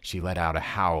claws. She let out a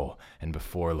howl, and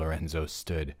before Lorenzo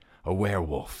stood a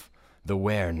werewolf, the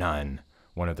were-nun.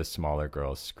 One of the smaller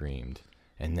girls screamed,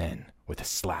 and then, with a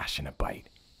slash and a bite,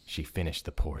 she finished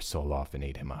the poor soul off and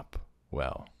ate him up.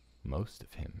 Well, most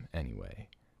of him, anyway.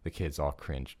 The kids all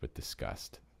cringed with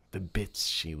disgust. The bits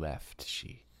she left,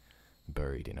 she...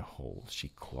 Buried in a hole, she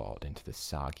clawed into the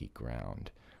soggy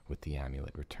ground. With the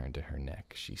amulet returned to her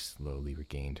neck, she slowly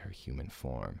regained her human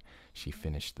form. She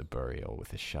finished the burial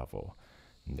with a shovel.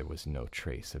 And there was no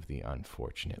trace of the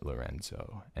unfortunate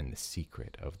Lorenzo, and the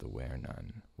secret of the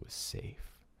were-nun was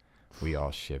safe. We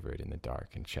all shivered in the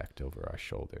dark and checked over our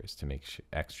shoulders to make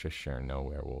extra sure no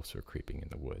werewolves were creeping in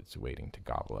the woods, waiting to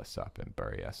gobble us up and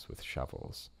bury us with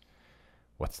shovels.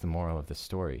 "What's the moral of the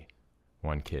story?"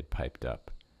 One kid piped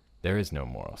up. "There is no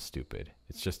moral, stupid.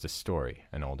 It's just a story,"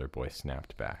 an older boy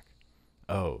snapped back.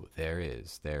 "Oh, there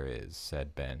is,"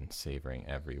 said Ben, savoring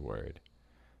every word.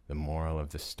 "The moral of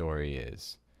the story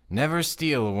is, never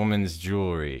steal a woman's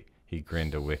jewelry." He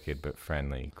grinned a wicked but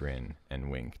friendly grin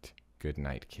and winked. "Good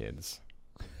night, kids."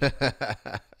 Thank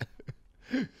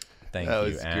you, That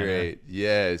was Anna. great.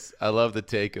 Yes. I love the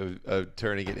take of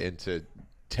turning it into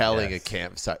telling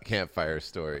Yes. a campfire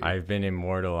story. I've been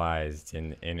immortalized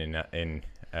in a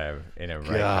right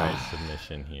God.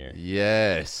 submission here.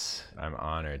 Yes. I'm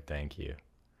honored. Thank you.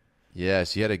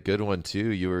 Yes, you had a good one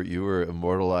too. You were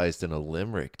immortalized in a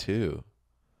limerick too.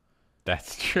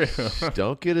 That's true.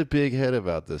 Don't get a big head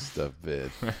about this stuff,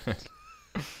 Ben.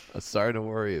 I'm starting to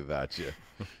worry about you.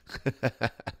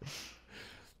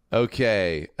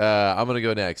 Okay, I'm gonna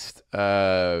go next.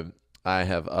 I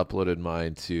have uploaded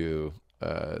mine to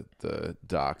the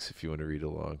docs. If you want to read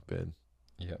along, Ben.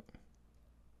 Yep.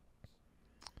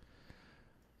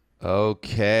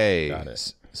 Okay. Got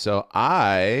it. So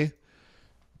I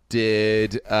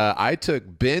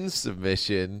took Ben's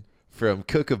submission from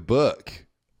Cook a Book.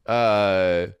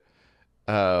 What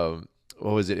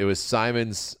was it? It was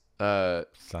Simon's.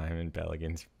 Simon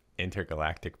Belligan's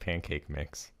intergalactic pancake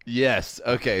mix. Yes.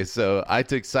 Okay. So I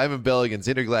took Simon Belligan's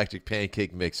intergalactic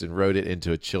pancake mix and wrote it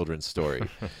into a children's story.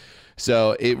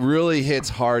 So it really hits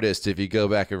hardest if you go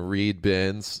back and read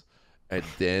Ben's and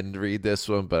then read this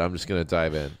one, but I'm just going to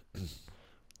dive in.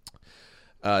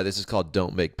 This is called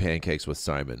Don't Make Pancakes with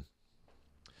Simon.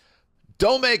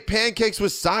 Don't make pancakes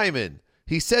with Simon.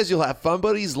 He says you'll have fun,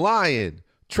 but he's lying.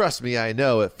 Trust me, I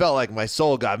know. It felt like my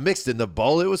soul got mixed in the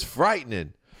bowl. It was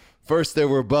frightening. First, there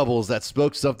were bubbles that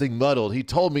spoke something muddled. He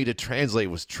told me to translate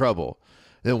was trouble.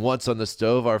 Then once on the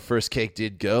stove, our first cake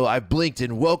did go. I blinked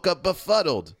and woke up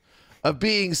befuddled. A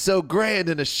being so grand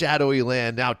in a shadowy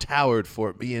land now towered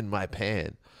for me in my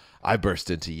pan. I burst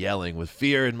into yelling with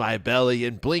fear in my belly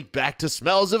and blinked back to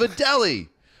smells of a deli.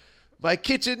 My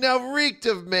kitchen now reeked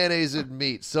of mayonnaise and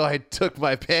meat, so I took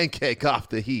my pancake off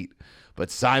the heat. But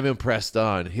Simon pressed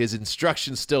on, his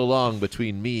instructions still long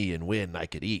between me and when I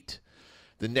could eat.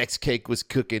 The next cake was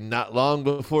cooking not long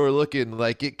before looking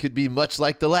like it could be much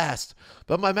like the last.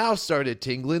 But my mouth started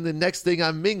tingling. The next thing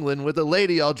I'm mingling with a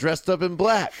lady all dressed up in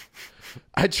black.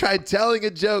 I tried telling a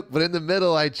joke, but in the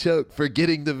middle I choked,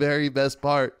 forgetting the very best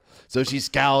part. So she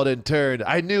scowled and turned.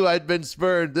 I knew I'd been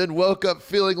spurned, then woke up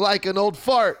feeling like an old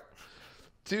fart.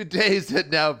 2 days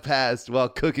had now passed while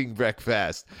cooking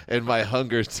breakfast, and my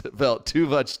hunger felt too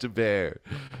much to bear.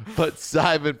 But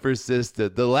Simon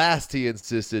persisted. The last, he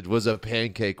insisted, was a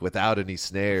pancake without any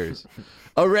snares.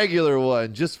 A regular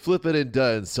one, just flip it and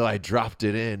done. So I dropped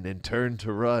it in and turned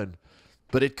to run.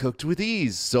 But it cooked with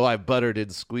ease, so I buttered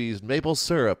and squeezed maple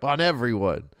syrup on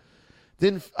everyone.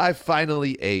 Then I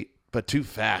finally ate, but too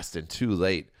fast and too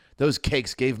late. Those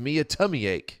cakes gave me a tummy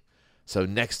ache. So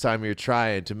next time you're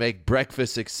trying to make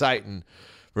breakfast exciting,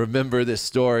 remember this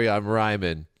story I'm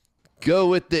rhyming. Go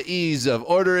with the ease of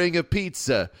ordering a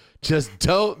pizza. Just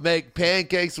don't make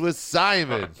pancakes with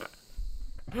Simon.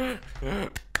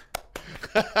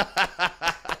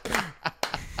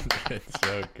 It's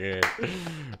so good.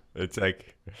 It's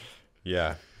like,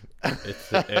 yeah.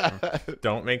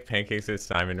 Don't make pancakes with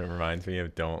Simon. It reminds me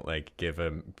of don't like give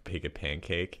a pig a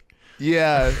pancake.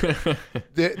 Yeah,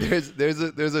 there's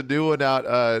a new one out.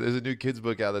 There's a new kids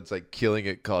book out that's like killing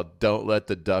it called "Don't Let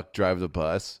the Duck Drive the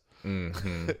Bus."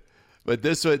 Mm-hmm. But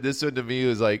this one to me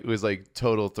was like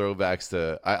total throwbacks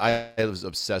to. I was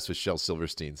obsessed with Shel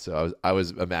Silverstein, so I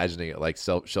was imagining it like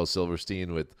Shel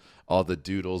Silverstein with all the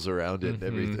doodles around it and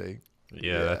everything.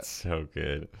 Yeah, that's so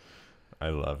good. I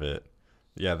love it.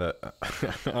 Yeah,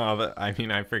 I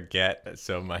mean, I forget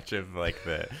so much of like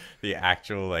the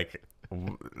actual like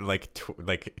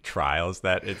trials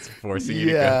that it's forcing you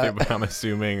to go through, but I'm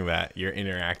assuming that you're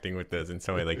interacting with those in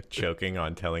some way, like choking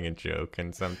on telling a joke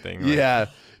and something. Yeah.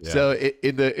 So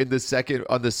in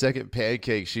the second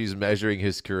pancake, she's measuring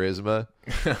his charisma.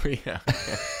 Yeah.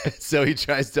 So he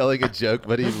tries telling a joke,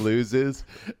 but he loses,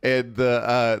 and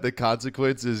the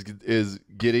consequence is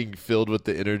getting filled with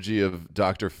the energy of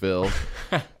Dr. Phil.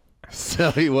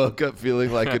 So he woke up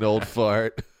feeling like an old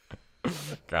fart.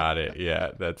 Got it. Yeah,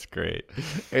 that's great.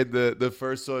 And the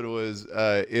first one was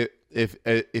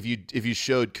if you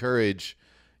showed courage,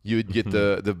 you would get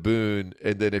the boon,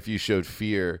 and then if you showed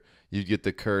fear, you'd get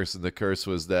the curse. And the curse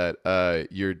was that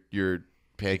your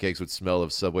pancakes would smell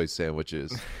of Subway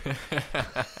sandwiches.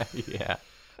 Yeah,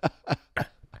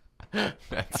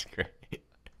 that's great.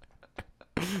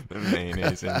 The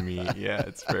mayonnaise and meat. Yeah,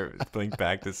 it's perfect. Think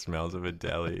back to smells of a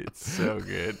deli. It's so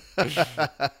good.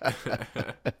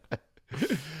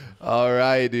 All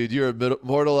right, dude. You're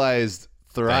immortalized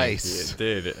thrice. Thank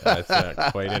you, dude.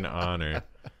 That's quite an honor.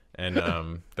 And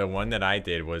the one that I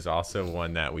did was also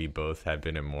one that we both have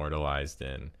been immortalized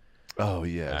in. Oh,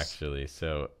 yes. Actually,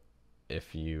 so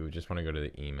if you just want to go to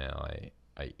the email,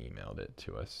 I emailed it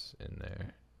to us in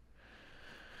there.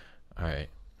 All right.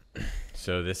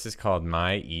 So this is called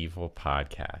My Evil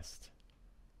Podcast.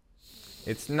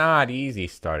 It's not easy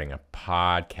starting a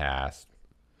podcast.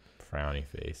 Frowny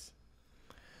face.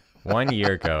 1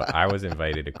 year ago, I was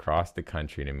invited across the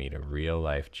country to meet a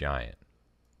real-life giant.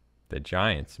 The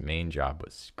giant's main job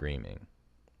was screaming,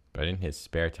 but in his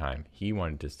spare time, he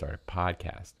wanted to start a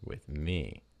podcast with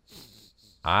me.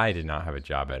 I did not have a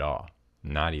job at all,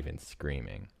 not even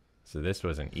screaming. So this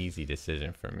was an easy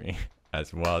decision for me,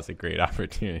 as well as a great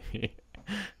opportunity.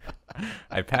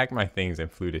 I packed my things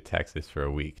and flew to Texas for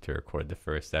a week to record the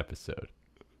first episode.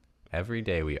 Every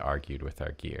day we argued with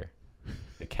our gear.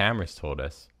 The cameras told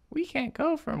us, "We can't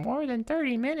go for more than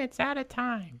 30 minutes at a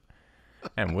time,"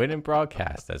 and wouldn't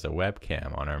broadcast as a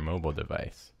webcam on our mobile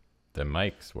device. The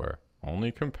mics were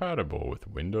only compatible with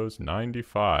Windows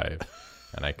 95,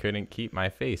 and I couldn't keep my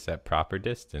face at proper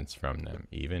distance from them,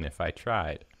 even if I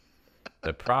tried.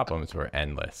 The problems were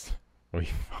endless.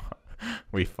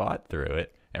 We fought through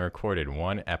it and recorded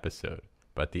one episode,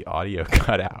 but the audio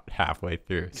cut out halfway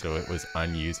through, so it was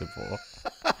unusable.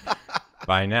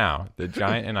 By now, the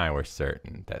giant and I were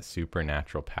certain that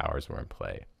supernatural powers were in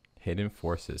play. Hidden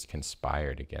forces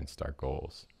conspired against our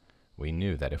goals. We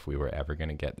knew that if we were ever going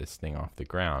to get this thing off the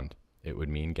ground, it would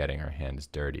mean getting our hands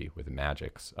dirty with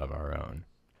magics of our own.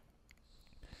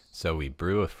 So we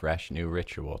brew a fresh new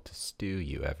ritual to stew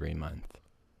you every month.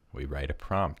 We write a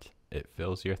prompt. It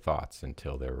fills your thoughts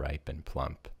until they're ripe and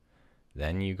plump.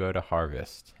 Then you go to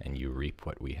harvest, and you reap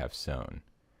what we have sown.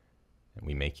 And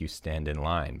we make you stand in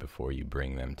line before you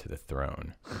bring them to the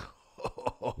throne.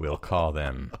 We'll call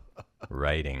them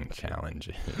writing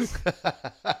challenges.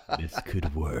 This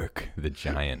could work. The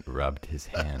giant rubbed his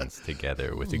hands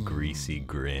together with a greasy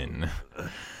grin.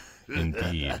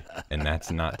 Indeed, and that's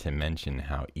not to mention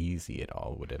how easy it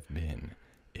all would have been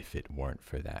if it weren't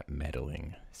for that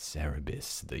meddling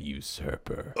Cerebus the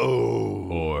Usurper. Oh.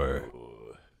 Or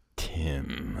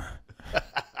Tim.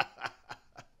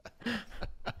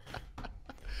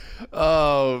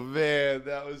 Oh, man,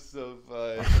 that was so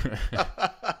fun.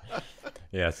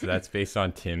 Yeah, so that's based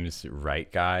on Tim's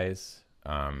Write Guys,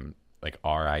 like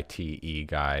RITE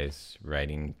Guys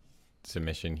writing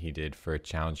submission he did for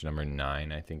challenge number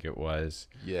 9, I think it was.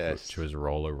 Yes. Which was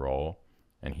Roll a Roll.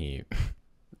 And he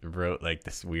wrote like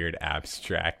this weird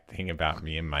abstract thing about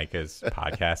me and Micah's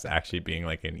podcast actually being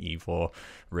like an evil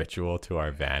ritual to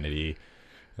our vanity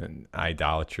and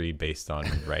idolatry based on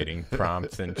writing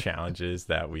prompts and challenges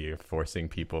that we are forcing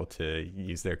people to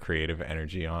use their creative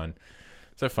energy on.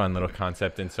 It's a fun little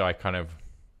concept, and so I kind of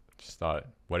just thought,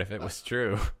 what if it was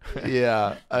true?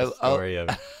 Yeah, I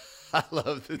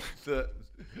love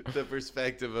the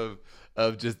perspective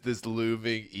of just this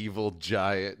looming evil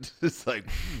giant. It's like,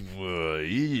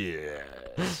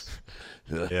 yes.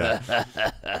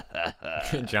 Yeah.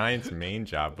 Giant's main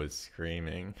job was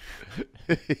screaming.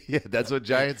 Yeah, that's what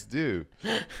giants do.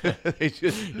 They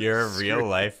just You're a real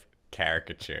life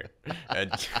caricature.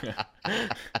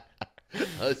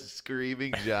 A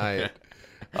screaming giant.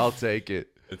 I'll take it.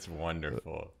 It's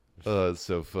wonderful. Oh, it's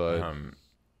so fun.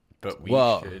 But we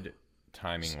should,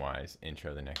 timing wise,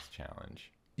 intro the next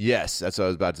challenge. Yes, that's what I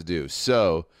was about to do.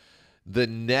 So The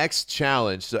next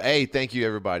challenge. So, hey, thank you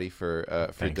everybody for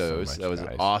Thanks so those. much, That was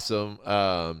guys. awesome.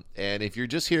 And if you're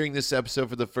just hearing this episode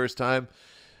for the first time,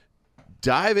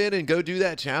 dive in and go do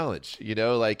that challenge. You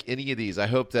know, like any of these. I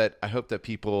hope that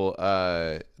people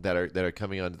that are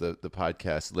coming onto the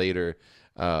podcast later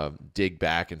dig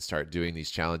back and start doing these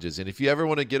challenges. And if you ever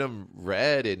want to get them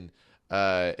read and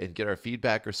get our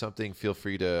feedback or something, feel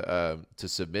free to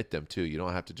submit them too. You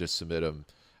don't have to just submit them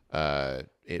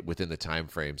within the time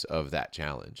frames of that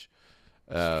challenge.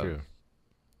 It's true.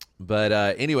 But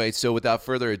anyway, so without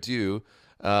further ado,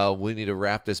 we need to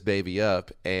wrap this baby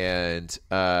up. And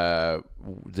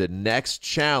the next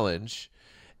challenge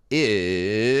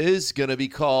is going to be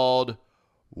called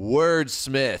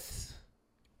Wordsmith.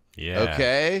 Yeah.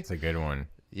 Okay? It's a good one.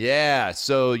 Yeah.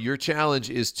 So your challenge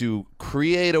is to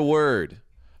create a word.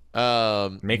 Make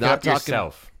it not up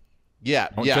yourself. Yeah.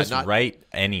 Don't yeah. just Not write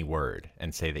any word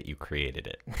and say that you created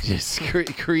it. just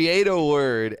create a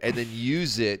word and then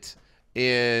use it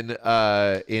in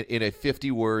a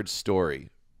 50-word story,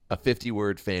 a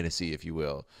 50-word fantasy, if you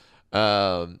will.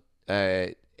 Well,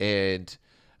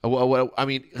 I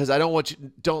mean, because I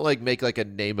don't like make like a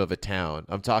name of a town.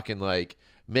 I'm talking like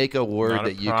make a word Not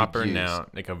that a you proper could use. noun,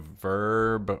 like a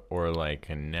verb or like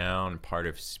a noun, part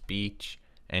of speech,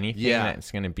 anything Yeah.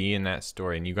 that's going to be in that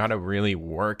story, and you got to really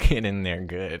work it in there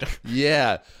good.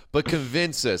 Yeah, but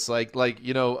convince us, like like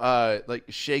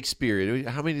Shakespeare.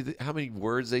 How many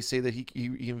words they say that he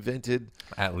invented?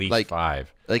 At least Like-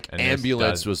 5. Like And this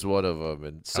ambulance does- was one of them,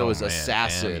 and so Oh, is man,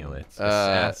 assassin. ambulance,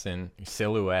 assassin,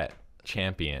 silhouette,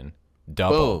 champion,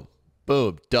 double.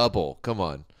 Boom, double. Come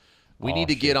on, we All need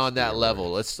to get on that Shakespeare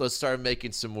level. Let's start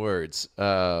making some words.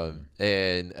 Yeah,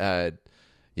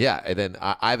 and then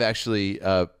I've actually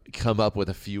come up with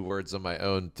a few words on my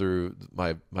own through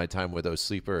my time with O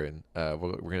Sleeper, and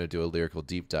we're gonna do a lyrical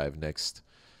deep dive next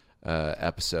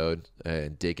episode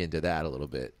and dig into that a little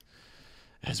bit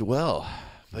as well.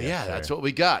 But Yes, that's sir. what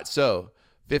we got. So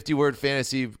 50-word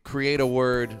fantasy, create a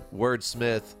word,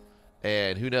 wordsmith,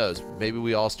 and who knows, maybe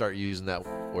we all start using that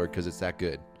word because it's that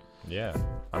good. Yeah,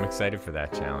 I'm excited for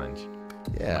that challenge.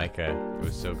 Yeah. Micah, it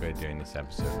was so good doing this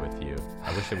episode with you.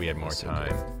 I wish that we had more So time.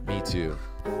 good. Me too.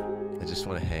 I just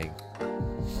want to hang.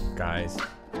 Guys,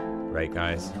 right,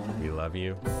 guys? We love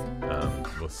you.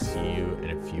 We'll see you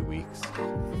in a few weeks.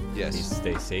 Please Yes.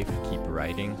 stay safe, keep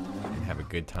writing, and have a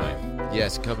good time.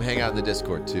 Yes. Come hang out in the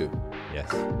Discord too.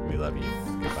 Yes, we love you.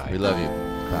 Goodbye. We love you.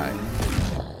 Bye.